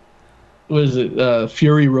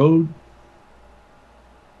 Fury Road?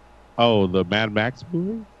 Oh, the Mad Max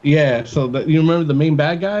movie? Yeah, so you remember the main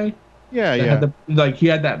bad guy? Yeah, yeah. He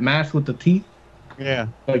had that mask with the teeth? Yeah.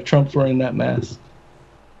 Like Trump's wearing that mask.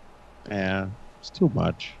 Yeah, it's too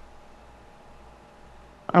much.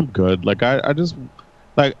 I'm good. Like, I just,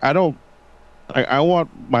 like, I don't, I want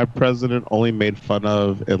my president only made fun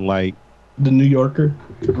of in, like, The New Yorker.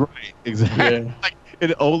 Right, exactly. Yeah. Like,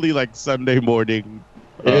 in only, like, Sunday morning.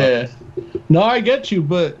 Yeah. No, I get you,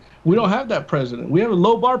 but we don't have that president. We have a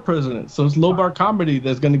low bar president, so it's low bar comedy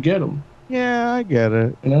that's gonna get him. Yeah, I get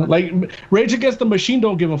it. You know, like Rage Against the Machine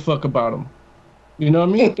don't give a fuck about him. You know what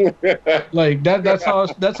I mean? Like that's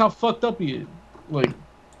how fucked up he is. Like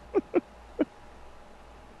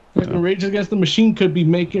Rage Against the Machine could be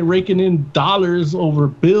raking in dollars over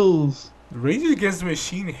bills. Rage Against the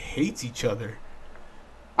Machine hates each other.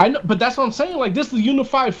 I know, but that's what I'm saying. Like, this is a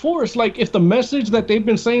unified force. Like, if the message that they've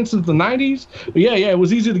been saying since the 90s, it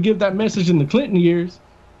was easy to give that message in the Clinton years.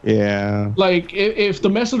 Yeah. Like, if the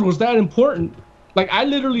message was that important, like, I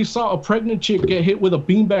literally saw a pregnant chick get hit with a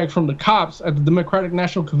beanbag from the cops at the Democratic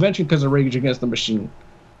National Convention because of Rage Against the Machine.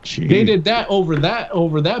 Jeez. They did that over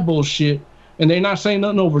that bullshit, and they're not saying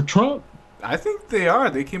nothing over Trump. I think they are.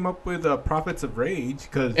 They came up with Prophets of Rage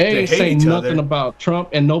because they hate ain't saying each nothing other. about Trump,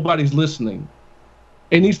 and nobody's listening.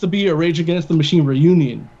 it needs to be a Rage Against the Machine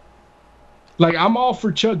reunion. Like, I'm all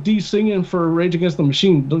for Chuck D singing for Rage Against the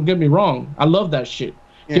Machine. Don't get me wrong. I love that shit.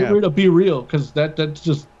 Yeah. Get rid of Be Real, because that's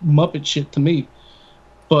just Muppet shit to me.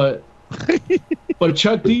 But but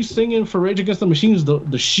Chuck D singing for Rage Against the Machine is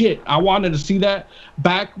the shit. I wanted to see that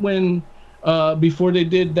back when, before they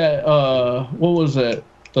did that, what was that?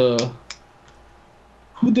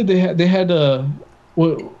 Who did they have? They had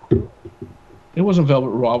what? It wasn't Velvet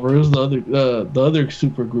Revolver. It was the other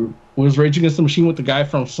super group. It was Rage Against the Machine with the guy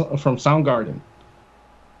from Soundgarden.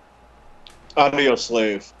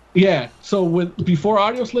 Audioslave. Yeah. So before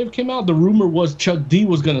Audioslave came out, the rumor was Chuck D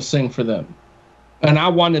was gonna sing for them, and I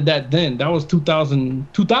wanted that then. That was 2000,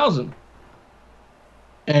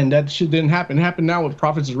 and that shit didn't happen. It happened now with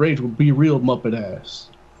Prophets of Rage with Be Real Muppet ass.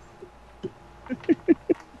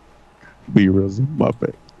 Be Real's a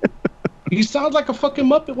Muppet. He sounds like a fucking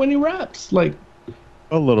Muppet when he raps. Like,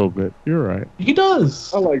 a little bit. You're right. He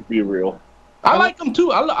does. I like Be Real. I like him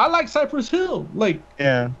too. I like Cypress Hill. Like,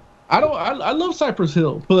 yeah. I love Cypress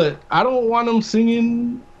Hill, but I don't want him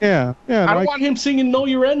singing. Yeah. I don't want him singing "Know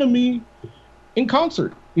Your Enemy" in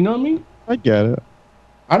concert. You know what I mean? I get it.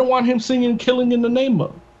 I don't want him singing "Killing in the Name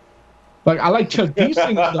of." Like, I like Chuck D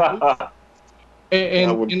singing those.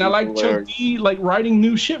 And I like Chuck D like writing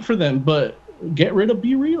new shit for them, but get rid of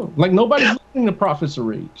Be Real. Like, nobody's listening to Prophets of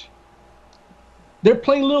Rage. They're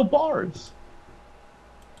playing little bars.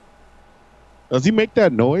 Does he make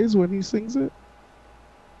that noise when he sings it?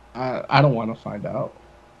 I don't want to find out.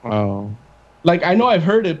 Oh. Like, I know I've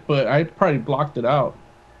heard it, but I probably blocked it out.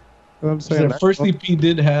 I'm saying the first EP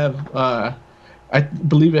did have, I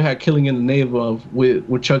believe it had "Killing in the Name of"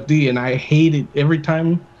 with Chuck D, and I hated every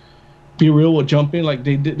time Be Real would jump in. Like,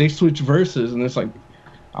 they switch verses, and it's like,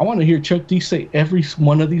 I want to hear Chuck D say every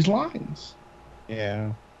one of these lines.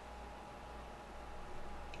 Yeah.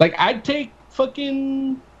 Like, I'd take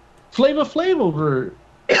fucking Flavor Flav over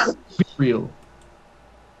Be Real.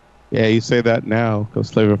 Yeah, you say that now because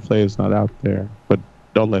Flavor Flav's not out there, but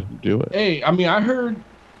don't let him do it. Hey, I mean, I heard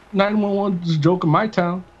 911's Joke in My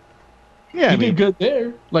Town. Yeah, he did good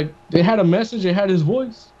there. Like, they had a message, they had his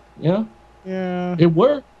voice. You know? Yeah. It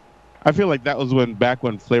worked. I feel like that was back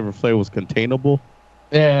when Flavor Flav was containable.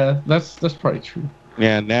 Yeah, that's probably true.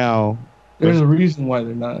 Yeah, now there's a reason why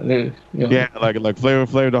they're not. You know. Yeah, like Flavor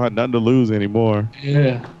Flav don't have nothing to lose anymore.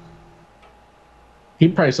 Yeah. He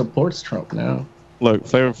probably supports Trump now. Look,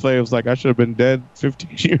 Flavor Flav's like, I should have been dead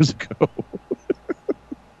 15 years ago.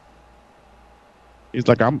 He's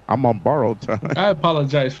like, I'm on borrowed time. I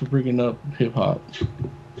apologize for bringing up hip hop.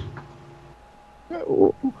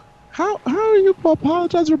 How are you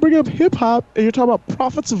apologizing for bringing up hip hop and you're talking about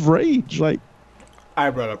Prophets of Rage? Like,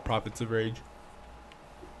 I brought up Prophets of Rage.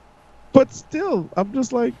 But still, I'm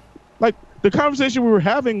just like the conversation we were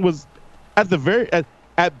having was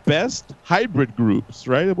at best hybrid groups,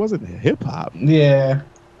 right? It wasn't hip hop. Yeah.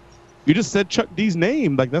 You just said Chuck D's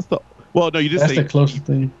name, like that's the. Well, no, you just that's the closest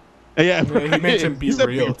thing. Yeah, he mentioned Be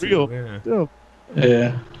Real too.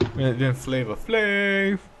 Yeah. And then Flavor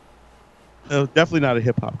Flav. Definitely not a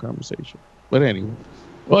hip hop conversation, but anyway.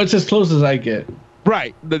 Well, it's as close as I get.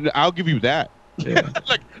 Right. I'll give you that. Yeah.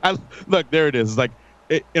 Look, there it is. Like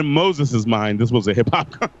in Moses' mind, this was a hip hop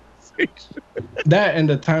conversation. That and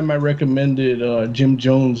the time I recommended Jim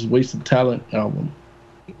Jones' "Wasted Talent" album.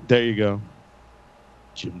 There you go.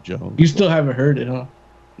 Jim Jones. You still haven't heard it, huh?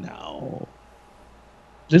 No.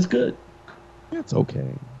 It's good. It's okay.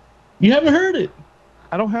 You haven't heard it?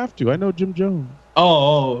 I don't have to. I know Jim Jones.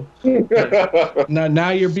 Oh. now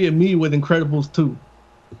you're being me with Incredibles 2.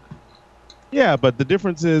 Yeah, but the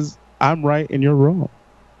difference is I'm right and you're wrong.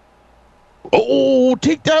 Oh,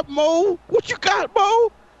 take that, Mo. What you got,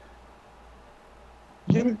 Mo?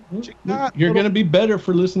 You're going to be better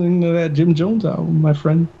for listening to that Jim Jones album, my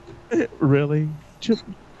friend. Really?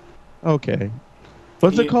 Okay.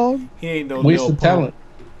 What's it called? He ain't no Wasted Talent.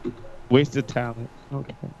 Wasted Talent.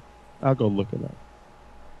 Okay. I'll go look it up.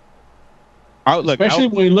 Especially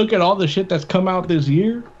when you look at all the shit that's come out this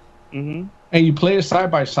year, and you play it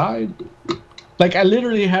side by side. Like, I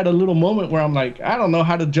literally had a little moment where I'm like, I don't know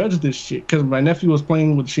how to judge this shit, because my nephew was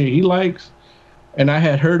playing with shit he likes, and I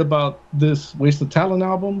had heard about this Wasted Talent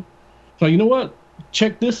album. So, you know what?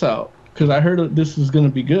 Check this out, because I heard this is going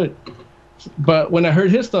to be good. But when I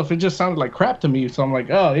heard his stuff, it just sounded like crap to me. So I'm like,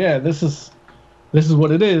 oh yeah, this is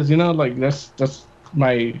what it is, you know? Like, that's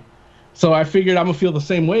my... So I figured I'm gonna feel the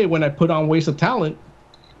same way when I put on Wasted Talent.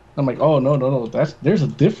 I'm like, oh no, there's a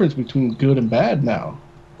difference between good and bad now.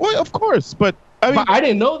 Well, of course, but I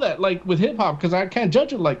didn't know that, like, with hip hop, because I can't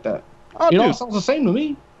judge it like that. It all sounds the same to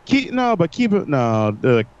me. Keep it. No,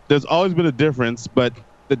 there's always been a difference, but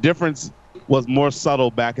the difference was more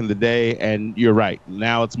subtle back in the day, and you're right.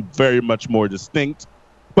 Now it's very much more distinct.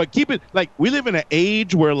 But keep it like we live in an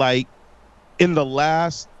age where, like, in the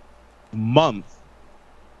last month,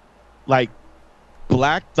 like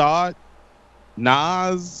Black Thought,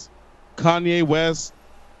 Nas, Kanye West,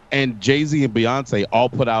 and Jay-Z and Beyonce all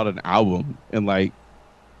put out an album in like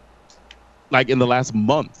in the last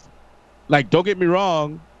month. Like, don't get me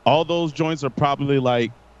wrong, all those joints are probably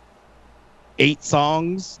like 8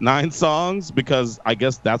 songs, 9 songs, because I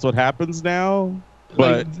guess that's what happens now.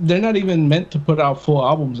 But like, they're not even meant to put out full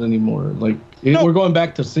albums anymore. Like, we're going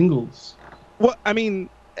back to singles. Well, I mean,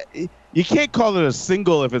 you can't call it a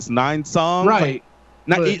single if it's 9 songs. Right.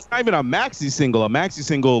 It's not even a maxi single. A maxi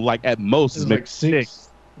single, like, at most is like 6.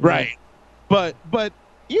 Right. But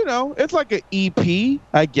you know, it's like an EP,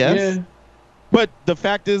 I guess. Yeah. But the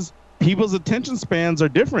fact is, people's attention spans are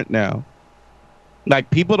different now. Like,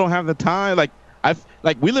 people don't have the time. Like,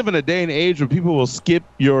 we live in a day and age where people will skip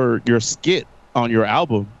your skit on your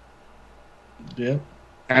album. Yeah.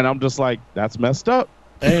 And I'm just like, that's messed up.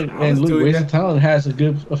 And Luke, Wasted Talent has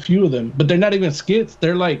a few of them, but they're not even skits.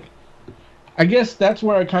 They're like, I guess that's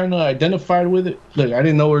where I kind of identified with it. Look, I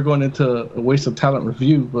didn't know we were going into a Waste of Talent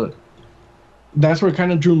review, but that's where it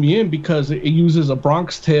kind of drew me in because it uses a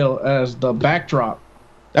Bronx Tale as the backdrop.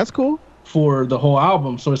 That's cool. For the whole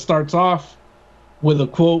album. So it starts off with a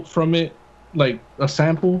quote from it, like a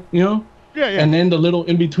sample, you know? Yeah. And then the little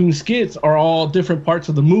in-between skits are all different parts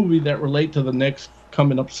of the movie that relate to the next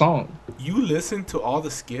coming up song. You listen to all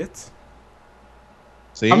the skits?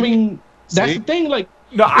 See? I mean, that's the thing, like...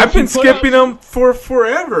 No, I've been skipping them for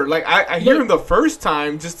forever. Like, I hear them the first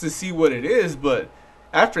time just to see what it is, but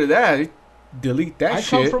after that, delete that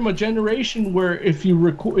shit. I come from a generation where if you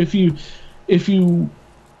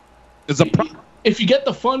get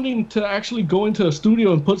the funding to actually go into a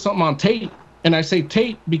studio and put something on tape, and I say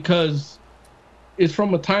tape because it's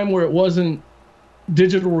from a time where it wasn't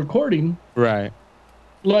digital recording. Right.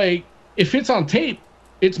 Like, if it's on tape,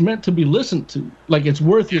 it's meant to be listened to. Like, it's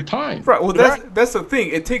worth your time. Right. Well, that's the thing.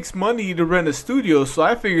 It takes money to rent a studio, so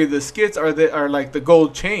I figure the skits are like the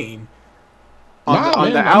gold chain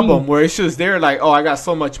on the album, where it's just there. Like, oh, I got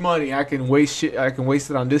so much money, I can waste shit. I can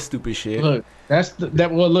waste it on this stupid shit. Look, that's by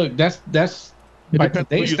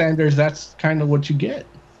today's standards. That's kind of what you get.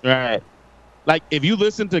 Right. Like, if you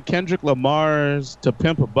listen to Kendrick Lamar's "To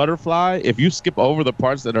Pimp a Butterfly," if you skip over the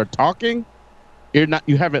parts that are talking,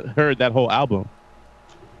 you haven't heard that whole album.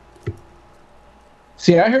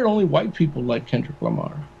 See, I heard only white people like Kendrick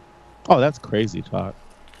Lamar. Oh, that's crazy talk.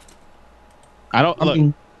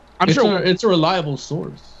 I'm sure it's a reliable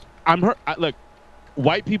source. Look,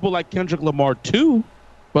 white people like Kendrick Lamar too,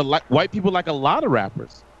 but like white people like a lot of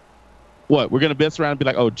rappers. What, we're gonna mess around and be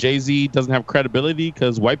like, oh, Jay-Z doesn't have credibility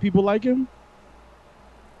because white people like him?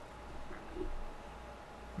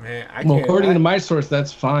 Man, according to my source,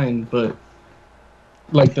 that's fine, but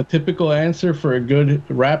like the typical answer for a good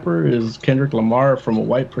rapper is Kendrick Lamar from a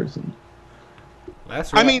white person.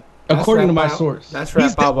 According to my source. That's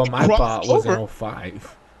rap album I bought was in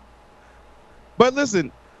 05. But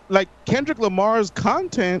listen, like, Kendrick Lamar's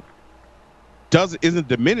content isn't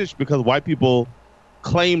diminished because white people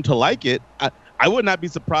claim to like it. I would not be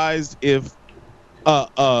surprised if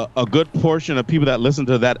a good portion of people that listen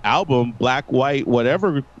to that album, black, white,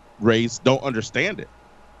 whatever race, don't understand it.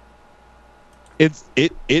 It's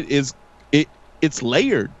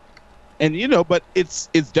layered, and you know, but it's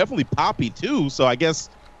definitely poppy too. So I guess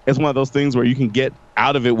it's one of those things where you can get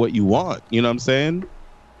out of it what you want. You know what I'm saying?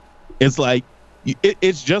 It's like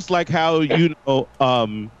it's just like how, you know,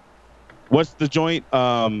 what's the joint?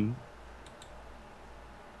 You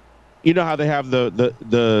know how they have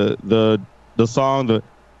the song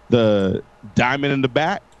the Diamond in the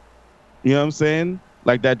Back. You know what I'm saying?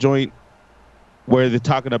 Like that joint where they're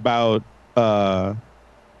talking about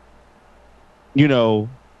you know,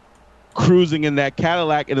 cruising in that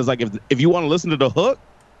Cadillac, and it's like if you want to listen to the hook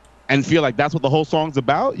and feel like that's what the whole song's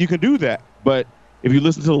about, you can do that. But if you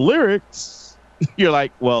listen to the lyrics, you're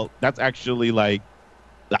like, well, that's actually like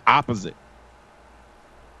the opposite.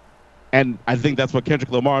 And I think that's what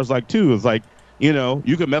Kendrick Lamar is like too. It's like, you know,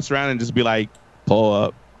 you can mess around and just be like, pull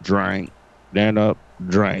up, drink, stand up,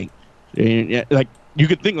 drink. And, like, you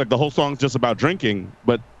could think like the whole song's just about drinking,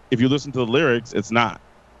 but if you listen to the lyrics, it's not.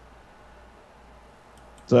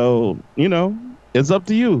 So, you know, it's up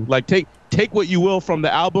to you. Like, take what you will from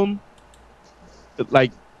the album.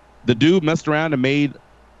 Like, the dude messed around and made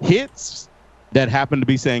hits that happened to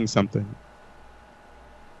be saying something.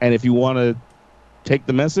 And if you want to take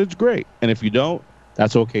the message, great. And if you don't,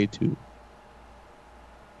 that's okay too.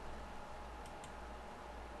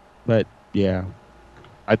 But yeah,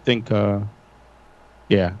 I think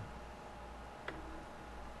Yeah.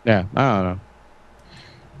 Yeah, I don't know.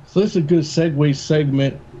 So this is a good segue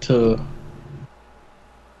segment to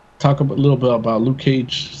talk a little bit about Luke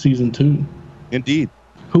Cage season 2. Indeed.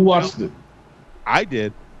 Who watched it? I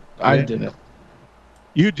did. I didn't.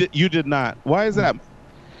 You did not. Why is that?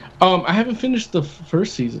 I haven't finished the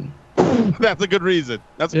first season. That's a good reason.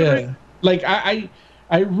 That's a good reason. Like I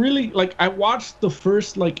really like. I watched the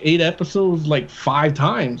first like 8 episodes like 5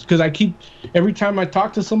 times because every time I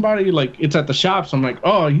talk to somebody, like it's at the shops. I'm like,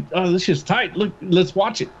 oh, this shit's tight. Look, let's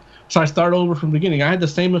watch it. So I start over from the beginning. I had the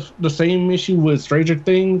same issue with Stranger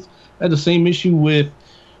Things. I had the same issue with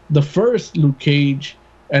the first Luke Cage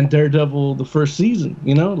and Daredevil, the first season.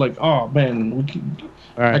 You know, like, oh man,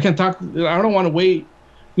 I can't talk. I don't want to wait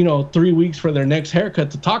 3 weeks for their next haircut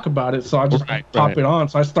to talk about it. So I just pop it on.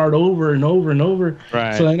 So I start over and over and over.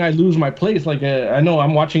 Right. So then I lose my place. Like I know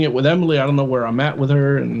I'm watching it with Emily. I don't know where I'm at with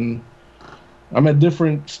her, and I'm at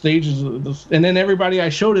different stages of this. And then everybody I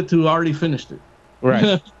showed it to already finished it.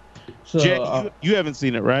 Right. So Jay, you haven't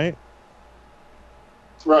seen it, right?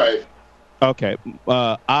 Right. Okay.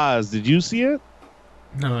 Oz, did you see it?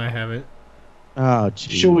 No, I haven't. Oh,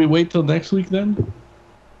 geez. Should we wait till next week then?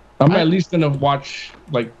 I'm at least gonna watch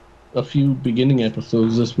like a few beginning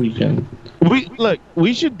episodes this weekend.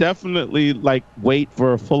 We should definitely like wait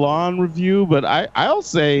for a full-on review, but I'll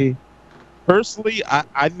say personally,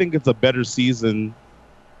 I think it's a better season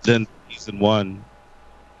than season 1.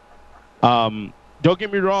 Don't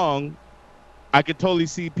get me wrong, I could totally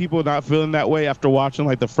see people not feeling that way after watching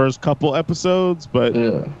like the first couple episodes, but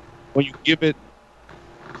when you give it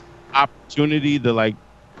opportunity to like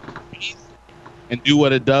and do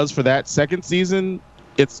what it does for that second season,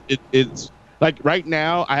 it's like right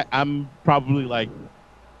now I'm probably like,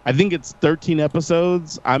 I think it's 13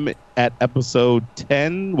 episodes. I'm at episode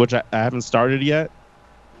 10, which I haven't started yet.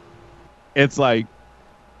 It's like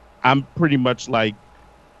I'm pretty much like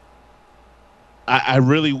I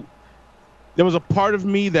really, there was a part of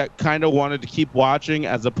me that kind of wanted to keep watching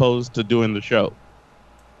as opposed to doing the show.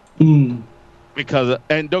 Because,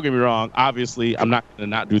 and don't get me wrong, obviously I'm not going to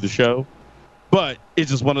not do the show, but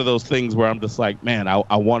it's just one of those things where I'm just like, man,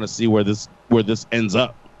 I want to see where this ends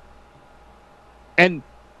up. And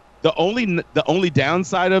the only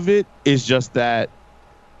downside of it is just that,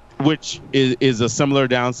 which is a similar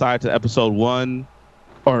downside to episode 1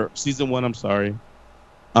 or season 1, I'm sorry.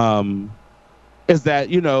 Is that,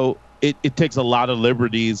 it takes a lot of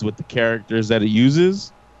liberties with the characters that it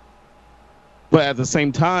uses. But at the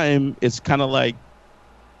same time, it's kind of like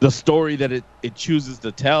the story that it chooses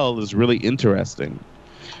to tell is really interesting.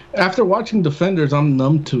 After watching Defenders, I'm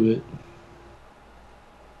numb to it.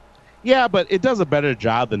 Yeah, but it does a better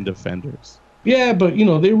job than Defenders. Yeah, but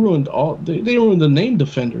they ruined they ruined the name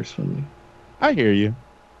Defenders for me. I hear you.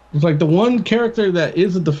 It's like the one character that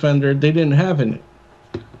is a Defender they didn't have in it.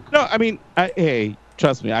 No, I mean, hey,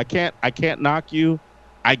 trust me, I can't knock you.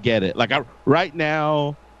 I get it. Like right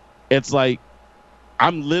now, it's like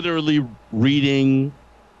I'm literally reading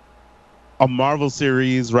a Marvel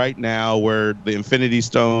series right now where the Infinity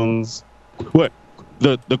Stones,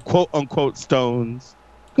 the quote unquote stones,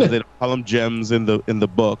 because they don't call them gems in the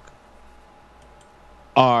book,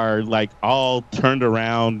 are like all turned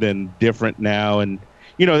around and different now, and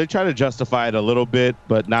they try to justify it a little bit,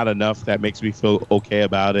 but not enough that makes me feel okay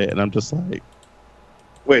about it. And I'm just like,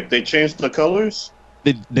 wait, they changed the colors?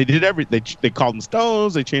 They did everything. They called them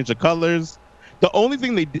stones. They changed the colors. The only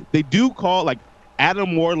thing they do call, like,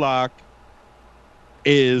 Adam Warlock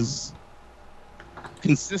is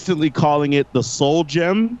consistently calling it the Soul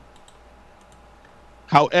Gem.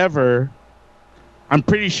 However, I'm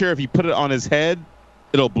pretty sure if you put it on his head,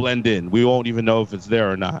 it'll blend in. We won't even know if it's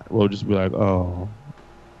there or not. We'll just be like, oh.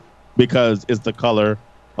 Because it's the color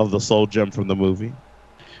of the Soul Gem from the movie.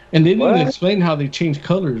 And they didn't explain how they changed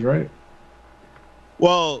colors, right?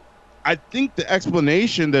 Well, I think the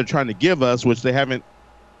explanation they're trying to give us, which they haven't,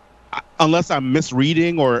 unless I'm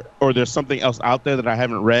misreading or there's something else out there that I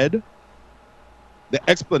haven't read, the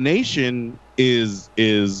explanation is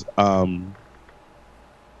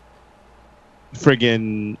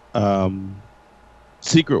friggin'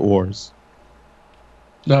 Secret Wars.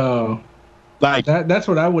 No. Like that's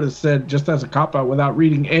what I would have said just as a cop out without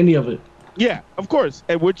reading any of it. Yeah, of course.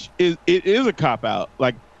 And which it is a cop out.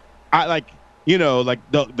 Like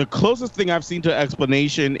the closest thing I've seen to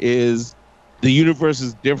explanation is the universe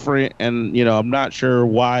is different, and I'm not sure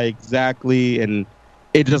why exactly, and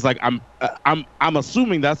it just like I'm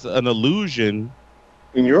assuming that's an illusion.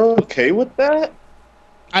 And you're okay with that?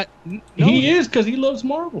 He is, because he loves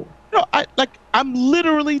Marvel. No, I'm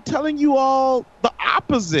literally telling you all the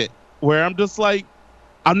opposite. Where I'm just like,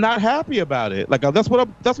 I'm not happy about it. Like that's what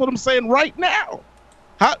I'm saying right now.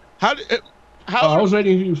 How I was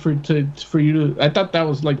waiting for you to. I thought that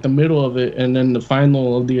was like the middle of it, and then the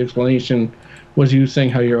final of the explanation was you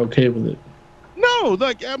saying how you're okay with it. No,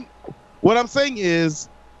 like what I'm saying is,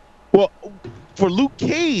 well, for Luke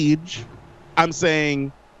Cage, I'm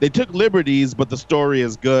saying they took liberties, but the story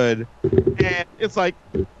is good, and it's like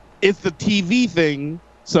it's the TV thing,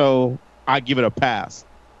 so I give it a pass.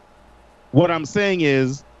 What I'm saying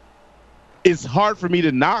is, it's hard for me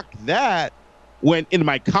to knock that when in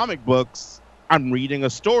my comic books I'm reading a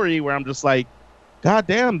story where I'm just like, God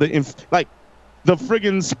damn, the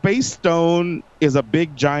friggin' Space Stone is a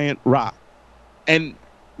big giant rock. And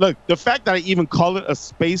look, the fact that I even call it a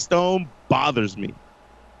Space Stone bothers me.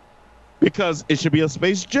 Because it should be a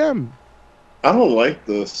space gem. I don't like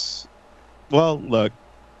this. Well, look,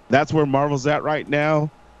 that's where Marvel's at right now.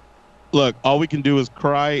 Look, all we can do is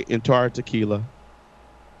cry into our tequila.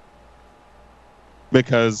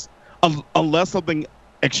 Because unless something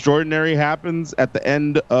extraordinary happens at the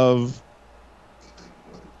end of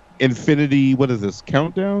Infinity, what is this,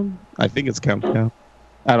 Countdown? I think it's Countdown.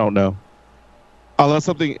 I don't know. Unless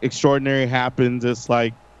something extraordinary happens, it's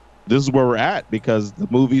like, this is where we're at, because the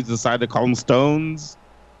movies decided to call them stones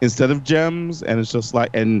instead of gems, and it's just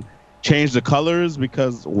like, and change the colors,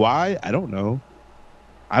 because why? I don't know.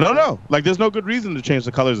 Like, there's no good reason to change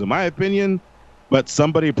the colors, in my opinion, but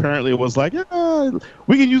somebody apparently was like, yeah,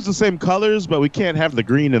 we can use the same colors, but we can't have the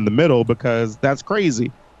green in the middle because that's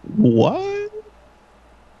crazy. What?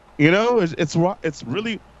 You know, it's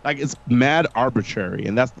really, like, it's mad arbitrary,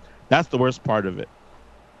 and that's the worst part of it.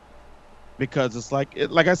 Because it's like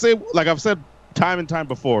I've said time and time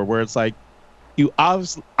before, where it's like you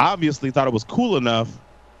obviously thought it was cool enough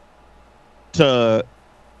to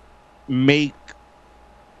make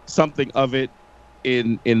something of it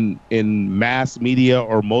in mass media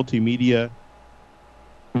or multimedia.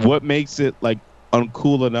 What makes it like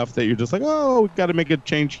uncool enough that you're just like, oh, we got to make a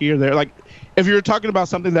change here, there? Like, if you're talking about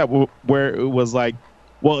something that where it was like,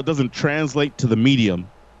 well, it doesn't translate to the medium,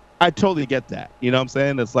 I totally get that. You know what I'm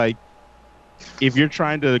saying? It's like, if you're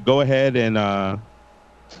trying to go ahead and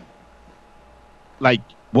like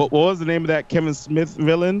what was the name of that Kevin Smith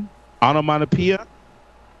villain? Onomatopoeia?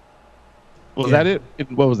 Was that it?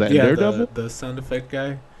 What was that? Yeah, Daredevil? the sound effect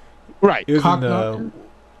guy. Right. He was in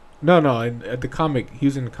at the comic. He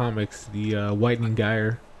was in the comics. The Whitening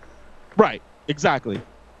Geyer. Right. Exactly.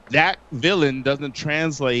 That villain doesn't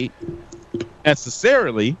translate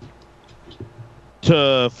necessarily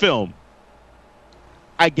to film.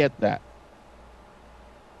 I get that.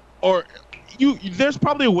 Or there's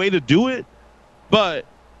probably a way to do it, but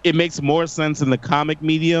it makes more sense in the comic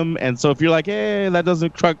medium. And so if you're like, hey, that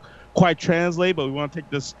doesn't quite translate, but we want to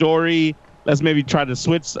take the story, let's maybe try to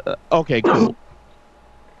switch. Okay, cool.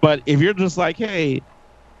 But if you're just like, hey,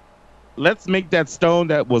 let's make that stone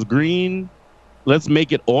that was green, let's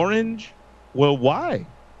make it orange. Well, why?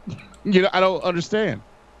 I don't understand.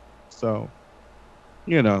 So,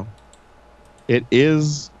 it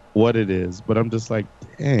is what it is, but I'm just like,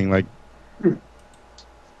 dang, like,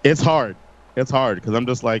 it's hard because I'm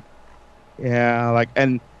just like, yeah, like,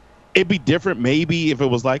 and it'd be different maybe if it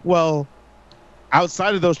was like, well,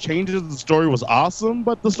 outside of those changes, the story was awesome,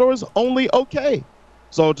 but the story's only okay.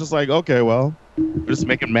 So just like, okay, well, we're just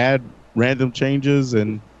making mad random changes,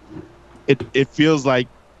 and it feels like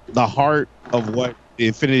the heart of what the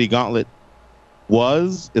Infinity Gauntlet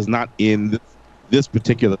is not in this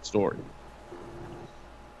particular story.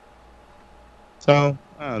 So,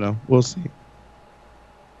 I don't know. We'll see.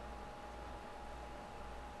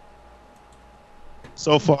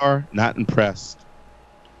 So far, not impressed.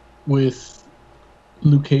 With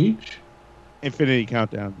Luke Cage? Infinity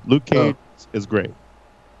Countdown. Luke Cage is great.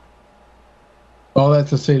 All that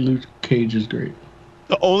to say, Luke Cage is great.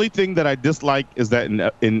 The only thing that I dislike is that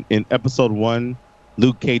in episode 1,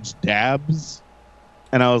 Luke Cage dabs.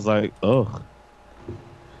 And I was like, ugh.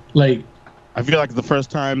 Like, I feel like the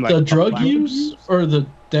first time, like, the drug use or the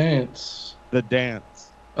dance? The dance.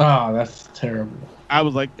 Oh, that's terrible. I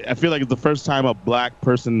was like, I feel like it's the first time a black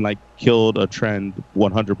person like killed a trend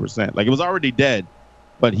 100%. Like, it was already dead,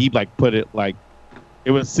 but he like put it like,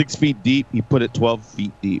 it was 6 feet deep. He put it 12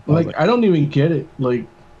 feet deep. Like, I don't even get it. Like,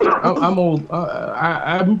 I'm old.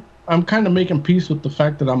 I'm kind of making peace with the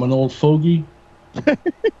fact that I'm an old fogey.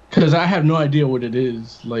 Because I have no idea what it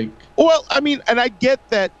is. Like, well, I mean, and I get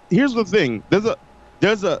that. Here's the thing: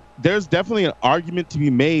 there's definitely an argument to be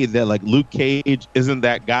made that like Luke Cage isn't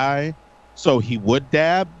that guy, so he would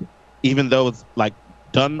dab, even though it's like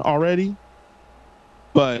done already.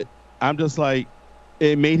 But I'm just like,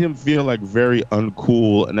 it made him feel like very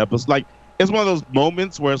uncool. And episode, like, it's one of those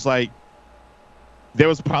moments where it's like there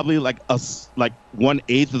was probably like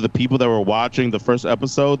 1/8 of the people that were watching the first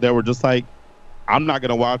episode that were just like, I'm not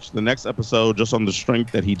gonna watch the next episode just on the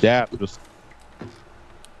strength that he dabbed, just,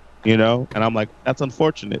 you know. And I'm like, that's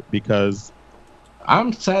unfortunate because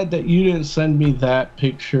I'm sad that you didn't send me that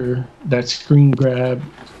picture, that screen grab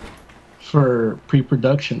for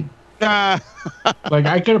pre-production. Like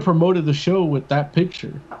I could have promoted the show with that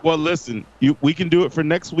picture. Well, listen, we can do it for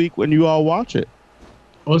next week when you all watch it.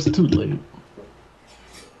 Oh, it's too late.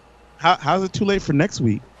 How's it too late for next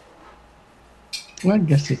week? Well, I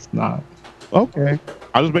guess it's not. Okay.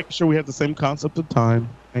 I'll just make sure we have the same concept of time.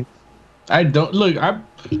 Thanks. I don't look.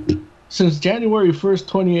 Since January 1st,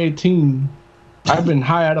 2018, I've been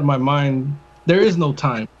high out of my mind. There is no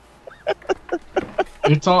time.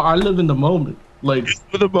 It's all. I live in the moment. Like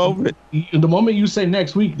for the moment. The moment you say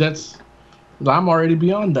next week, I'm already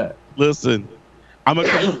beyond that. Listen, I'm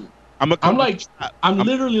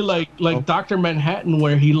literally like Dr. Manhattan,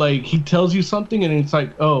 where he tells you something and it's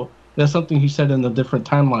like, oh, that's something he said in a different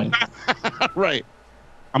timeline. Right.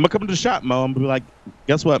 I'm gonna come to the shop, Mo, and be like,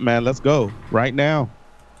 guess what, man? Let's go right now.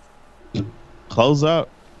 Close up.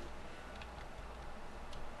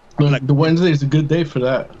 Look, the Wednesday is a good day for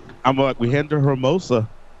that. I'm like, we head to Hermosa.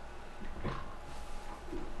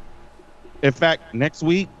 In fact, next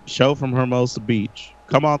week, show from Hermosa Beach.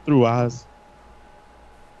 Come on through, Oz.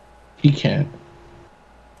 He can't.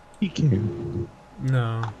 He can.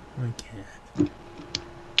 No, I can't.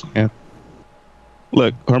 Yeah.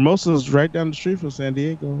 Look, Hermosa's right down the street from San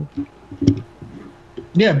Diego.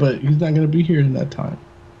 Yeah, but he's not going to be here in that time.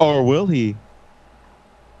 Or will he?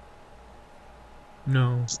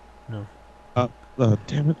 No.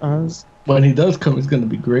 Damn it, Oz. When he does come, it's going to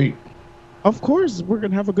be great. Of course, we're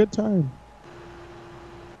going to have a good time.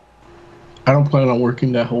 I don't plan on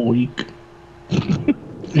working that whole week.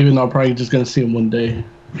 Even though I'm probably just going to see him one day.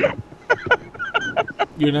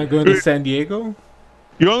 You're not going to San Diego?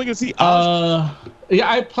 You're only going to see Oz? Yeah,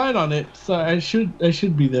 I plan on it. So I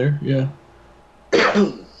should be there, yeah.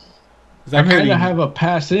 I kind of have a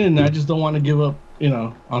pass in. I just don't want to give up,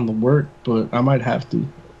 on the work, but I might have to.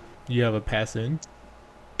 You have a pass in?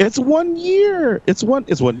 It's 1 year. It's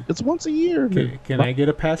once a year. Can I get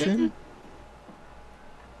a pass in?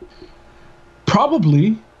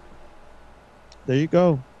 Probably. There you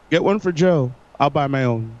go. Get one for Joe. I'll buy my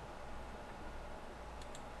own.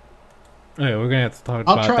 Okay, we're gonna have to talk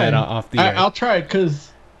about that off the air. I'll try it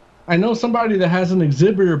because I know somebody that has an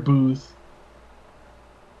exhibitor booth,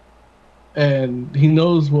 and he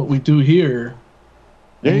knows what we do here.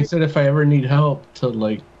 And he said if I ever need help to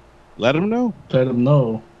let him know. Let him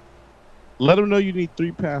know. Let him know you need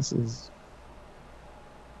 3 passes.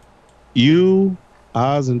 You,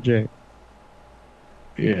 Oz, and Jay.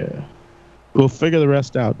 Yeah. We'll figure the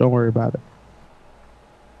rest out. Don't worry about it.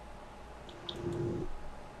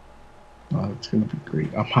 Oh, it's going to be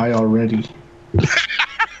great. I'm high already.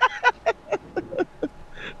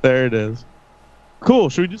 There it is. Cool.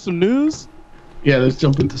 Should we do some news? Yeah, let's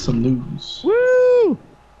jump into some news. Woo!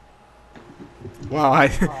 Wow,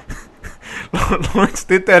 Lawrence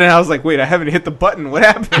did that, and I was like, wait, I haven't hit the button. What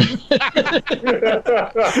happened?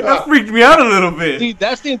 That freaked me out a little bit. See,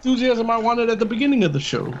 that's the enthusiasm I wanted at the beginning of the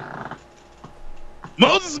show.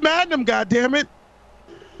 Moses Magnum, goddammit.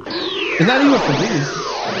 It's not even for this.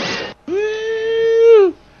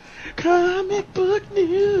 Woo! Comic book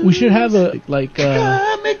news. We should have a,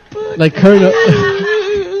 comic book current...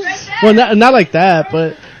 well, not like that,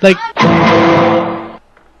 but,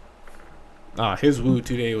 his woo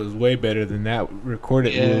today was way better than that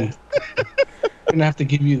recorded woo. I'm gonna have to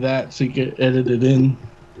give you that so you can edit it in.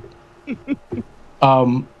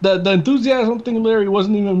 The enthusiasm thing, Larry,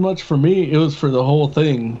 wasn't even much for me. It was for the whole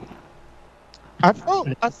thing. I felt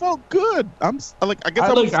good. I'm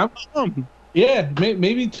yeah,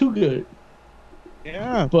 maybe too good.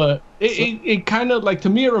 Yeah, but it kind of to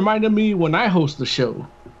me it reminded me when I host the show,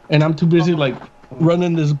 and I'm too busy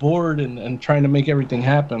running this board and trying to make everything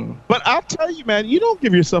happen. But I'll tell you, man, you don't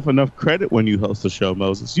give yourself enough credit when you host the show,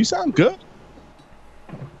 Moses. You sound good.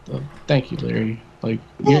 Thank you, Larry.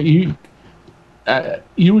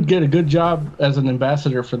 You would get a good job as an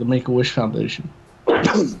ambassador for the Make-A-Wish Foundation.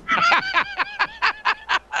 You're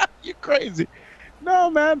crazy. No,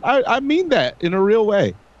 man, I mean that in a real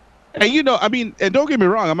way. And and don't get me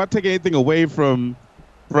wrong, I'm not taking anything away from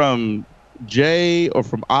Jay or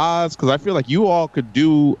from Oz, because I feel like you all could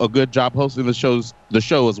do a good job hosting the show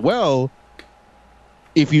as well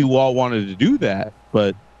if you all wanted to do that.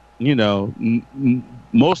 But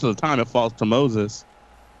most of the time it falls to Moses.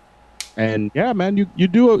 And yeah, man, you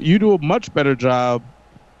do a much better job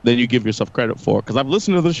than you give yourself credit for, because I've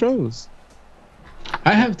listened to the shows.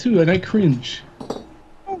 I have too, and I cringe.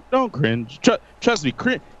 Don't cringe. Trust me,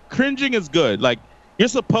 cringing is good. Like, you're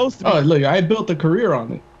supposed to. Oh, look, I built a career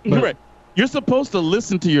on it. Right. You're supposed to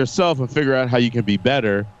listen to yourself and figure out how you can be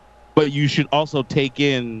better, but you should also take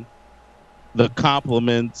in the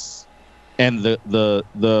compliments and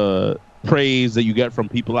the praise that you get from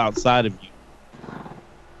people outside of you.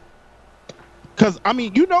 Because, I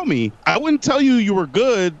mean, you know me. I wouldn't tell you were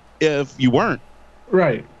good if you weren't.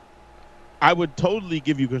 Right. I would totally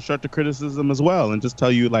give you constructive criticism as well and just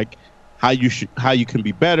tell you, like, how you can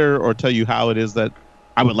be better, or tell you how it is that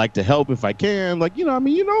I would like to help if I can. Like, you know, I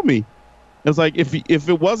mean, you know me. It's like, if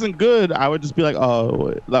it wasn't good, I would just be like,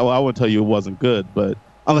 oh, well, I wouldn't tell you it wasn't good, but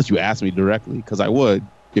unless you asked me directly, because I would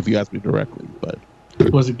if you asked me directly. But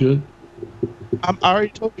was it good? I already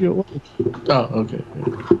told you it was. Oh, okay.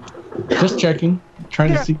 Just checking,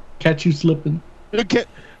 trying to catch you slipping.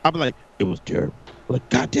 I'm like, it was terrible. I'm like,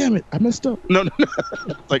 God damn it, I messed up. No.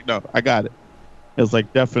 It's like, no, I got it. It's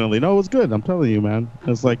like, definitely, no, it was good. I'm telling you, man.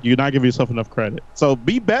 It's like, you're not giving yourself enough credit. So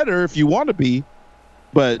be better if you want to be.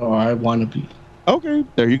 But I want to be. Okay,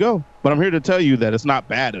 there you go. But I'm here to tell you that it's not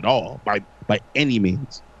bad at all by any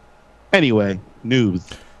means. Anyway, news.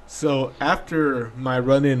 So after my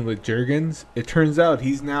run-in with Jurgens, it turns out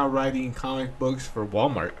he's now writing comic books for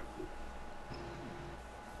Walmart.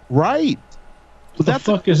 Right. What the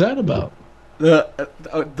fuck is that about?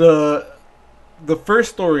 The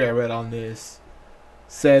first story I read on this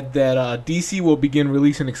said that DC will begin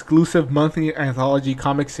releasing exclusive monthly anthology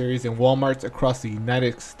comic series in Walmarts across the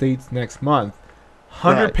United States next month.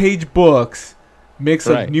 100-page books, mix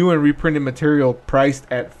of new and reprinted material,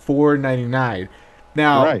 priced at $4.99.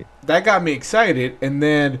 Now, that got me excited, and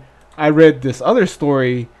then I read this other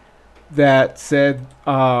story that said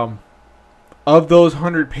of those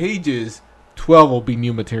 100 pages, 12 will be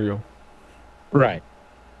new material. Right.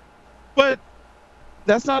 But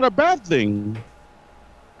that's not a bad thing.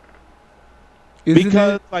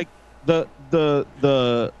 Because like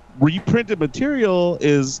the reprinted material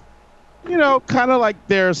is, you know, kind of like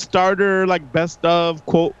their starter, like best of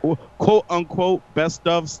quote unquote best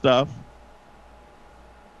of stuff,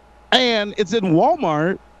 and it's in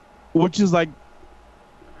Walmart, which is like,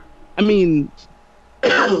 I mean,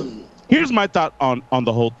 here's my thought on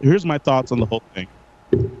the whole. Here's my thoughts on the whole thing.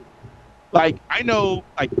 Like, I know,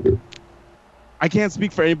 like, I can't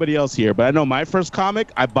speak for anybody else here, but I know my first comic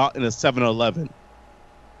I bought in a 7-Eleven.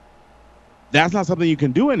 That's not something you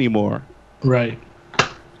can do anymore. Right.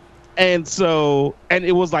 And so, and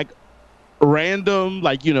it was like random,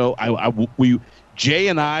 like, you know, Jay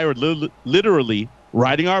and I are literally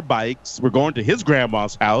riding our bikes. We're going to his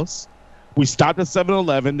grandma's house. We stopped at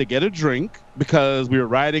 7-Eleven to get a drink because we were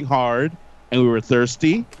riding hard and we were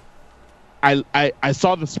thirsty. I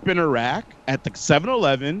saw the spinner rack at the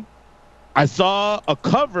 7-Eleven. I saw a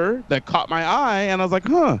cover that caught my eye, and I was like,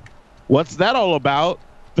 huh, what's that all about?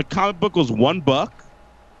 The comic book was $1.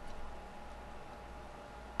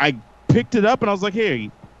 I picked it up, and I was like, hey,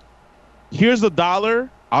 here's $1.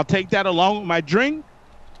 I'll take that along with my drink.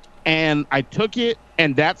 And I took it,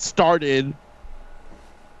 and that started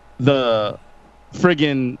the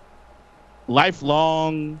friggin'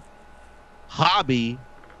 lifelong hobby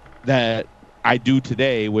that I do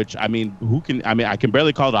today, which, I mean, I can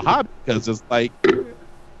barely call it a hobby because it's like,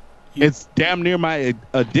 it's damn near my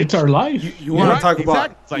addiction. It's our life. You want to talk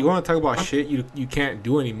about you want to talk about shit you can't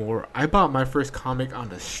do anymore. I bought my first comic on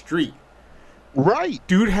the street. Right.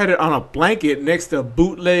 Dude had it on a blanket next to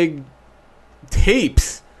bootleg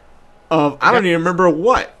tapes of I don't even remember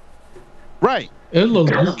what. Right. Los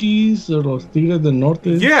Bookies or Los Tigres del Norte.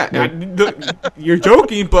 Yeah, you're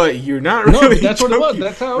joking, but you're not really. No, that's joking. What it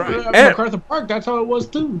was. That's how at MacArthur Park. That's how it was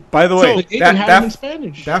too. By the way, they had them in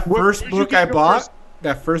Spanish. That first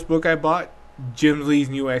book I bought, Jim Lee's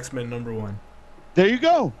New X-Men #1. There you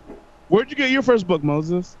go. Where'd you get your first book,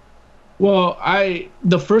 Moses? Well,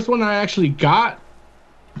 the first one I actually got,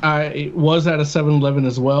 I was at a 7-Eleven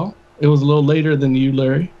as well. It was a little later than you,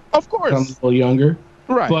 Larry. Of course, I'm a little younger.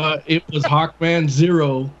 Right. But it was Hawkman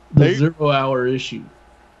Zero, the 0-hour issue.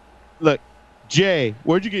 Look, Jay,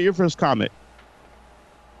 where'd you get your first comic?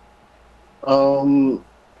 The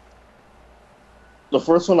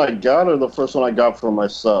first one I got, or the first one I got for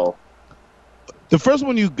myself? The first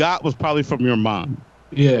one you got was probably from your mom.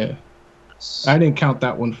 Yeah. I didn't count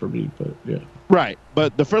that one for me, but yeah. Right.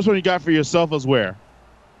 But the first one you got for yourself was where?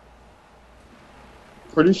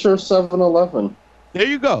 Pretty sure 7-Eleven. There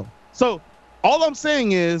you go. So all I'm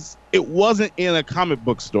saying is it wasn't in a comic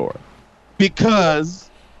book store, because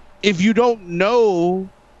if you don't know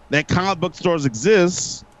that comic book stores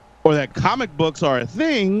exist or that comic books are a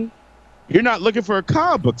thing, you're not looking for a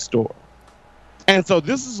comic book store. And so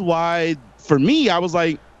this is why, for me, I was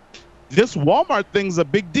like, this Walmart thing's a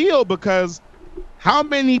big deal because how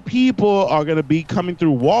many people are going to be coming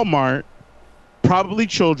through Walmart, probably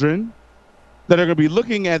children, that are going to be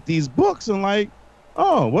looking at these books and like,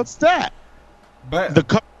 oh, what's that? But the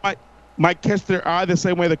cover might catch their eye the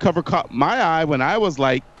same way the cover caught my eye when I was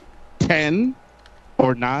like 10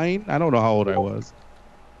 or 9. I don't know how old I was.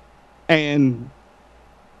 And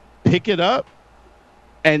pick it up.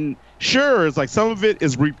 And sure, it's like some of it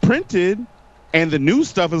is reprinted and the new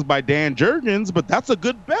stuff is by Dan Jurgens, but that's a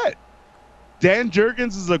good bet. Dan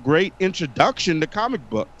Jurgens is a great introduction to comic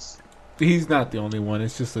books. He's not the only one.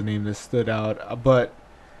 It's just a name that stood out. But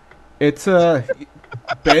it's Bendis,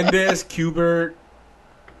 Kubert,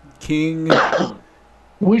 King.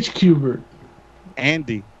 Which Kubert?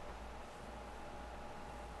 Andy.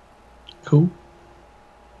 Cool.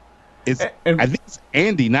 I think it's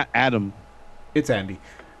Andy, not Adam. It's Andy.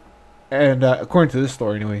 And according to this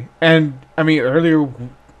story, anyway. And, I mean, earlier,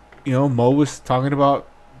 Mo was talking about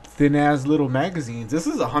thin-ass little magazines. This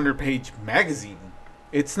is a 100-page magazine.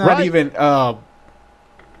 It's not even...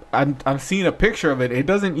 I'm seeing a picture of it. It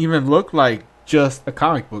doesn't even look like just a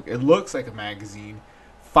comic book. It looks like a magazine.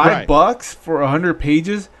 $5 for 100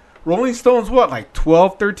 pages? Rolling Stone's what, like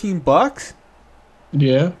 $12, $13?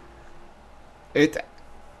 Yeah. It's a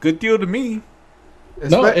good deal to me.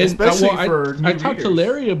 Especially for I talked to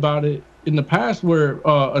Larry about it in the past where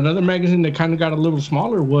another magazine that kind of got a little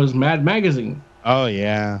smaller was Mad Magazine. Oh,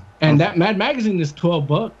 yeah. And that Mad Magazine is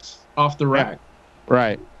 $12 off the rack.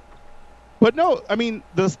 Right. But no, I mean,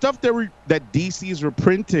 the stuff that DC's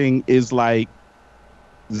reprinting is like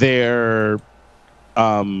their...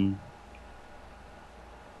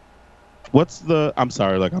 what's the... I'm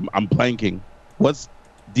sorry, like I'm blanking. What's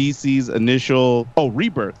DC's initial... Oh,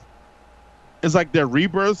 Rebirth. It's like their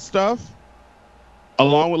Rebirth stuff,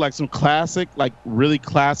 along with like some classic, like really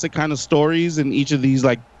classic kind of stories in each of these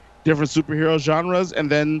like different superhero genres,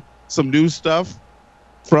 and then some new stuff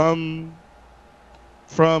from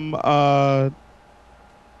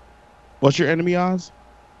what's your enemy, Oz?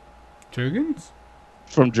 Jurgens?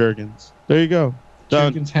 From Jurgens. There you go.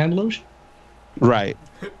 Done. Jurgens hand lotion? Right.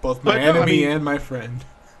 Both my enemy and my friend.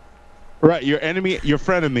 Right, your enemy, your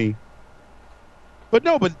frenemy. But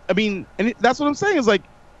no, I mean, and that's what I'm saying is like,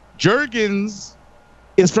 Jurgens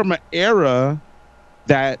is from an era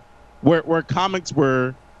that where comics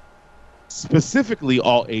were specifically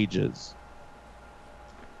all ages,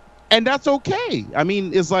 and that's okay. I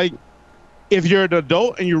mean, it's like if you're an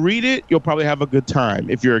adult and you read it, you'll probably have a good time.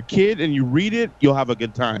 If you're a kid and you read it, you'll have a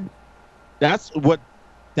good time. That's what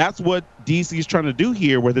DC's trying to do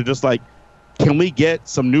here, where they're just like, can we get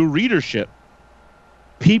some new readership?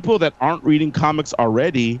 People that aren't reading comics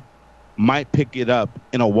already might pick it up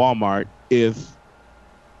in a Walmart if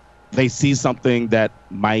they see something that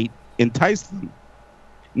might entice them.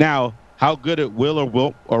 Now, how good it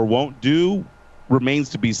will or won't do remains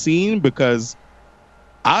to be seen, because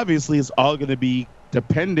obviously it's all going to be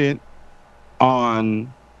dependent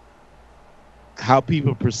on how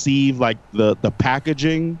people perceive like the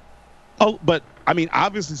packaging. Oh, but I mean,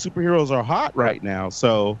 obviously superheroes are hot right now,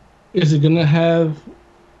 so is it going to have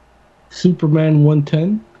Superman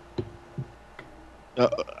 110?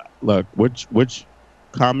 Look, which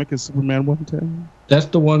comic is Superman 110? That's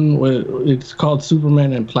the one where it's called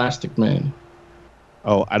Superman and Plastic Man.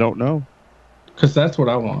 Oh, I don't know. Because that's what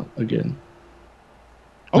I want again.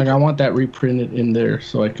 Okay. Like, I want that reprinted in there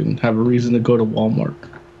so I can have a reason to go to Walmart.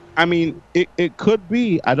 I mean, it could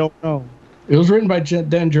be. I don't know. It was written by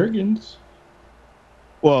Dan Jurgens.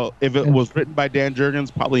 Well, if it was written by Dan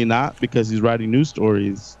Jurgens, probably not, because he's writing new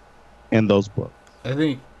stories in those books. I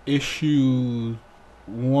think issue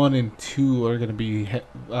 1 and 2 are going to be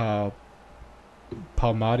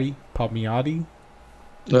Palmiotti.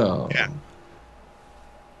 Oh. Yeah.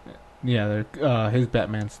 Yeah, they're his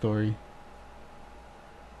Batman story.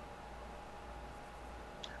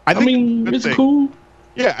 I mean, it's cool.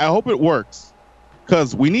 Yeah, I hope it works,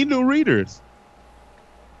 because we need new readers.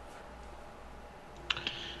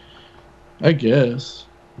 I guess.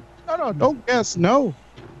 No, don't guess. No.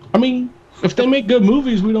 I mean, if they make good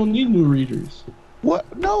movies, we don't need new readers.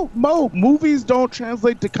 What? No, Mo. Movies don't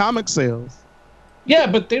translate to comic sales. Yeah,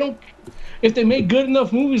 but they don't. If they make good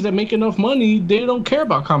enough movies that make enough money, they don't care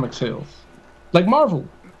about comic sales. Like Marvel.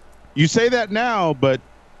 You say that now, but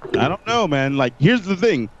I don't know, man. Like, here's the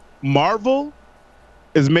thing. Marvel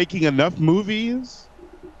is making enough movies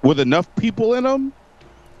with enough people in them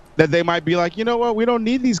that they might be like, you know what? We don't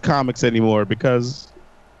need these comics anymore because...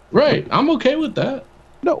 Right. I'm okay with that.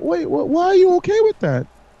 No, wait. Why are you okay with that?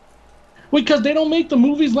 Because they don't make the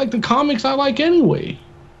movies like the comics I like anyway.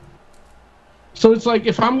 So it's like,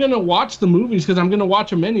 if I'm gonna watch the movies because I'm gonna watch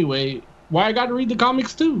them anyway, why I got to read the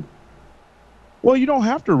comics too? Well, you don't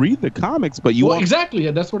have to read the comics, but you want exactly.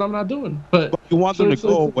 Yeah, that's what I'm not doing. But you want them to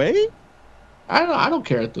go away? I don't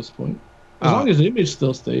care at this point, as long as Image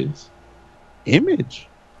still stays. Image.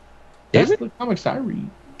 That's the comics I read.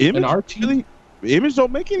 Image really? Image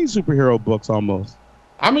don't make any superhero books almost.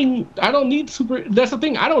 I mean, I don't need That's the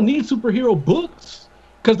thing. I don't need superhero books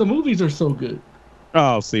because the movies are so good.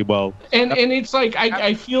 Oh, see, well, and it's like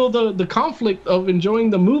I feel the conflict of enjoying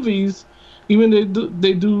the movies, even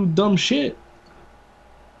they do dumb shit.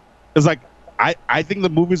 It's like I think the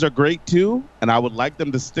movies are great too, and I would like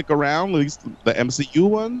them to stick around, at least the MCU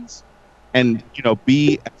ones, and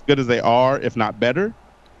be as good as they are, if not better.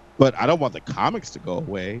 But I don't want the comics to go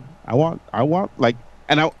away. I want like,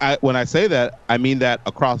 and I when I say that, I mean that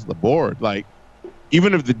across the board. Like,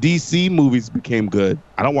 even if the DC movies became good,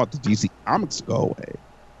 I don't want the DC comics to go away.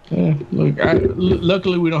 Yeah, look,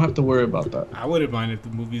 luckily we don't have to worry about that. I wouldn't mind if the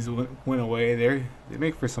movies went away. They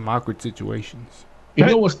make for some awkward situations. You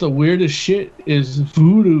know what's the weirdest shit is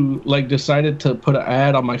Voodoo decided to put an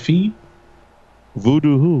ad on my feed.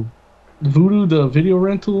 Voodoo who? Voodoo, the video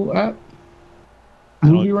rental app.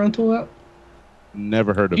 Movie rental app.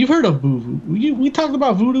 Never heard of. You've heard of Voodoo? We talked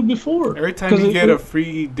about Voodoo before. Every time you get a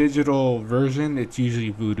free digital version, it's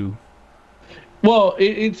usually Voodoo. Well,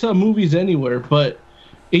 it's Movies Anywhere, but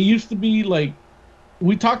it used to be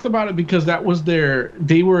we talked about it because that was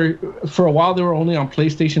they were for a while they were only on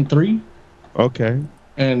PlayStation 3. Okay.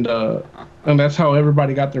 And that's how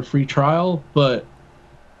everybody got their free trial, but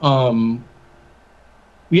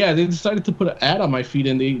yeah, they decided to put an ad on my feed,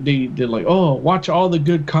 and they're like, oh, watch all the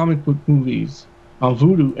good comic book movies on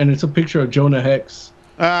Voodoo, and it's a picture of Jonah Hex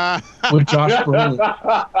with Josh Brolin.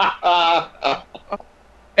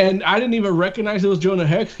 And I didn't even recognize it was Jonah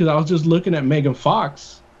Hex because I was just looking at Megan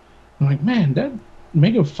Fox. I'm like, man, that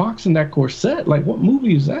Megan Fox in that corset, what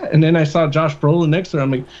movie is that? And then I saw Josh Brolin next to her.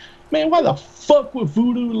 I'm like, man, why the fuck would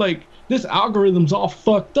Voodoo, this algorithm's all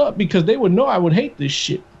fucked up because they would know I would hate this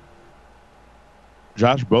shit.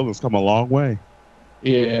 Josh Brolin's come a long way.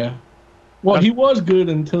 Yeah. Well, he was good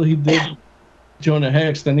until he did Jonah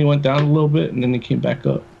Hex. Then he went down a little bit, and then he came back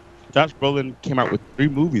up. Josh Brolin came out with 3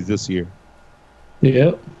 movies this year.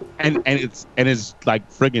 Yep. And it's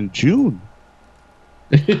friggin' June.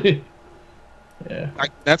 Yeah.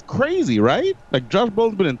 That's crazy, right? Josh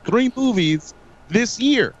Brolin's been in 3 movies this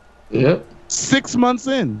year. Yep. 6 months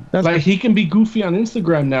in. That's he can be goofy on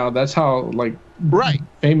Instagram now. That's how right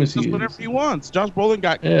famous he is. Whatever he wants. Josh Brolin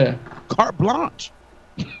got carte blanche.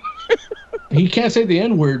 He can't say the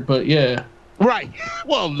N-word, but yeah. Right.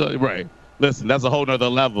 Well, right. Listen, that's a whole nother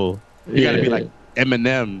level. You got to be like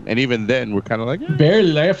Eminem, and even then, we're kind of like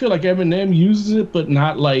barely. I feel like Eminem uses it, but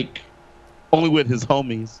not only with his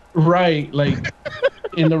homies. Right,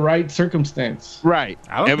 in the right circumstance. Right.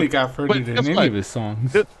 I don't think I've heard it in any of his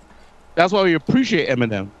songs. That's why we appreciate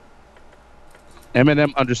Eminem.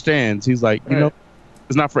 Eminem understands. He's like,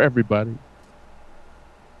 it's not for everybody.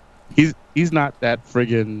 He's not that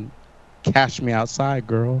friggin' Cash Me Outside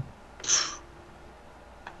girl.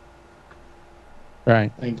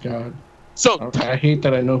 Right. Thank God. So I hate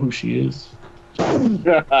that I know who she is.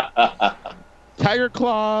 Tiger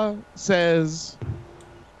Claw says,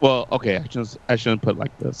 well, okay, I shouldn't put it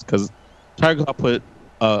like this because Tiger Claw put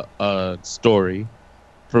a story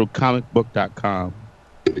for comicbook.com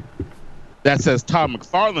that says Todd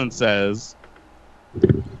McFarlane says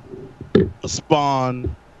a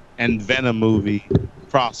Spawn and Venom movie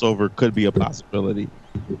crossover could be a possibility.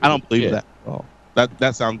 I don't believe that at all.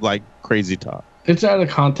 That sounds like crazy talk. It's out of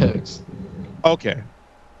context. Okay.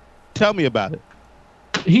 Tell me about it.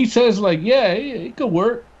 He says it could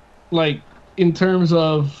work in terms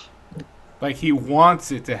of he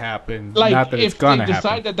wants it to happen, not that it's gonna happen. If they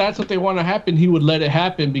decide that that's what they want to happen, he would let it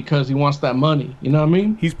happen because he wants that money. You know what I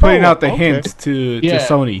mean? He's putting out the hints to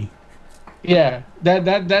Sony. Yeah,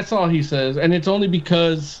 that's all he says, and it's only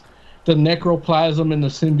because the necroplasm and the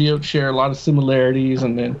symbiote share a lot of similarities,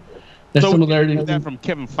 and then the similarities. We heard that from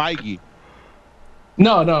Kevin Feige.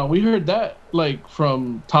 No, we heard that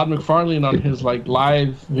from Todd McFarlane on his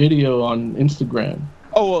live video on Instagram.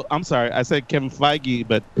 Oh, well, I'm sorry. I said Kevin Feige,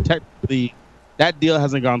 but technically that deal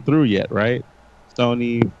hasn't gone through yet, right?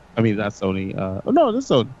 Sony. I mean, not Sony. No, this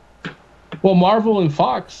is Sony. Well, Marvel and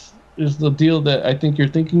Fox is the deal that I think you're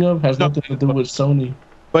thinking of. Has nothing to do with Sony.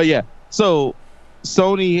 But yeah, so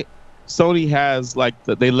Sony has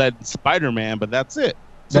they led Spider-Man, but that's it.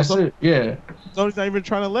 That's it. Yeah. Sony's not even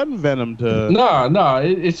trying to let Venom to. No.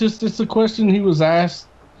 It's a question he was asked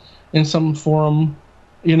in some forum.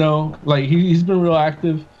 He's been real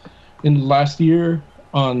active in the last year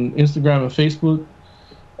on Instagram and Facebook,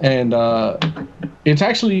 and it's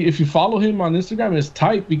actually, if you follow him on Instagram, it's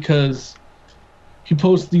tight because he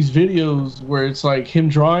posts these videos where it's like him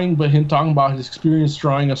drawing, but him talking about his experience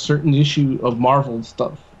drawing a certain issue of Marvel and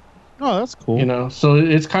stuff. Oh, that's cool. You know, so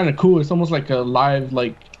it's kind of cool. It's almost like a live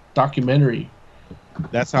documentary.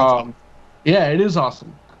 That sounds awesome. Yeah, it is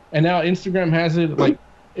awesome. And now Instagram has it, like,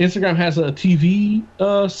 Instagram has a TV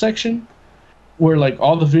section where, like,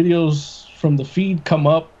 all the videos from the feed come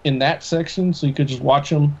up in that section, so you could just watch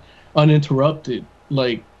them uninterrupted,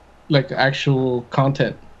 like actual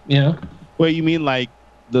content, you know? Wait, you mean like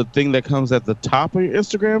the thing that comes at the top of your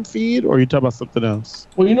Instagram feed, or you talk about something else?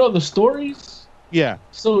 Well, you know the stories? Yeah.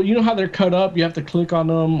 So you know how they're cut up? You have to click on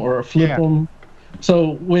them or flip them.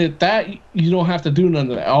 So with that, you don't have to do none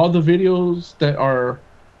of that. All the videos that are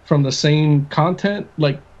from the same content,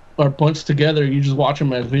 like, are bunched together. You just watch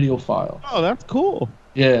them as video file. Oh, that's cool.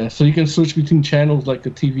 Yeah, so you can switch between channels like a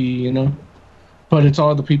TV, you know? But it's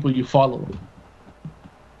all the people you follow.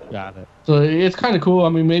 Got it. So it's kind of cool. I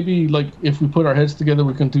mean, maybe, like, if we put our heads together,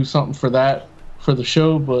 we can do something for that, for the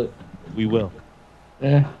show, but... We will.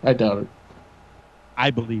 Yeah, I doubt it.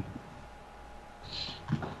 I believe.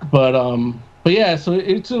 But yeah, so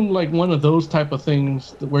it's in, like, one of those type of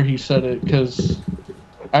things where he said it, because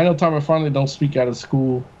I know Tom McFarlane don't speak out of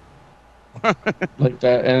school like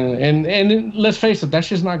that. And let's face it, that's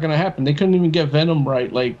just not going to happen. They couldn't even get Venom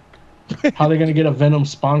right. Like, how are they going to get a Venom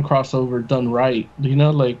Spawn crossover done right? You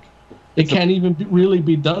know, like, it can't even really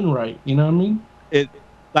be done right. You know what I mean? It,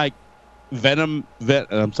 like,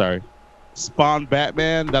 I'm sorry. Spawn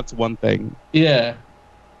Batman, that's one thing. Yeah.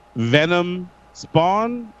 Venom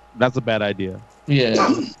Spawn, that's a bad idea. Yeah.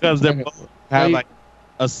 Because they both have, like,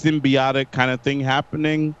 a symbiotic kind of thing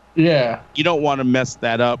happening. Yeah. You don't want to mess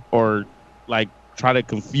that up or, like, try to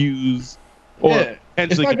confuse or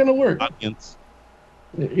it's not going to work. Audience.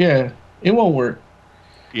 Yeah, it won't work.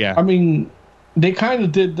 Yeah. I mean, they kind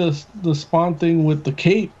of did the Spawn thing with the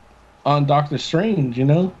cape on Doctor Strange, you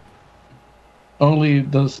know? Only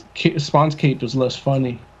the Spawn's cape is less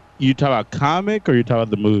funny. You talk about comic or you talk about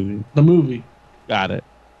the movie? The movie. Got it.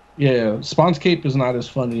 Yeah, Spawn's cape is not as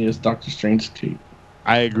funny as Doctor Strange's cape.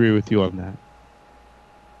 I agree with you on that.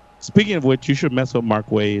 Speaking of which, you should mess with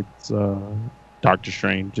Mark Waid's Doctor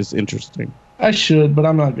Strange. It's interesting. I should, but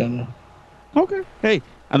I'm not gonna. Okay. Hey,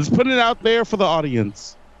 I'm just putting it out there for the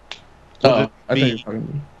audience. I think you're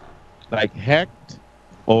talking like Hecht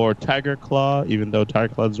or Tiger Claw, even though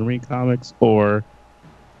Tiger Claw doesn't read comics, or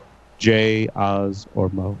Jay, Oz, or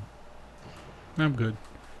Mo. I'm good.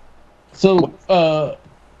 So,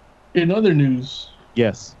 in other news.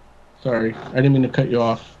 Yes. Sorry, I didn't mean to cut you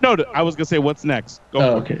off. No, I was gonna say what's next. Go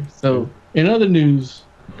okay. So, in other news,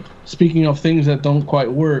 speaking of things that don't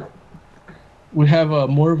quite work, we have a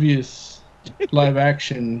Morbius live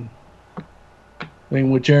action thing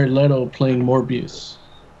with Jared Leto playing Morbius.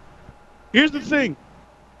 Here's the thing.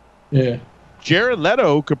 Yeah. Jared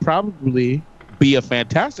Leto could probably be a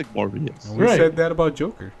fantastic Morbius. We said that about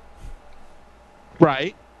Joker.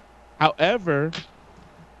 Right. However,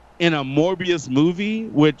 in a Morbius movie,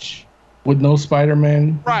 which... with no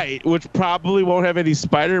Spider-Man. Right, which probably won't have any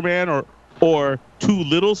Spider-Man or too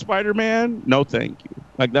little Spider-Man. No, thank you.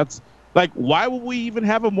 Like, that's... Like, why would we even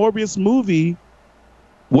have a Morbius movie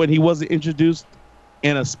when he wasn't introduced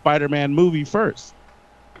in a Spider-Man movie first?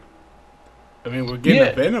 I mean, we're getting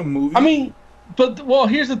a Venom movie. I mean, but, well,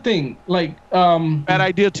 here's the thing. Like, bad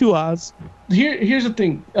idea too, Oz. Here's the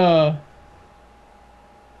thing.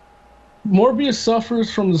 Morbius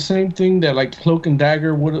suffers from the same thing that, like, Cloak and Dagger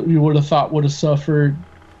you would have thought would have suffered.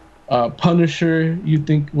 Punisher, you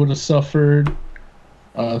think would have suffered.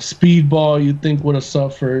 Speedball, you think would have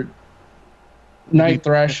suffered. Night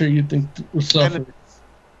Thrasher, you think would suffer.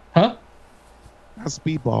 Huh? Not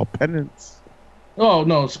Speedball, Penance. Oh,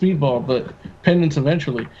 no, Speedball, but Penance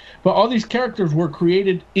eventually. But all these characters were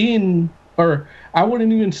created in, or I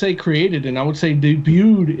wouldn't even say created in, I would say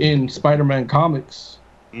debuted in Spider-Man comics.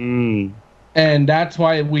 Mm. And that's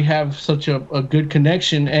why we have such a good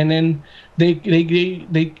connection. And then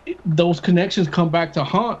they those connections come back to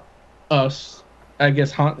haunt us. I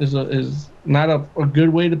guess haunt is not a good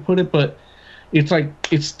way to put it, but it's like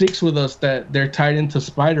it sticks with us that they're tied into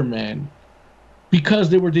Spider-Man because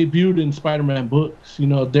they were debuted in Spider-Man books. You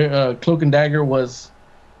know, their Cloak and Dagger was,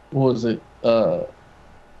 what was it?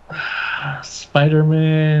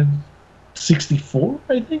 Spider-Man 64,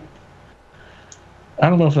 I think. I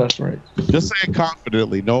don't know if that's right. Just say it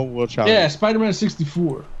confidently. No one will challenge. Yeah, Spider-Man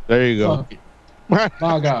 64. There you go. My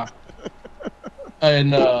God.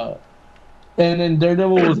 And then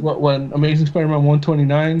Daredevil was when Amazing Spider-Man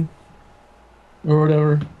 129 or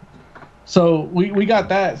whatever. So we got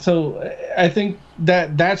that. So I think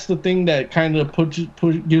that's the thing that kind of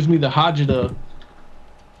gives me the Hajida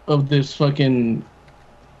of this fucking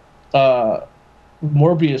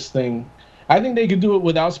Morbius thing. I think they could do it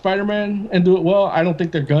without Spider-Man and do it well. I don't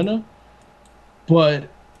think they're gonna. But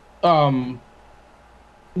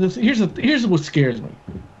here's what scares me.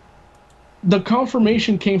 The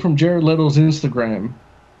confirmation came from Jared Leto's Instagram,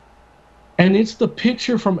 and it's the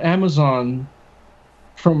picture from Amazon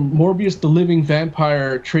from Morbius the Living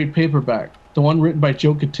Vampire trade paperback, the one written by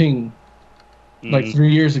Joe Kating like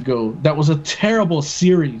 3 years ago. That was a terrible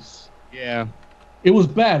series. Yeah. It was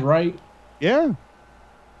bad, right? Yeah.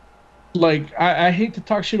 Like, I hate to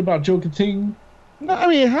talk shit about Joe Kating. No, I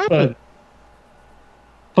mean, it happened.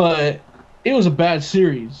 But it was a bad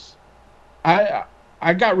series. I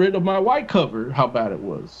got rid of my white cover, how bad it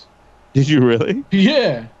was. Did you really?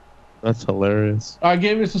 Yeah. That's hilarious. I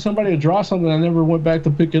gave it to somebody to draw something. I never went back to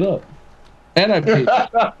pick it up. And I paid.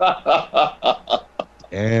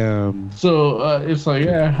 Damn. So it's like,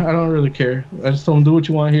 yeah, I don't really care. I just told them, do what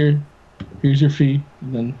you want here. Here's your fee.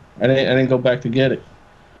 And then I didn't go back to get it.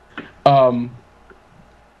 Not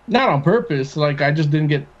on purpose. Like, I just didn't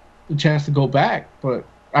get the chance to go back. But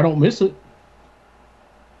I don't miss it.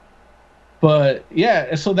 But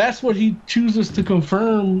yeah, so that's what he chooses to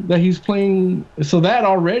confirm that he's playing. So that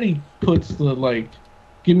already puts the, like,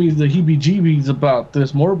 give me the heebie-jeebies about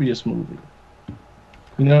this Morbius movie.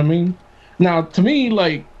 You know what I mean? Now, to me,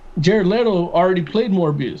 like, Jared Leto already played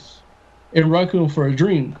Morbius in Requiem for a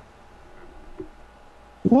Dream.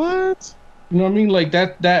 What? You know what I mean? Like,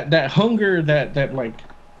 that hunger, that like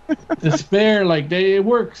despair, like, it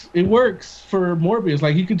works. It works for Morbius.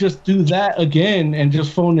 Like, he could just do that again and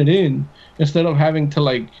just phone it in instead of having to,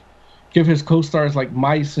 like, give his co-stars like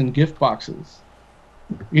mice and gift boxes.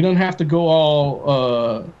 You don't have to go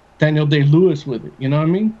all Daniel Day-Lewis with it. You know what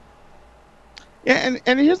I mean? Yeah,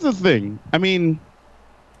 and here's the thing. I mean,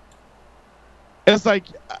 it's like,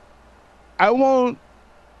 I won't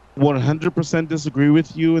 100% disagree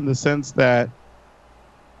with you in the sense that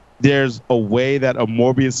there's a way that a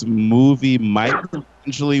Morbius movie might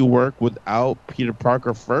potentially work without Peter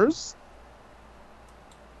Parker first.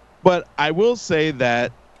 But I will say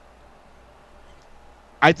that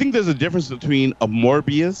I think there's a difference between a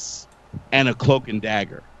Morbius and a Cloak and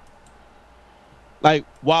Dagger. Like,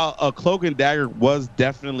 while a Cloak and Dagger was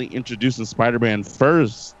definitely introduced in Spider-Man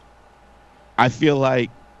first, I feel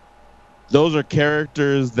like those are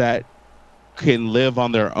characters that can live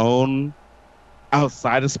on their own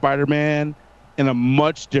outside of Spider-Man in a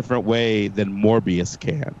much different way than Morbius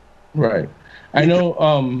can. Right. I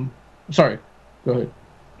know. Sorry. Go ahead.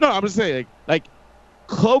 No, I'm just saying, like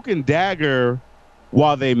Cloak and Dagger,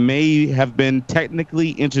 while they may have been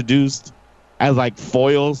technically introduced as like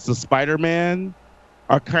foils to Spider-Man,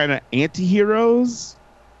 are kind of anti-heroes,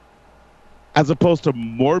 as opposed to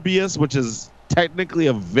Morbius, which is technically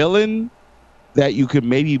a villain that you could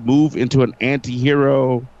maybe move into an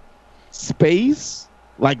anti-hero space,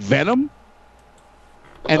 like Venom.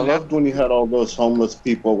 And I loved when he had all those homeless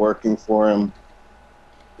people working for him.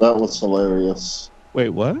 That was hilarious. Wait,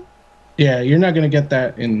 what? Yeah, you're not going to get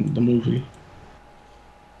that in the movie.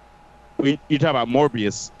 You talking about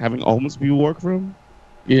Morbius having homeless people work for him?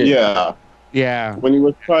 Yeah. Yeah. When he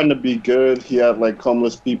was trying to be good, he had like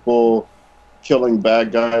homeless people killing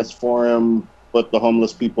bad guys for him, but the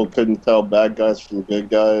homeless people couldn't tell bad guys from good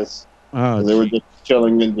guys. Oh, they were just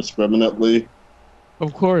killing indiscriminately.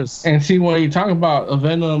 Of course. And see, when you talk about a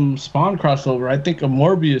Venom Spawn crossover, I think a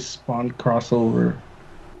Morbius Spawn crossover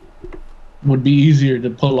would be easier to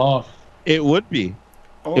pull off. It would be.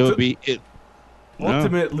 It would be.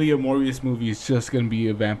 Ultimately, a Morbius movie is just going to be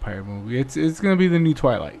a vampire movie. It's going to be the new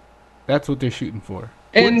Twilight. That's what they're shooting for.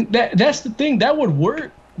 And that's the thing. That would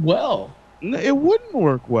work well. No, it wouldn't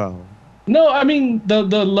work well. No, I mean, the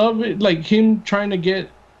love, like him trying to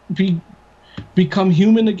become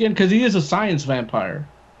human again, because he is a science vampire.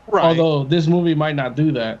 Right. Although this movie might not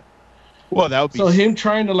do that. Well, that would be... So him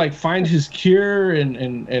trying to like find his cure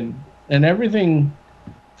and everything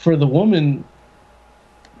for the woman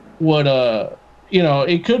would,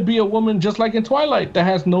 it could be a woman just like in Twilight that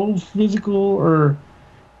has no physical or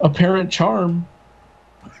apparent charm.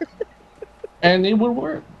 And it would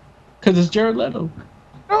work. Because it's Jared Leto.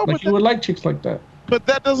 No, like, you would like chicks like that. But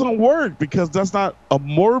that doesn't work because that's not a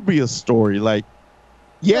Morbius story. Like,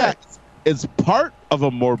 yeah, it's part of a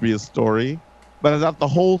Morbius story, but it's not the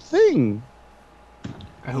whole thing.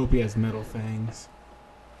 I hope he has metal fangs.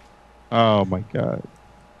 Oh my god.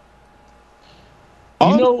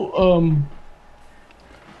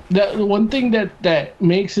 That one thing that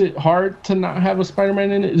makes it hard to not have a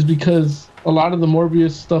Spider-Man in it is because a lot of the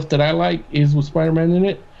Morbius stuff that I like is with Spider-Man in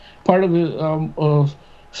it. Part of it of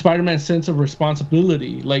Spider-Man's sense of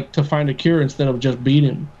responsibility, like to find a cure instead of just beat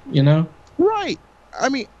him, you know? Right. I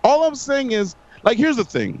mean, all I'm saying is, like, here's the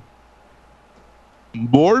thing.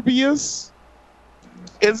 Morbius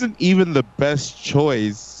isn't even the best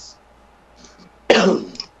choice.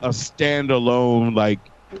 A standalone, like,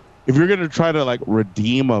 if you're gonna try to like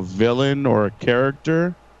redeem a villain or a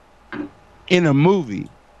character in a movie,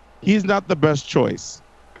 he's not the best choice.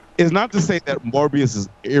 It's not to say that Morbius is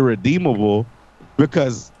irredeemable,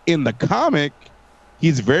 because in the comic,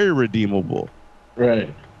 he's very redeemable.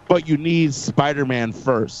 Right. But you need Spider-Man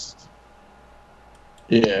first.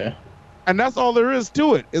 Yeah. And that's all there is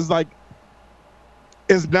to it. It's like,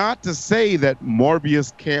 it's not to say that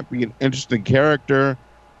Morbius can't be an interesting character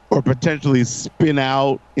or potentially spin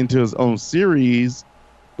out into his own series,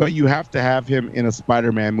 but you have to have him in a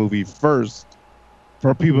Spider-Man movie first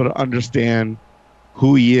for people to understand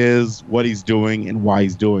who he is, what he's doing, and why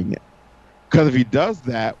he's doing it. Because if he does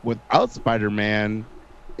that without Spider-Man,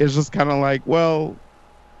 it's just kind of like, well,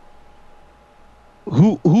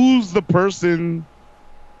 who's the person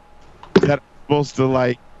that's supposed to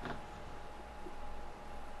like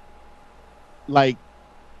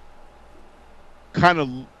kind of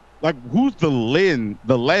like, who's the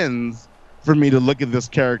lens for me to look at this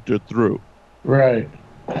character through? Right.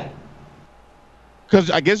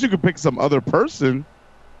 Because I guess you could pick some other person,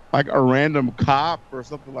 like a random cop or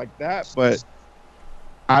something like that, but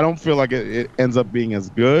I don't feel like it ends up being as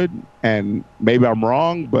good. And maybe I'm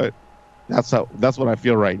wrong, but that's what I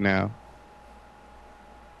feel right now.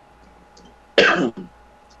 I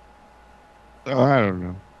don't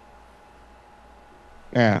know.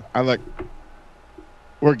 Yeah,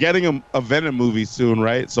 we're getting a Venom movie soon,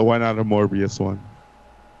 right? So why not a Morbius one?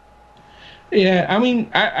 Yeah, I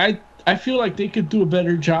mean, I feel like they could do a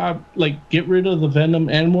better job, like get rid of the Venom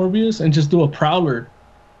and Morbius and just do a Prowler.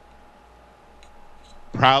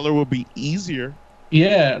 Prowler would be easier.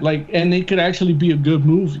 Yeah, like, and it could actually be a good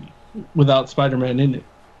movie without Spider-Man in it.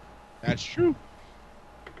 That's true.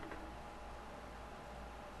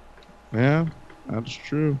 Yeah, that's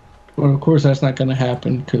true. But of course, that's not going to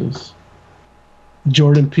happen because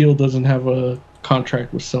Jordan Peele doesn't have a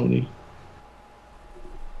contract with Sony.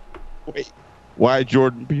 Wait, why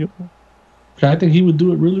Jordan Peele? I think he would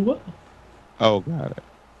do it really well. Oh, got it.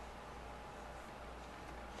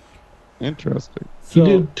 Interesting. He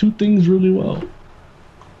did two things really well: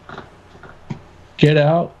 Get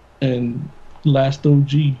Out and Last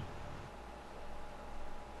OG.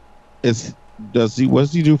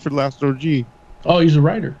 What's he do for Last OG? Oh, he's a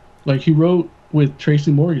writer. Like, he wrote with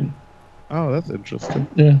Tracy Morgan. Oh, that's interesting.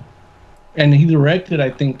 Yeah. And he directed,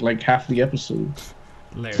 I think, like half the episodes.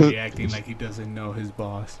 Larry acting like he doesn't know his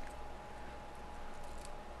boss.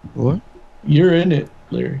 What? You're in it,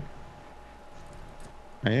 Larry.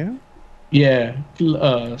 I am? Yeah.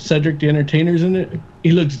 Cedric the Entertainer's in it.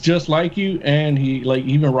 He looks just like you, and he like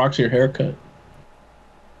even rocks your haircut.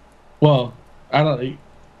 Well, I don't.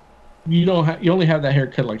 You don't. You only have that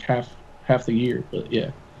haircut like half the year, but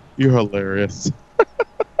yeah. You're hilarious.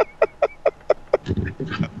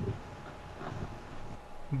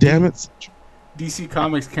 Damn it. DC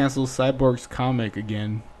Comics cancels Cyborg's comic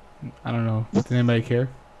again. I don't know. Does anybody care?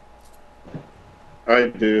 I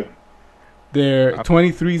do. Their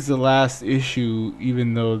 23 is the last issue,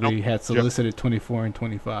 even though they had solicited 24 and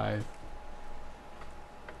 25.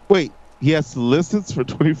 Wait, he has solicits for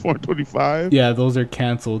 24 and 25? Yeah, those are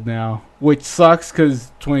canceled now, which sucks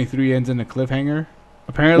because 23 ends in a cliffhanger.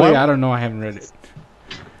 Apparently, I don't know. I haven't read it.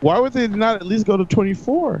 Why would they not at least go to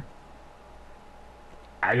 24?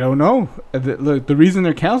 I don't know. Look, the reason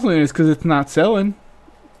they're canceling it is because it's not selling.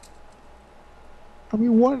 I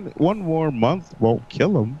mean, one more month won't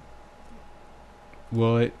kill him.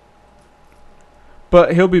 Will it?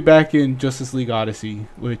 But he'll be back in Justice League Odyssey,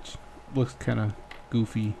 which looks kind of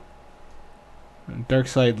goofy.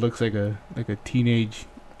 Darkseid looks like a teenage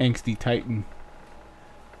angsty Titan.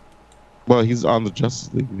 Well, he's on the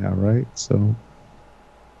Justice League now, right? So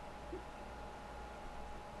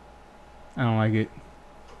I don't like it.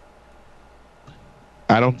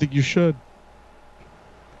 I don't think you should.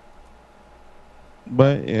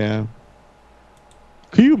 But yeah.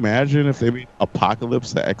 Can you imagine if they made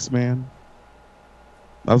Apocalypse the X-Man?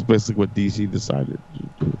 That's basically what DC decided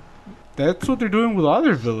to do. That's what they're doing with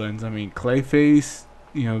other villains. I mean, Clayface,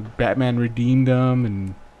 Batman redeemed them,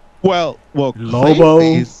 and well, Lobo.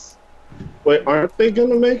 Clayface. Wait, aren't they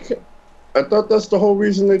gonna make it? I thought that's the whole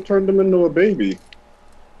reason they turned him into a baby.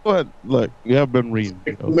 But look, you have been reading.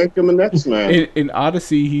 Make him an X-Man. In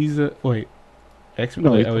Odyssey, he's a wait.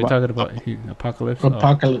 X-Men? Are we talking about Apocalypse?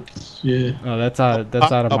 Apocalypse, yeah. Oh, that's out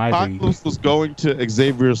of my league. Apocalypse was going to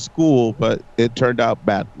Xavier's school, but it turned out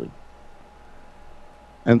badly.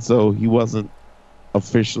 And so he wasn't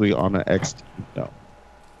officially on an X team, no.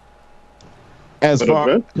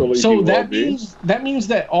 So that means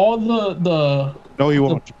that all the no, he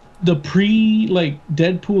won't. The pre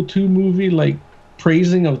Deadpool 2 movie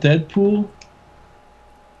praising of Deadpool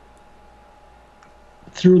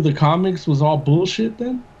through the comics was all bullshit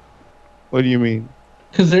then? What do you mean?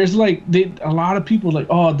 Because there's a lot of people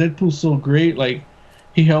oh, Deadpool's so great,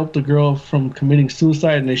 he helped the girl from committing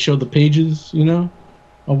suicide, and they showed the pages,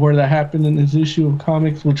 of where that happened in his issue of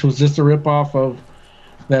comics, which was just a ripoff of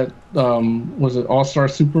that was it All-Star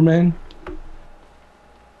Superman?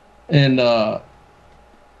 And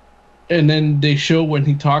then they show when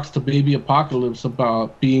he talks to Baby Apocalypse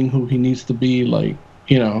about being who he needs to be,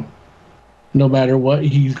 no matter what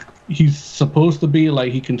he's supposed to be,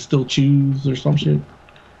 he can still choose or some shit.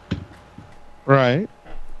 Right.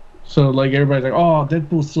 So everybody's oh,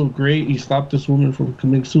 Deadpool's so great. He stopped this woman from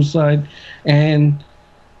committing suicide, and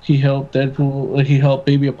he helped Deadpool. He helped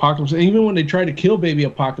Baby Apocalypse. And even when they tried to kill Baby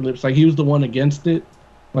Apocalypse, he was the one against it,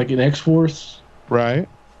 in X-Force. Right.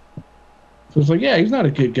 So it's yeah, he's not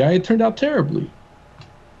a good guy. It turned out terribly.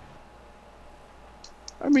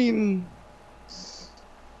 I mean,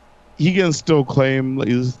 he can still claim at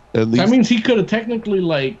least. That means he could have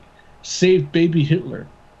technically saved Baby Hitler.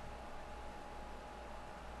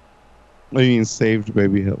 What do you mean saved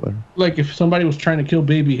Baby Hitler? If somebody was trying to kill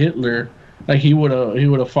Baby Hitler, he would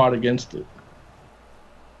have fought against it.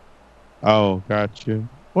 Oh, gotcha.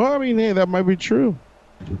 Well, I mean, hey, that might be true.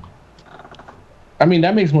 I mean,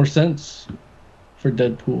 that makes more sense for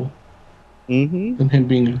Deadpool than him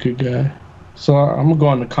being a good guy. So I'm gonna go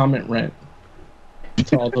on the comment rant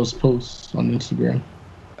to all those posts on Instagram.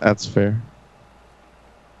 That's fair.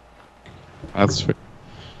 That's fair.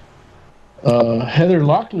 Heather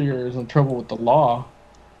Locklear is in trouble with the law.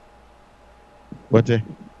 What did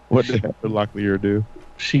Heather Locklear do?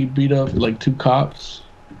 She beat up 2 cops,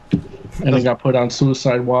 and they got put on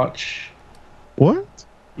suicide watch. What?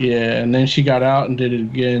 Yeah, and then she got out and did it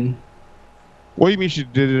again. What do you mean she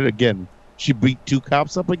did it again? She beat 2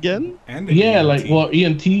 cops up again? And yeah,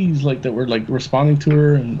 EMTs that were responding to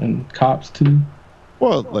her, and cops too.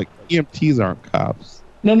 Well, EMTs aren't cops.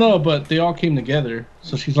 No, but they all came together.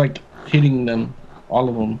 So she's hitting them, all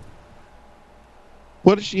of them.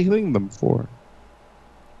 What is she hitting them for?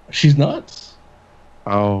 She's nuts.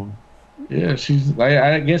 Oh. Yeah, she's.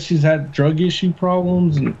 I guess she's had drug issue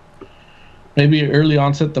problems and maybe early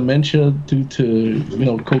onset dementia due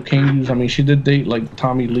to cocaine use. I mean, she did date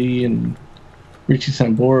Tommy Lee and Richie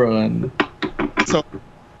Sambora, and so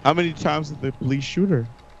how many times did the police shoot her?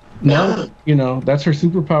 No, that's her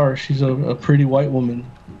superpower. She's a pretty white woman.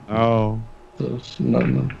 Oh. So,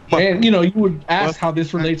 no. And you would ask how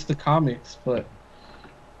this relates to comics, but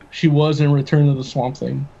she was in Return of the Swamp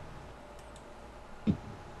Thing,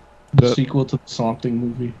 the sequel to the Swamp Thing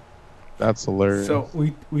movie. That's hilarious. So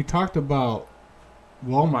we talked about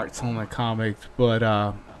Walmart selling comics, but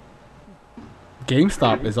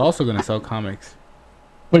GameStop is also going to sell comics.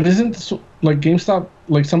 But isn't GameStop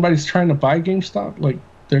somebody's trying to buy GameStop?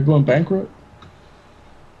 They're going bankrupt?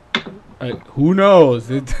 Who knows?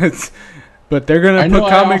 But they're going to put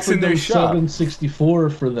comics in their shop.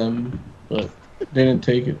 $7.64 for them, but they didn't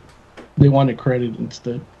take it. They wanted credit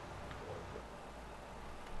instead.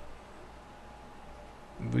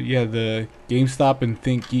 But yeah, the GameStop and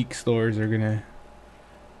ThinkGeek stores are going to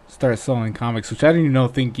start selling comics, which I didn't even know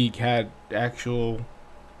ThinkGeek had actual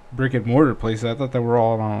brick and mortar places. I thought they were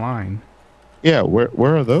all online. Yeah,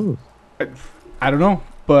 where are those? I don't know,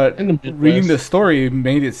 but reading the story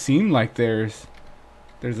made it seem like there's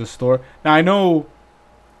a store. Now I know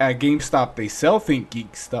at GameStop they sell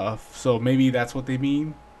ThinkGeek stuff, so maybe that's what they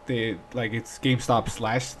mean. It's GameStop /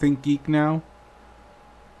 ThinkGeek now.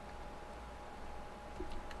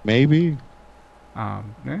 Maybe.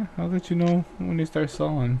 Yeah, I'll let you know when they start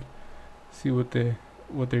selling. See what they're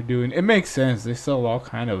doing. It makes sense. They sell all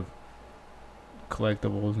kind of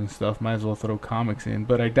collectibles and stuff. Might as well throw comics in.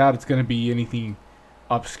 But I doubt it's gonna be anything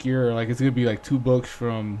obscure. It's gonna be 2 books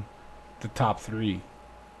from the top 3.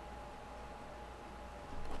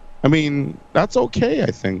 I mean, that's okay. I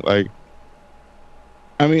think. I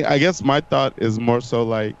guess my thought is more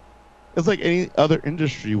so it's like any other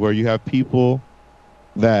industry where you have people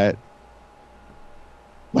that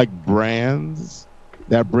brands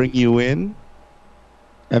that bring you in,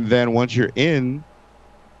 and then once you're in,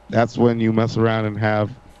 that's when you mess around and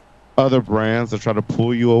have other brands that try to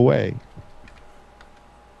pull you away.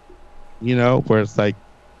 Where it's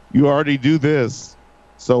you already do this,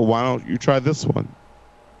 so why don't you try this one?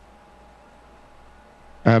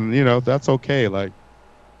 And that's okay, like,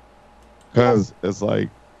 because it's like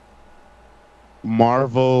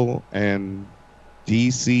Marvel and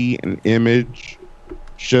DC and Image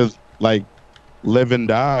should like live and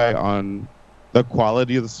die on the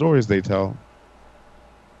quality of the stories they tell.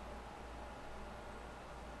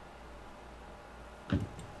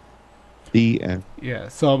 The end. Yeah,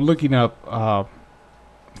 so I'm looking up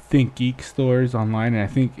Think Geek stores online, and I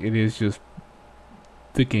think it is just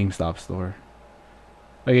the GameStop store.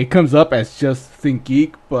 Like, it comes up as just Think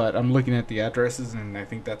Geek, but I'm looking at the addresses, and I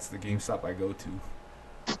think that's the GameStop I go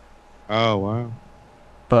to. Oh, wow.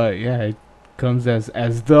 But, yeah, it comes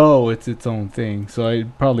as though it's its own thing. So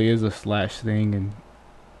it probably is a Slash thing, and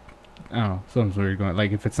I don't know, something's weird going.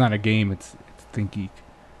 Like, if it's not a game, it's Think Geek.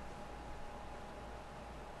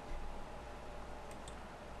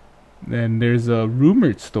 Then there's a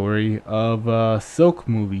rumored story of a Silk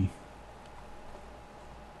movie.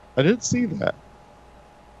 I did see that.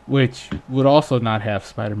 Which would also not have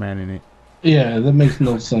Spider-Man in it. Yeah, that makes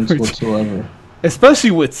no sense whatsoever. Especially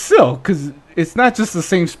with Silk, because it's not just the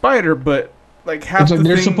same spider, but like half it's like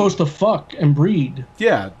they're thing... supposed to fuck and breed.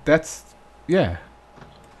 Yeah, yeah.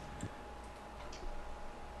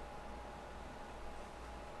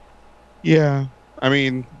 Yeah, I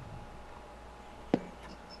mean,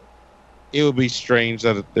 it would be strange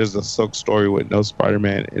that there's a Silk story with no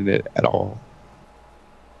Spider-Man in it at all.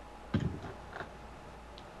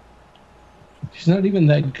 She's not even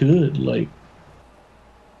that good, like.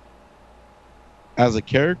 As a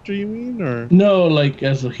character, you mean, or no, like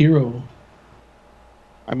as a hero?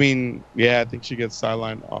 I mean, yeah, I think she gets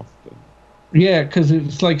sidelined often. Yeah, because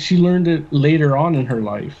it's like she learned it later on in her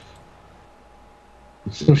life,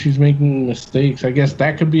 so she's making mistakes. I guess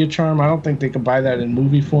that could be a charm. I don't think they could buy that in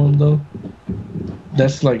movie form though.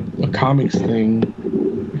 That's like a comics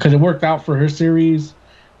thing, because it worked out for her series.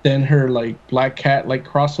 Then her like Black Cat like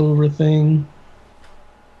crossover thing.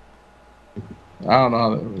 I don't know how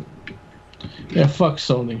that was. Yeah, fuck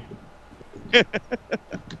Sony.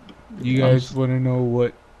 You guys want to know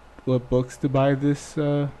what books to buy this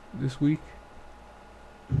week?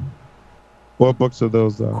 What books are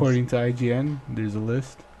those? According to IGN, there's a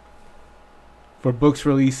list for books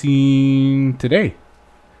releasing today.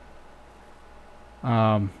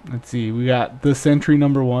 Let's see. We got The Sentry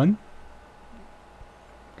 #1.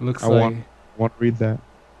 Looks like want to read that.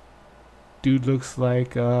 Dude looks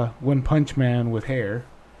like One Punch Man with hair.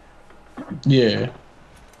 Yeah.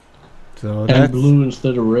 So and that's blue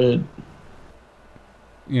instead of red.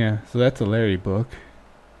 Yeah, so that's a Larry book.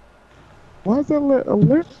 Why is that a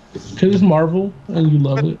Larry? Because it's Marvel and you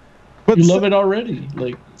love it. But you love it already.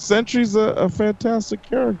 Like Sentry's a fantastic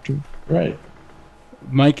character. Right.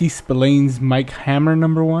 Mikey Spillane's Mike Hammer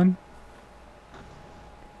 #1.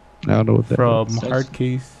 I don't know what that from is. Hard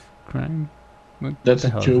Case Crime. That's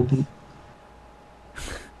a joke.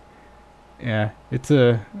 Yeah, it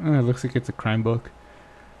looks like it's a crime book.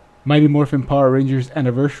 Mighty Morphin Power Rangers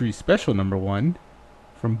Anniversary Special #1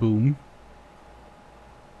 from Boom.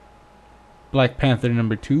 Black Panther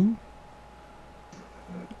 #2.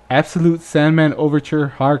 Absolute Sandman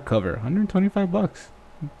Overture hardcover, $125.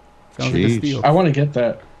 Sounds like a steal. I want to get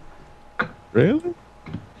that. Really?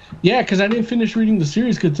 Yeah, because I didn't finish reading the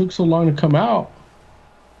series because it took so long to come out.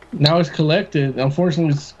 Now it's collected.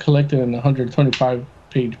 Unfortunately, it's collected in a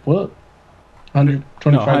 125-page book.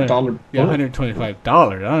 $125 book. Yeah, $125.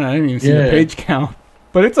 I didn't even see the page count.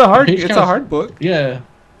 But it's a hard book. Yeah.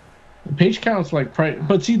 The page count's like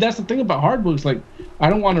but see, that's the thing about hard books. Like, I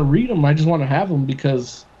don't want to read them. I just want to have them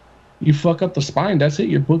because you fuck up the spine. That's it.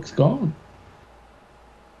 Your book's gone.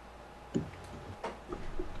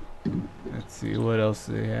 Let's see what else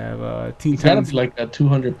they have. Teen It's gotta Titans be like a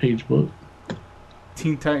 200-page book.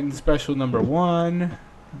 Teen Titans Special #1.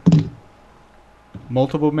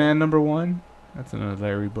 Multiple Man #1. That's another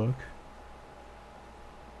Larry book.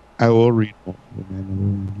 I will read Multiple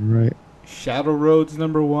Man. You're right. Shadow Roads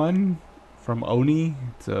 #1 from Oni.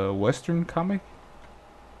 It's a Western comic.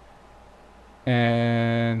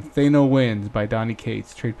 And Thano Wins by Donny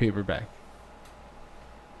Cates, trade paperback.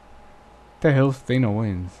 What the hell's Thano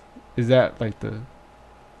Wins? Is that like the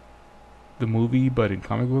movie but in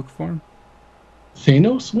comic book form?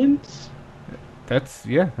 Thanos wins? That's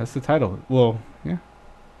the title. Well, yeah.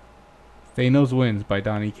 Thanos Wins by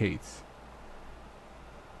Donny Cates.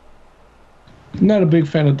 Not a big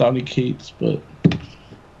fan of Donny Cates, but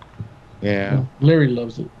yeah, Larry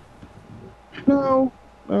loves it. No,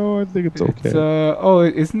 I think it's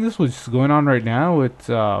okay. Isn't this what's going on right now? It's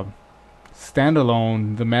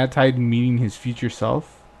Standalone, the Mad Titan meeting his future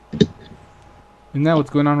self. Isn't that what's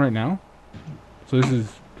going on right now? So this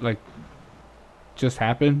is like just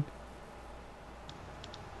happened?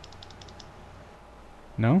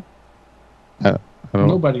 No? I don't,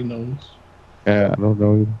 Nobody knows. Yeah, I don't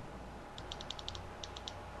know.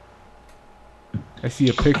 I see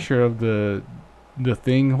a picture of the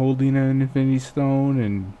Thing holding an Infinity Stone,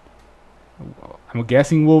 and I'm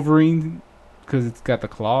guessing Wolverine because it's got the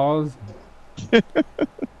claws.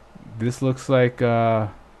 This looks like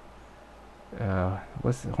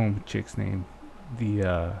what's the home chick's name?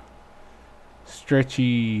 The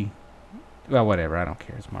stretchy. Well, whatever. I don't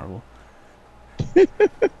care. It's Marvel.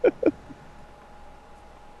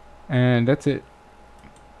 And that's it.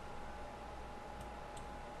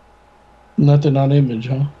 Nothing on Image,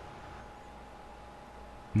 huh?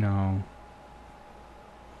 No.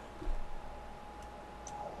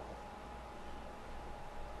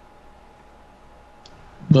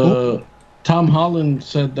 Tom Holland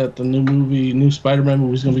said that the new Spider-Man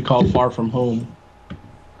movie is going to be called Far From Home.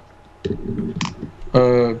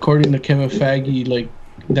 According to Kevin Feige, like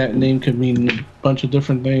that name could mean a bunch of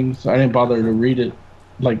different things. I didn't bother to read it,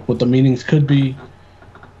 like what the meanings could be,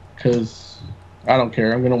 because I don't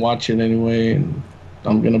care. I'm gonna watch it anyway, and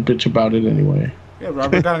I'm gonna bitch about it anyway. Yeah,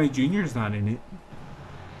 Robert Downey Jr. is not in it.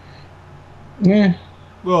 Yeah.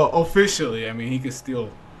 Well, officially, I mean, he could still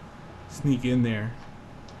sneak in there.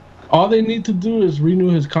 All they need to do is renew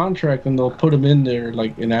his contract, and they'll put him in there,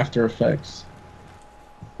 like in After Effects.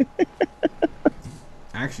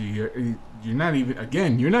 Actually, you're not even.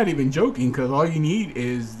 Again, you're not even joking, because all you need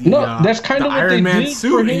is the that's kind the of what Iron they Man did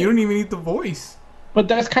suit, for and him. you don't even need the voice. But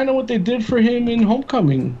that's kind of what they did for him in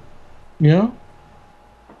Homecoming, you know?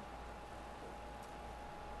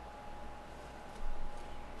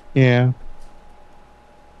 Yeah.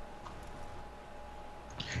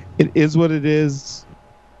 It is what it is,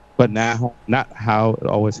 but now not how it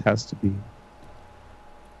always has to be.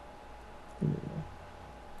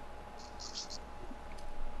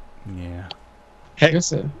 Yeah. Heck,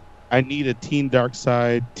 I need a Teen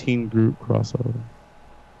Darkseid, Teen Groot crossover.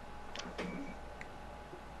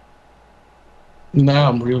 Now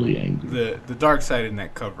I'm really angry. The dark side in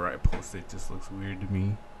that cover I posted just looks weird to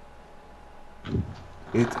me.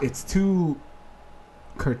 It's too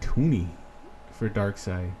cartoony for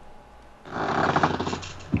Darkseid.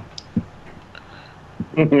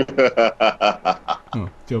 Oh,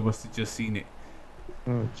 Joe must have just seen it.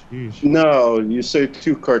 Oh, jeez. No, you say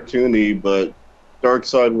too cartoony, but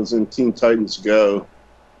Darkseid was in Teen Titans Go,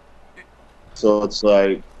 so it's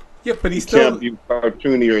like yeah, but he can't be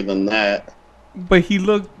cartoonier than that. But he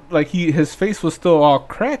looked like his face was still all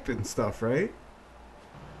cracked and stuff, right?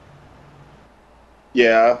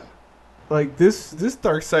 Yeah. Like this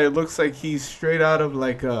Darkseid looks like he's straight out of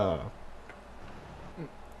like World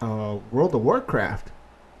of Warcraft.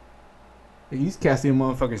 He's casting a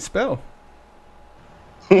motherfucking spell.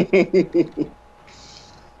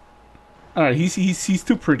 Alright, he's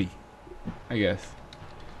too pretty, I guess.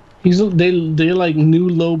 They like new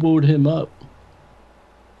Lobo'd him up.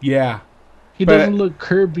 Yeah. He doesn't look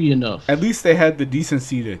Kirby enough. At least they had the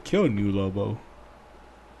decency to kill New Lobo.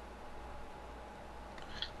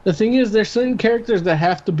 The thing is, there's certain characters that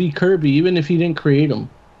have to be Kirby, even if he didn't create them,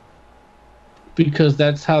 because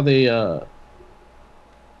that's how they.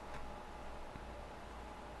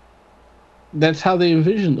 That's how they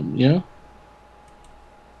envisioned them, you know.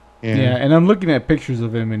 Yeah, and I'm looking at pictures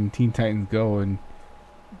of him in Teen Titans Go, and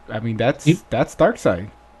I mean that's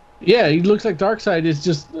Darkseid. Yeah, he looks like Darkseid. It's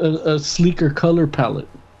just a sleeker color palette.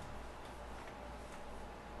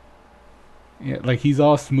 Yeah, like he's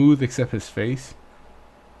all smooth except his face.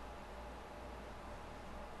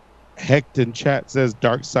 Hecht in chat says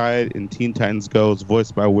Darkseid in Teen Titans Go is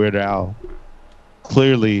voiced by Weird Al.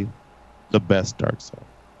 Clearly, the best Darkseid.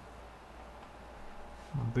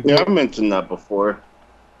 Yeah, I mentioned that before.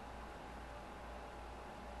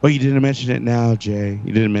 Well, you didn't mention it now, Jay.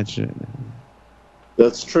 You didn't mention it now.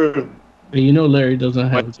 That's true. And you know Larry doesn't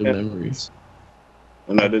have good memories.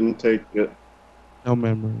 And I didn't take it. No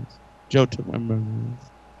memories. Joe took my memories.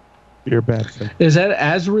 You're bad. Thing. Is that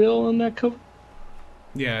Azrael on that cover?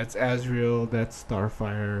 Yeah, it's Azrael, that's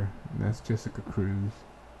Starfire, and that's Jessica Cruz.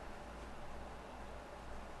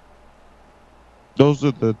 Those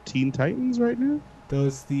are the Teen Titans right now?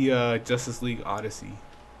 Those the Justice League Odyssey.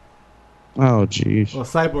 Oh, jeez. Well,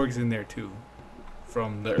 Cyborg's in there too,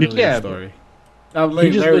 from the earlier story.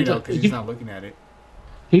 Larry knows because he's not looking at it.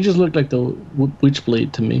 He just looked like the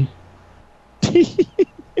Witchblade to me.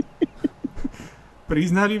 But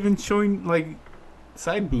he's not even showing like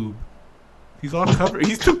side boob. He's all covered.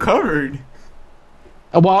 He's too covered.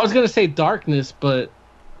 Well, I was gonna say darkness, but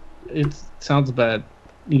it sounds bad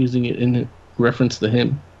using it in reference to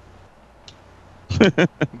him.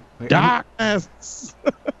 Darkness.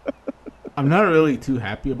 I'm not really too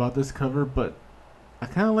happy about this cover, but I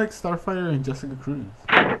kind of like Starfire and Jessica Cruz.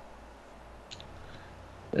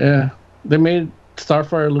 Yeah, they made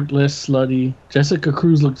Starfire look less slutty. Jessica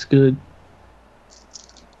Cruz looks good.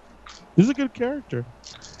 He's a good character.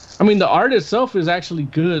 I mean, the art itself is actually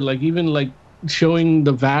good. Like, even like showing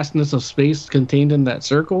the vastness of space contained in that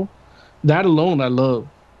circle, that alone I love.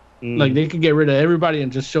 Like, they could get rid of everybody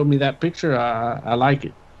and just show me that picture. I like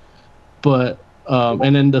it. But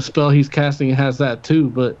and then the spell he's casting has that too.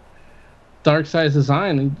 But Darkseid's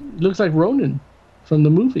design, it looks like Ronin from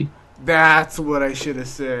the movie. That's what I should have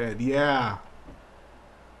said. Yeah.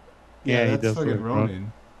 Yeah, he that's does fucking look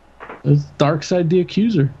Ronin. It's Darkseid the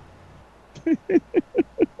Accuser.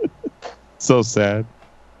 So sad.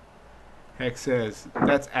 Heck says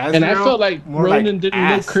that's Azrael. And I felt like more Ronin like didn't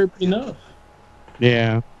ass. look creepy enough.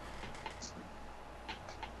 Yeah.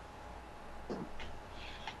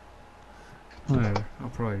 Whatever. I'll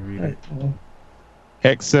probably read it. Well,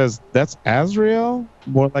 Hex says that's Azrael,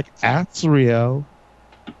 more like Azrael.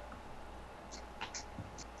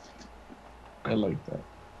 I like that.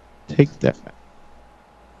 Take that.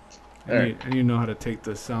 I need to know how to take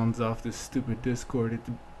the sounds off this stupid Discord. It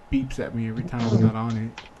beeps at me every time I'm not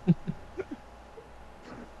on it.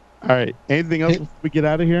 All right. Anything else before we get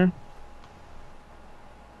out of here?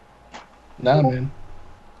 Nah, man.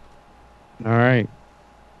 All right.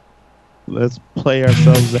 Let's play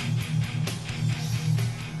ourselves out.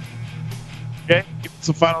 Okay. Give us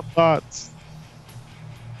some final thoughts.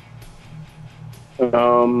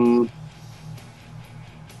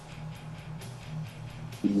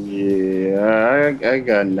 Yeah, I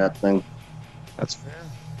got nothing. That's fair.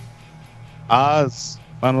 Oz,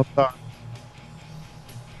 final thoughts.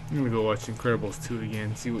 I'm gonna go watch Incredibles 2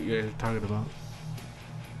 again, see what you guys are talking about.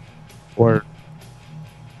 Or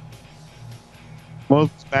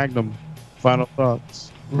Moses Magnum, final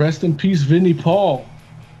thoughts. Rest in peace, Vinnie Paul,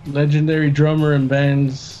 legendary drummer in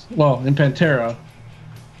bands. Well, in Pantera,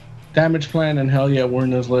 Damage Plan and Hell Yeah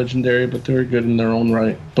weren't as legendary, but they were good in their own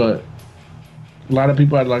right. But a lot of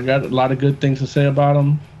people had got a lot of good things to say about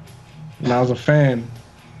him. And I was a fan.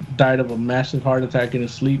 Died of a massive heart attack in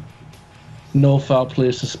his sleep. No foul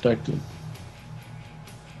play suspected.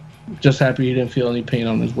 Just happy he didn't feel any pain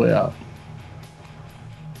on his way out.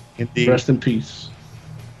 Indeed. Rest in peace.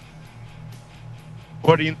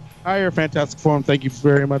 For the entire Fantastic Forum, thank you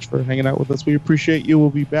very much for hanging out with us. We appreciate you. We'll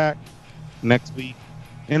be back next week.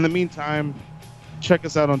 In the meantime, check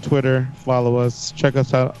us out on Twitter. Follow us. Check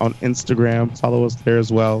us out on Instagram. Follow us there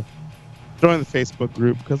as well. Join the Facebook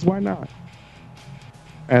group, because why not?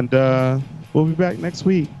 And we'll be back next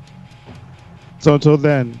week. So until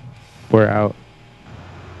then, we're out.